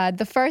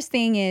 The first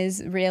thing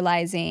is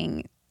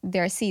realizing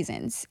there are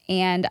seasons,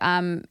 and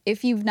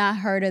if you've not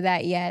heard of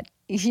that yet,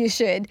 you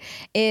should.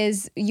 There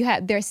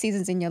are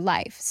seasons in your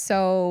life.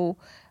 So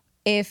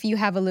if you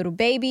have a little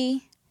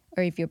baby,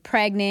 or if you're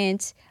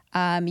pregnant,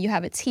 you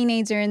have a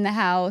teenager in the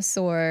house,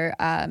 or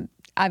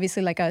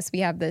obviously like us,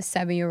 we have the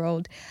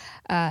 7-year-old.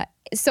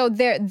 So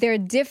there are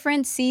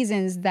different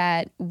seasons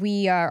that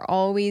we are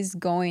always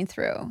going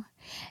through.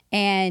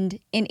 And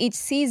in each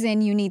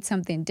season, you need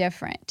something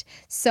different.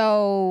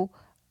 So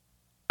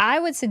I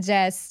would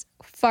suggest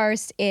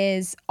first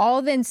is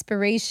all the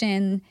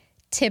inspiration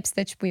tips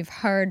that we've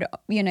heard,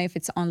 if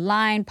it's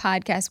online,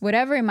 podcast,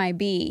 whatever it might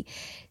be,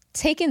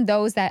 taking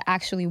those that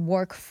actually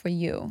work for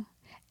you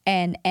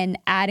and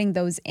adding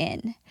those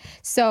in.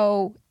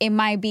 So it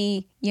might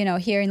be,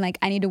 hearing like,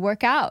 I need to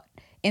work out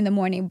in the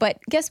morning. But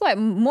guess what?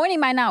 Morning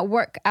might not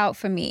work out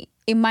for me.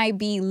 It might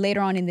be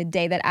later on in the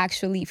day that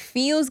actually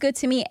feels good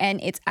to me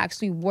and it's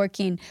actually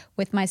working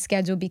with my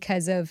schedule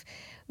because of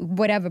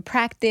whatever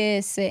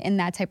practice and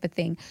that type of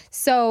thing.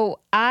 So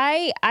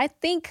I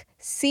think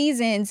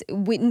seasons,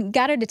 we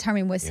got to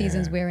determine what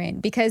seasons we're in,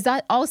 because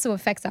that also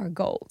affects our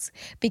goals.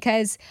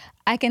 Because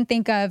I can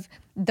think of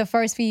the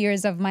first few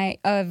years of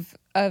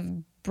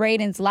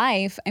Braden's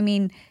life. I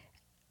mean,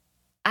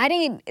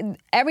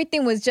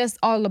 everything was just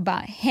all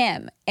about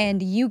him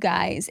and you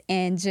guys,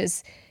 and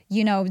just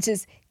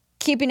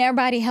keeping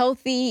everybody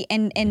healthy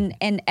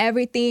and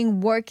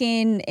everything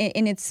working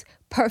in its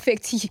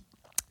perfect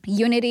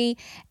unity.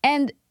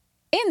 And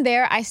in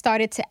there, I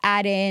started to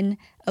add in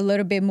a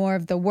little bit more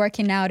of the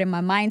working out in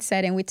my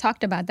mindset. And we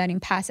talked about that in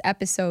past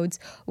episodes,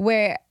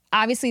 where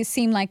obviously it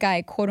seemed like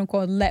I, quote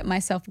unquote, let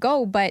myself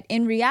go. But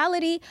in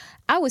reality,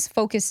 I was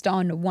focused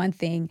on one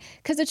thing.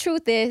 Because the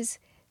truth is,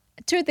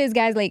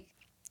 guys, like,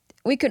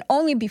 we can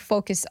only be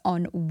focused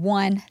on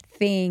one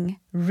thing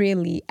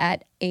really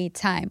at a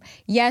time.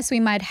 Yes,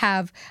 we might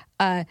have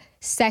a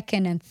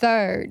second and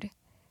third,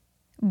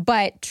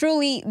 but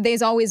truly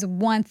there's always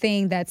one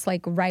thing that's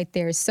like right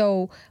there.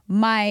 So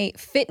my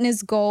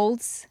fitness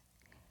goals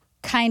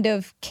kind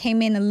of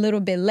came in a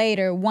little bit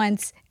later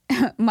once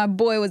my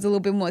boy was a little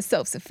bit more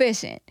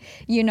self-sufficient,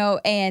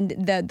 and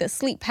the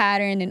sleep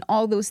pattern and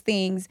all those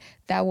things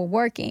that were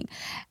working.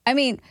 I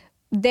mean,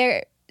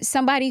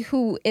 somebody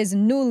who is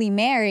newly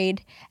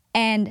married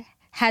and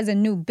has a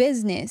new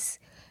business,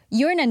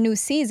 you're in a new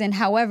season.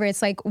 However,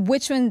 it's like,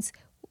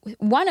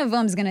 one of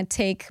them is going to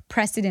take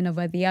precedent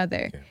over the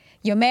other. Yeah.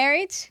 Your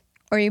marriage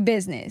or your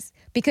business?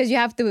 Because you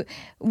have to,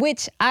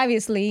 which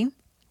obviously,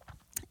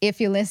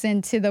 if you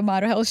listen to the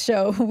Model Health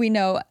Show, we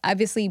know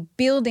obviously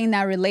building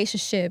that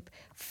relationship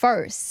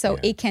first so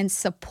it can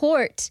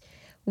support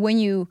when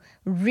you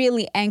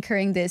really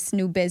anchoring this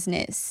new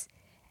business.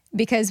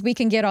 Because we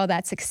can get all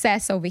that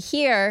success over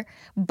here,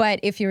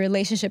 but if your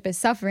relationship is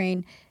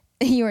suffering,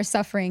 you're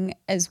suffering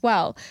as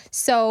well.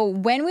 So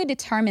when we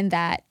determine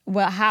that,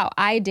 how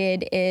I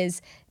did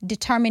is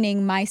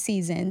determining my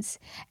seasons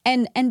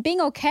and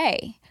being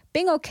okay.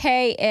 Being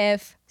okay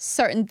if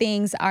certain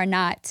things are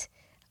not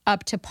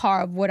up to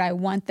par of what I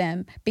want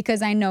them,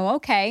 because I know,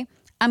 okay,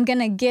 I'm going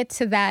to get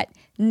to that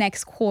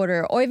next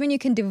quarter. Or even you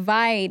can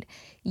divide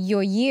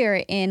your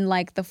year in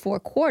like the 4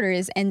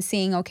 quarters and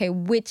seeing, okay,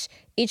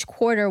 each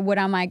quarter, what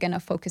am I going to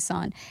focus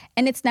on?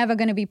 And it's never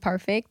going to be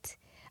perfect.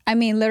 I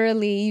mean,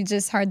 literally, you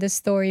just heard the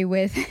story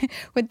with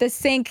the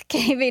sink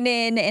caving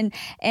in,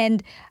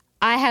 and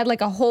I had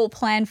like a whole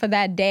plan for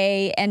that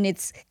day, and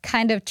it's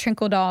kind of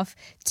trickled off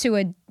to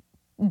a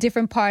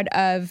different part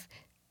of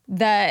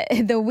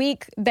the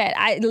week that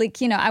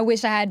I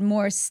wish I had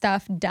more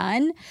stuff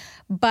done.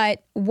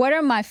 But what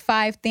are my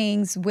 5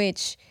 things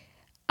which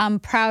I'm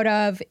proud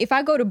of? If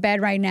I go to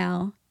bed right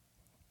now,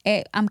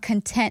 I'm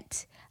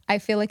content. I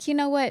feel like, you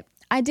know what?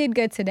 I did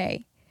good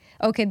today.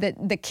 Okay,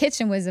 the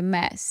kitchen was a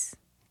mess.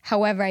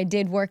 However, I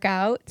did work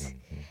out.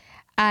 Mm-hmm.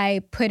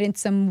 I put in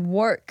some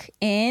work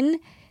in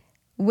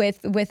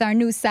with our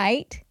new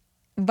site,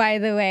 by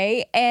the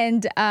way.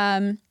 And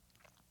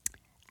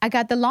I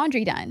got the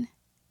laundry done.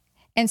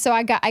 And so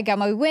I got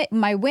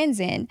my wins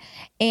in.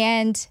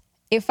 And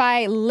if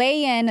I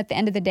lay in at the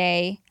end of the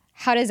day,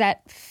 how does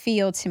that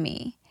feel to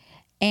me?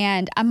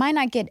 And I might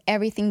not get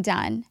everything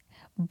done,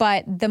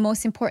 but the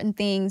most important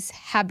things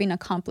have been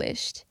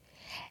accomplished.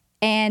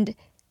 And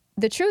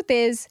the truth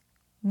is,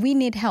 we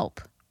need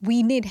help.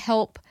 We need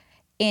help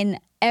in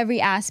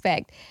every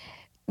aspect.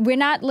 We're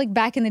not like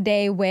back in the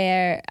day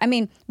where,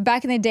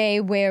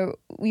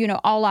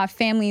 all our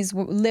families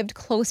lived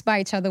close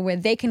by each other, where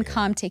they can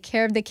come take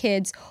care of the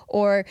kids,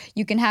 or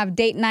you can have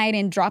date night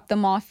and drop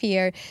them off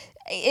here.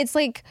 It's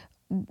like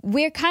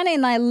we're kind of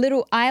in a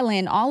little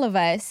island, all of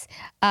us.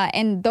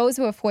 And those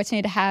who are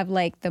fortunate to have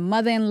like the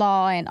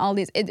mother-in-law and all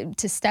these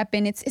to step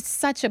in, it's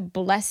such a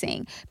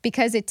blessing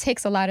because it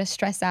takes a lot of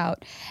stress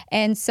out.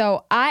 And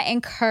so I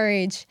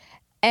encourage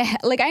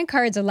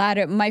a lot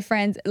of my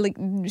friends, like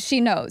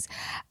she knows,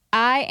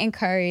 I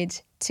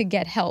encourage to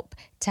get help,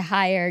 to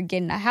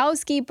getting a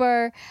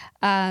housekeeper,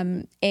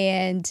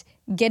 and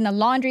getting a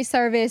laundry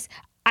service.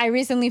 I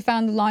recently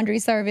found the laundry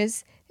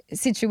service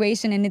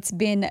situation and it's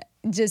been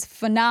just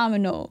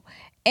phenomenal.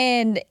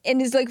 And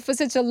it's like for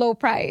such a low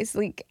price,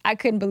 like I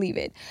couldn't believe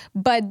it.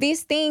 But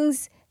these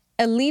things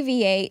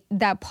alleviate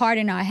that part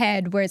in our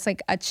head where it's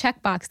like a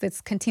checkbox that's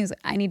continuous.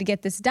 I need to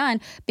get this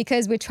done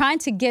because we're trying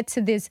to get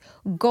to these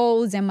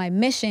goals and my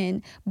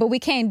mission, but we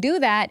can't do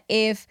that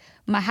if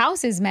my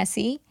house is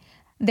messy,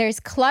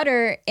 there's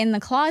clutter in the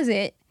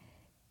closet,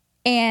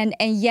 and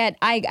yet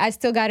I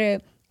still got to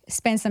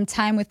spend some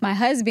time with my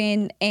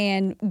husband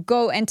and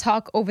go and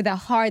talk over the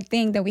hard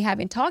thing that we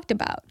haven't talked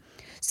about.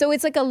 So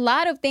it's like a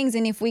lot of things.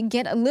 And if we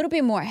get a little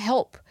bit more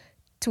help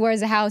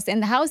towards the house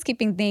and the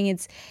housekeeping thing,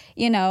 it's,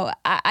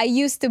 I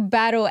used to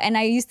battle and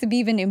I used to be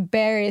even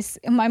embarrassed.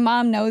 My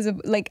mom knows,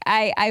 like,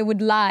 I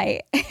would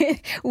lie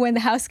when the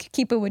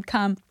housekeeper would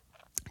come.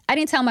 I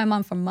didn't tell my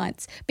mom for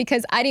months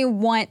because I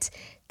didn't want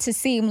to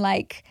seem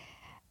like,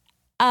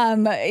 I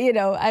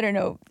don't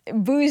know,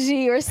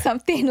 bougie or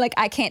something, like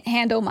I can't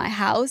handle my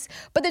house.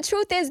 But the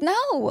truth is,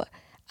 no.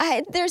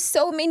 There's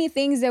so many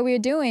things that we're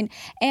doing.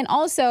 And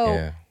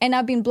also, and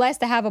I've been blessed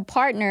to have a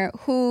partner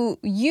who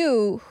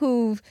you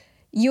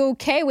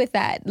okay with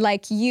that.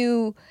 Like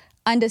you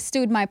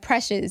understood my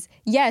pressures.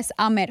 Yes,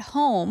 I'm at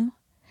home,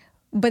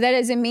 but that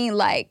doesn't mean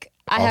like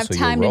I have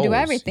time to do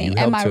everything.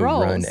 And my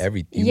roles. Run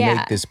everything. You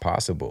make this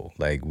possible.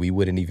 Like we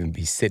wouldn't even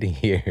be sitting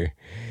here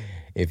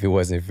if it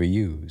wasn't for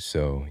you.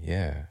 So,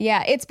 yeah.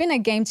 Yeah, it's been a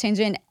game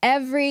changer. And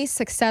every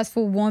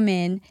successful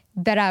woman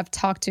that I've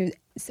talked to,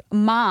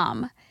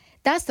 mom,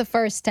 that's the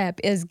first step,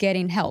 is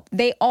getting help.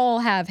 They all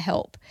have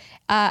help.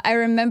 I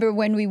remember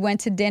when we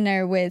went to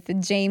dinner with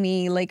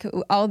Jamie, like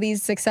all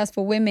these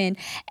successful women,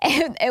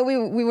 and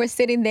we were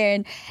sitting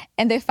there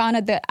and they found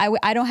out that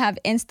I don't have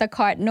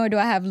Instacart, nor do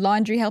I have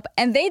laundry help.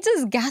 And they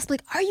just gasped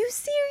like, are you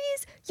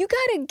serious? You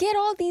got to get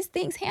all these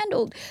things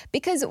handled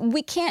because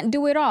we can't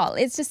do it all.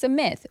 It's just a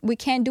myth. We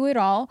can't do it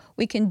all.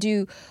 We can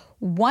do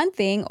one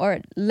thing, or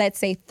let's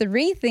say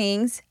 3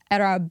 things at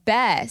our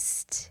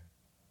best.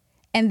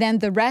 And then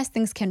the rest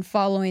things can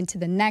follow into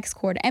the next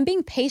quarter. And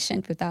being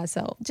patient with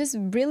ourselves, just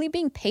really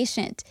being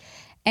patient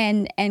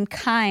and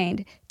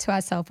kind to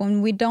ourselves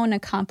when we don't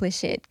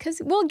accomplish it.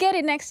 Because we'll get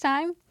it next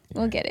time.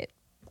 We'll get it.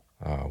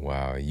 Oh,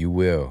 wow. You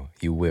will.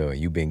 You will.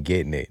 You've been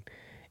getting it.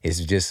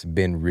 It's just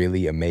been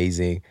really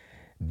amazing.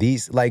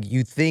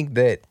 You think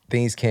that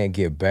things can't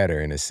get better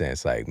in a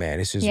sense. Like,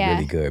 man, it's just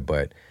really good.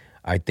 But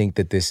I think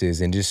that this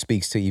is, and just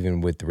speaks to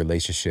even with the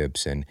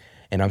relationships and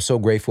I'm so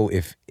grateful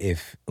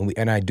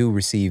and I do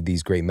receive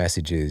these great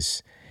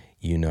messages,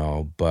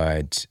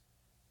 but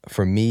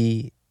for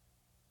me,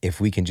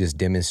 if we can just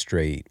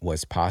demonstrate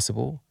what's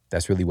possible,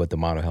 that's really what the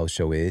Model Health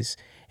Show is,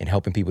 and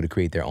helping people to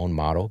create their own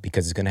model,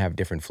 because it's going to have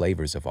different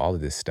flavors of all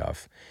of this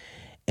stuff.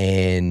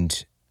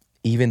 And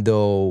even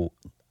though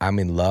I'm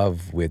in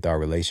love with our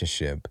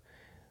relationship,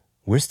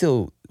 we're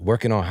still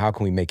working on how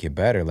can we make it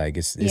better. Like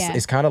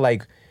it's kind of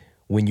like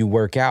when you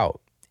work out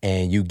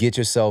and you get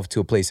yourself to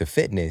a place of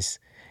fitness,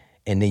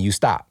 and then you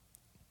stop,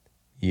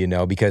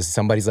 because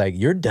somebody's like,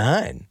 you're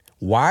done.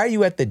 Why are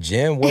you at the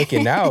gym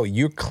working out?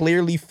 You're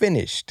clearly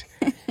finished.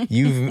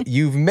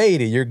 You've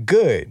made it. You're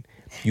good.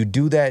 You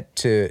do that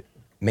to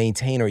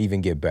maintain or even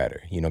get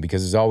better,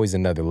 because there's always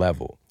another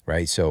level,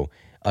 right? So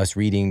us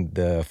reading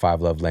the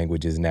 5 love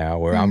languages now,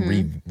 or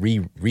I'm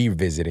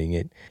revisiting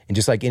it. And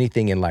just like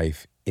anything in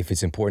life, if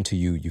it's important to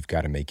you, you've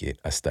got to make it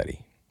a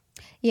study.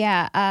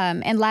 Yeah.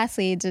 And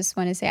lastly, just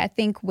want to say, I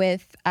think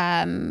with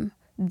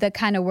the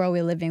kind of world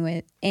we're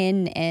living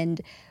in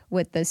and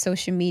with the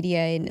social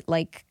media and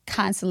like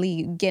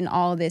constantly getting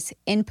all this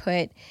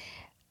input,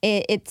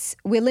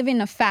 we live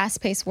in a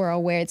fast-paced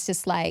world where it's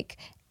just like,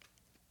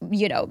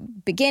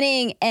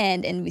 beginning,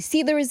 end, and we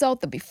see the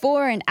result, the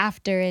before and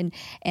after,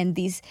 and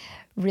these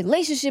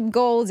relationship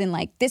goals, and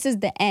like this is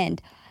the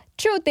end.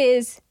 Truth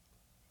is,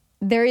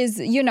 there is,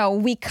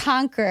 we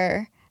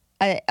conquer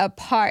a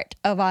part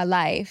of our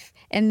life,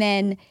 and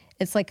then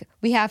it's like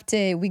we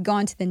go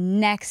on to the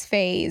next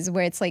phase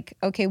where it's like,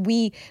 okay,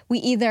 we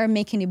either are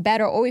making it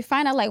better, or we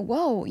find out like,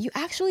 whoa, you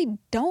actually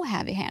don't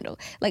have it handled.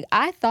 Like,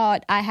 I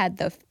thought I had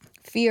the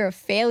fear of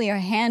failure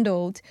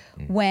handled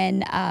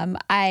when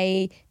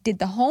I did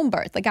the home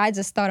birth. Like, I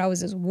just thought I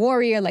was this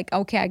warrior, like,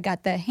 okay, I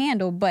got that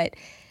handled. But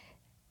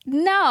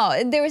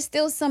no, there were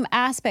still some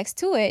aspects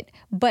to it,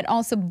 but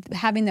also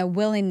having the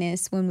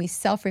willingness when we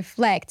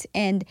self-reflect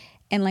and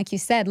like you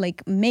said,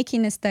 like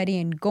making a study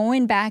and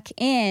going back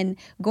in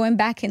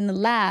the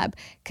lab,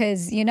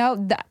 because, you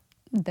know,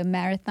 the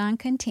marathon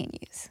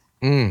continues.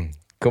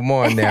 Come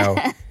on now.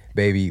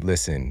 Baby,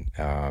 listen,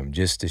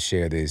 just to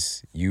share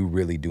this, you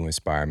really do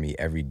inspire me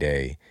every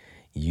day.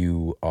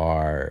 You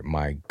are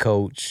my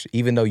coach,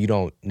 even though you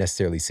don't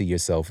necessarily see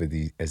yourself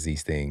as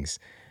these things.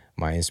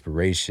 My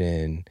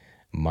inspiration,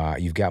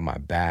 you've got my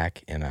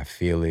back, and I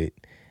feel it.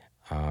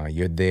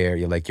 You're there.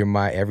 You're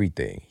my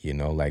everything. You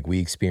know, like, we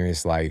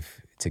experience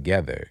life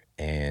together,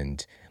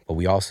 but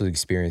we also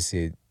experience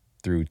it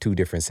through two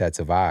different sets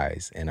of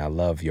eyes. And I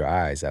love your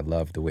eyes. I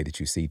love the way that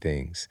you see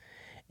things.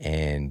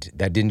 And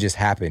that didn't just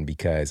happen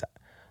because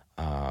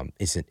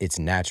it's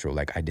natural.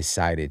 Like, I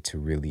decided to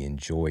really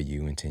enjoy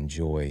you and to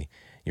enjoy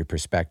your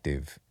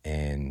perspective.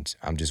 And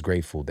I'm just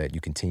grateful that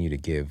you continue to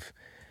give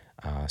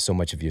so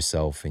much of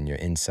yourself and your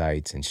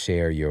insights and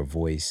share your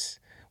voice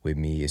with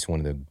me. It's one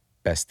of the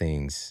best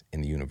things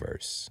in the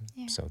universe.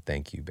 Yeah. So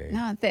thank you, babe.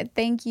 No,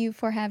 thank you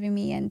for having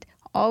me and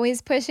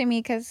always pushing me,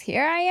 because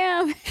here I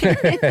am.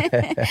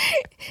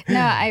 No,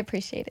 I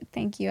appreciate it.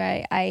 Thank you.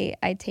 I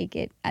take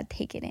it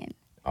in.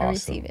 Awesome. I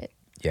receive it.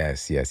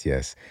 Yes.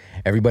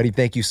 Everybody,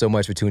 thank you so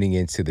much for tuning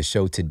in to the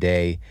show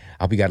today.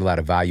 I hope you got a lot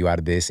of value out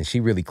of this, and she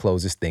really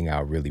closed this thing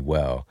out really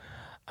well.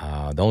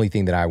 The only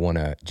thing that I want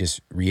to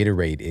just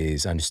reiterate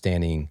is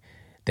understanding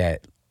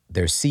that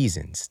there's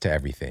seasons to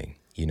everything,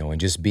 you know, and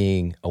just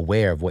being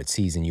aware of what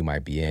season you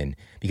might be in.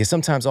 Because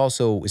sometimes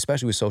also,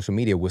 especially with social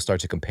media, we'll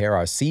start to compare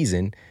our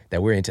season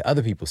that we're into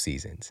other people's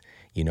seasons.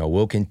 You know,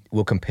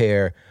 we'll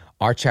compare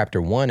our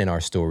chapter 1 in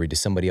our story to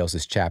somebody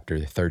else's chapter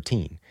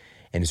 13.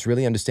 And it's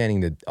really understanding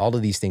that all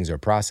of these things are a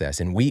process.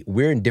 And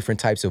we're in different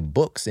types of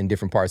books in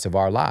different parts of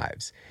our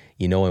lives.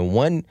 You know, in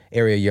one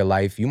area of your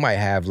life, you might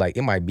have, like,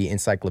 it might be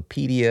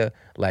encyclopedia,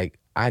 like,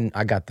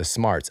 I got the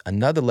smarts.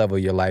 Another level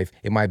of your life,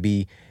 it might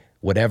be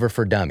whatever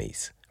for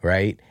dummies,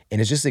 right?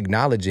 And it's just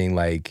acknowledging,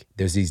 like,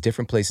 there's these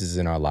different places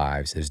in our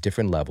lives, there's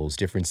different levels,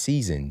 different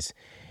seasons,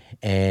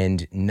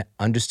 and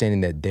understanding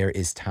that there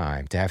is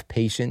time to have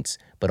patience,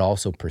 but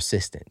also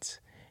persistence.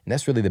 And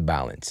that's really the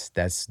balance.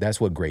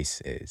 That's what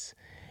grace is.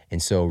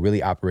 And so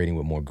really operating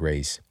with more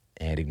grace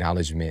and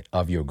acknowledgement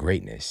of your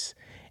greatness.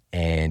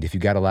 And if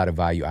you got a lot of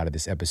value out of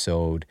this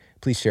episode,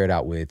 please share it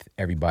out with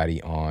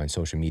everybody on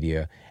social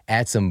media.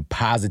 Add some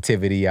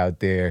positivity out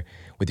there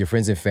with your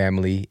friends and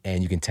family.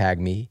 And you can tag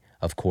me.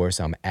 Of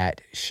course, I'm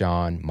at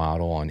Sean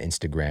Model on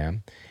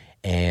Instagram.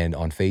 And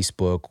on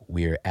Facebook,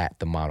 we're at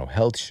The Model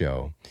Health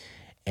Show.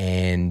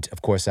 And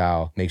of course,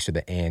 I'll make sure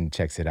that Ann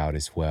checks it out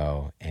as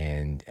well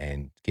and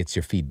gets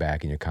your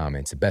feedback and your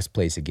comments. The best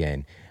place,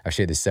 again, I've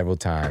shared this several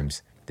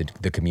times,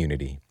 the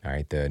community, all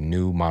right? The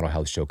new Model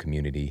Health Show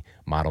community,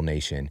 Model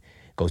Nation.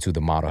 Go to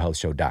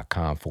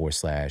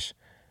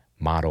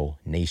themodelhealthshow.com/Model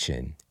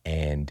Nation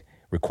and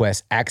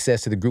request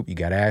access to the group. You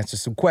got to answer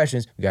some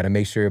questions. You got to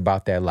make sure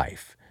about that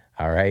life,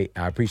 all right?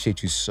 I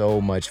appreciate you so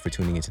much for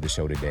tuning into the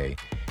show today.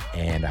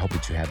 And I hope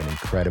that you have an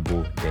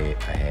incredible day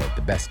ahead,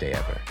 the best day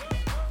ever.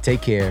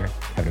 Take care,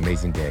 have an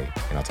amazing day,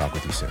 and I'll talk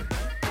with you soon.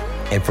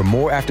 And for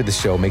more after the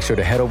show, make sure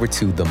to head over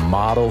to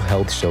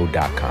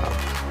themodelhealthshow.com.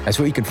 That's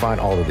where you can find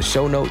all of the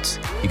show notes.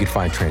 You can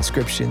find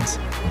transcriptions,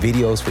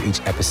 videos for each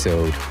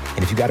episode.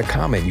 And if you got a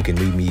comment, you can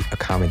leave me a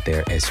comment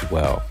there as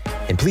well.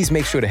 And please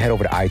make sure to head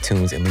over to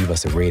iTunes and leave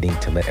us a rating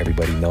to let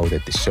everybody know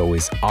that the show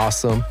is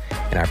awesome.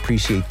 And I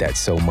appreciate that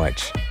so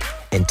much.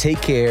 And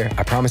take care.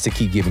 I promise to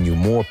keep giving you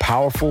more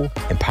powerful,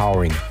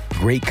 empowering,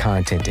 great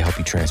content to help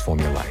you transform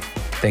your life.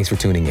 Thanks for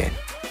tuning in.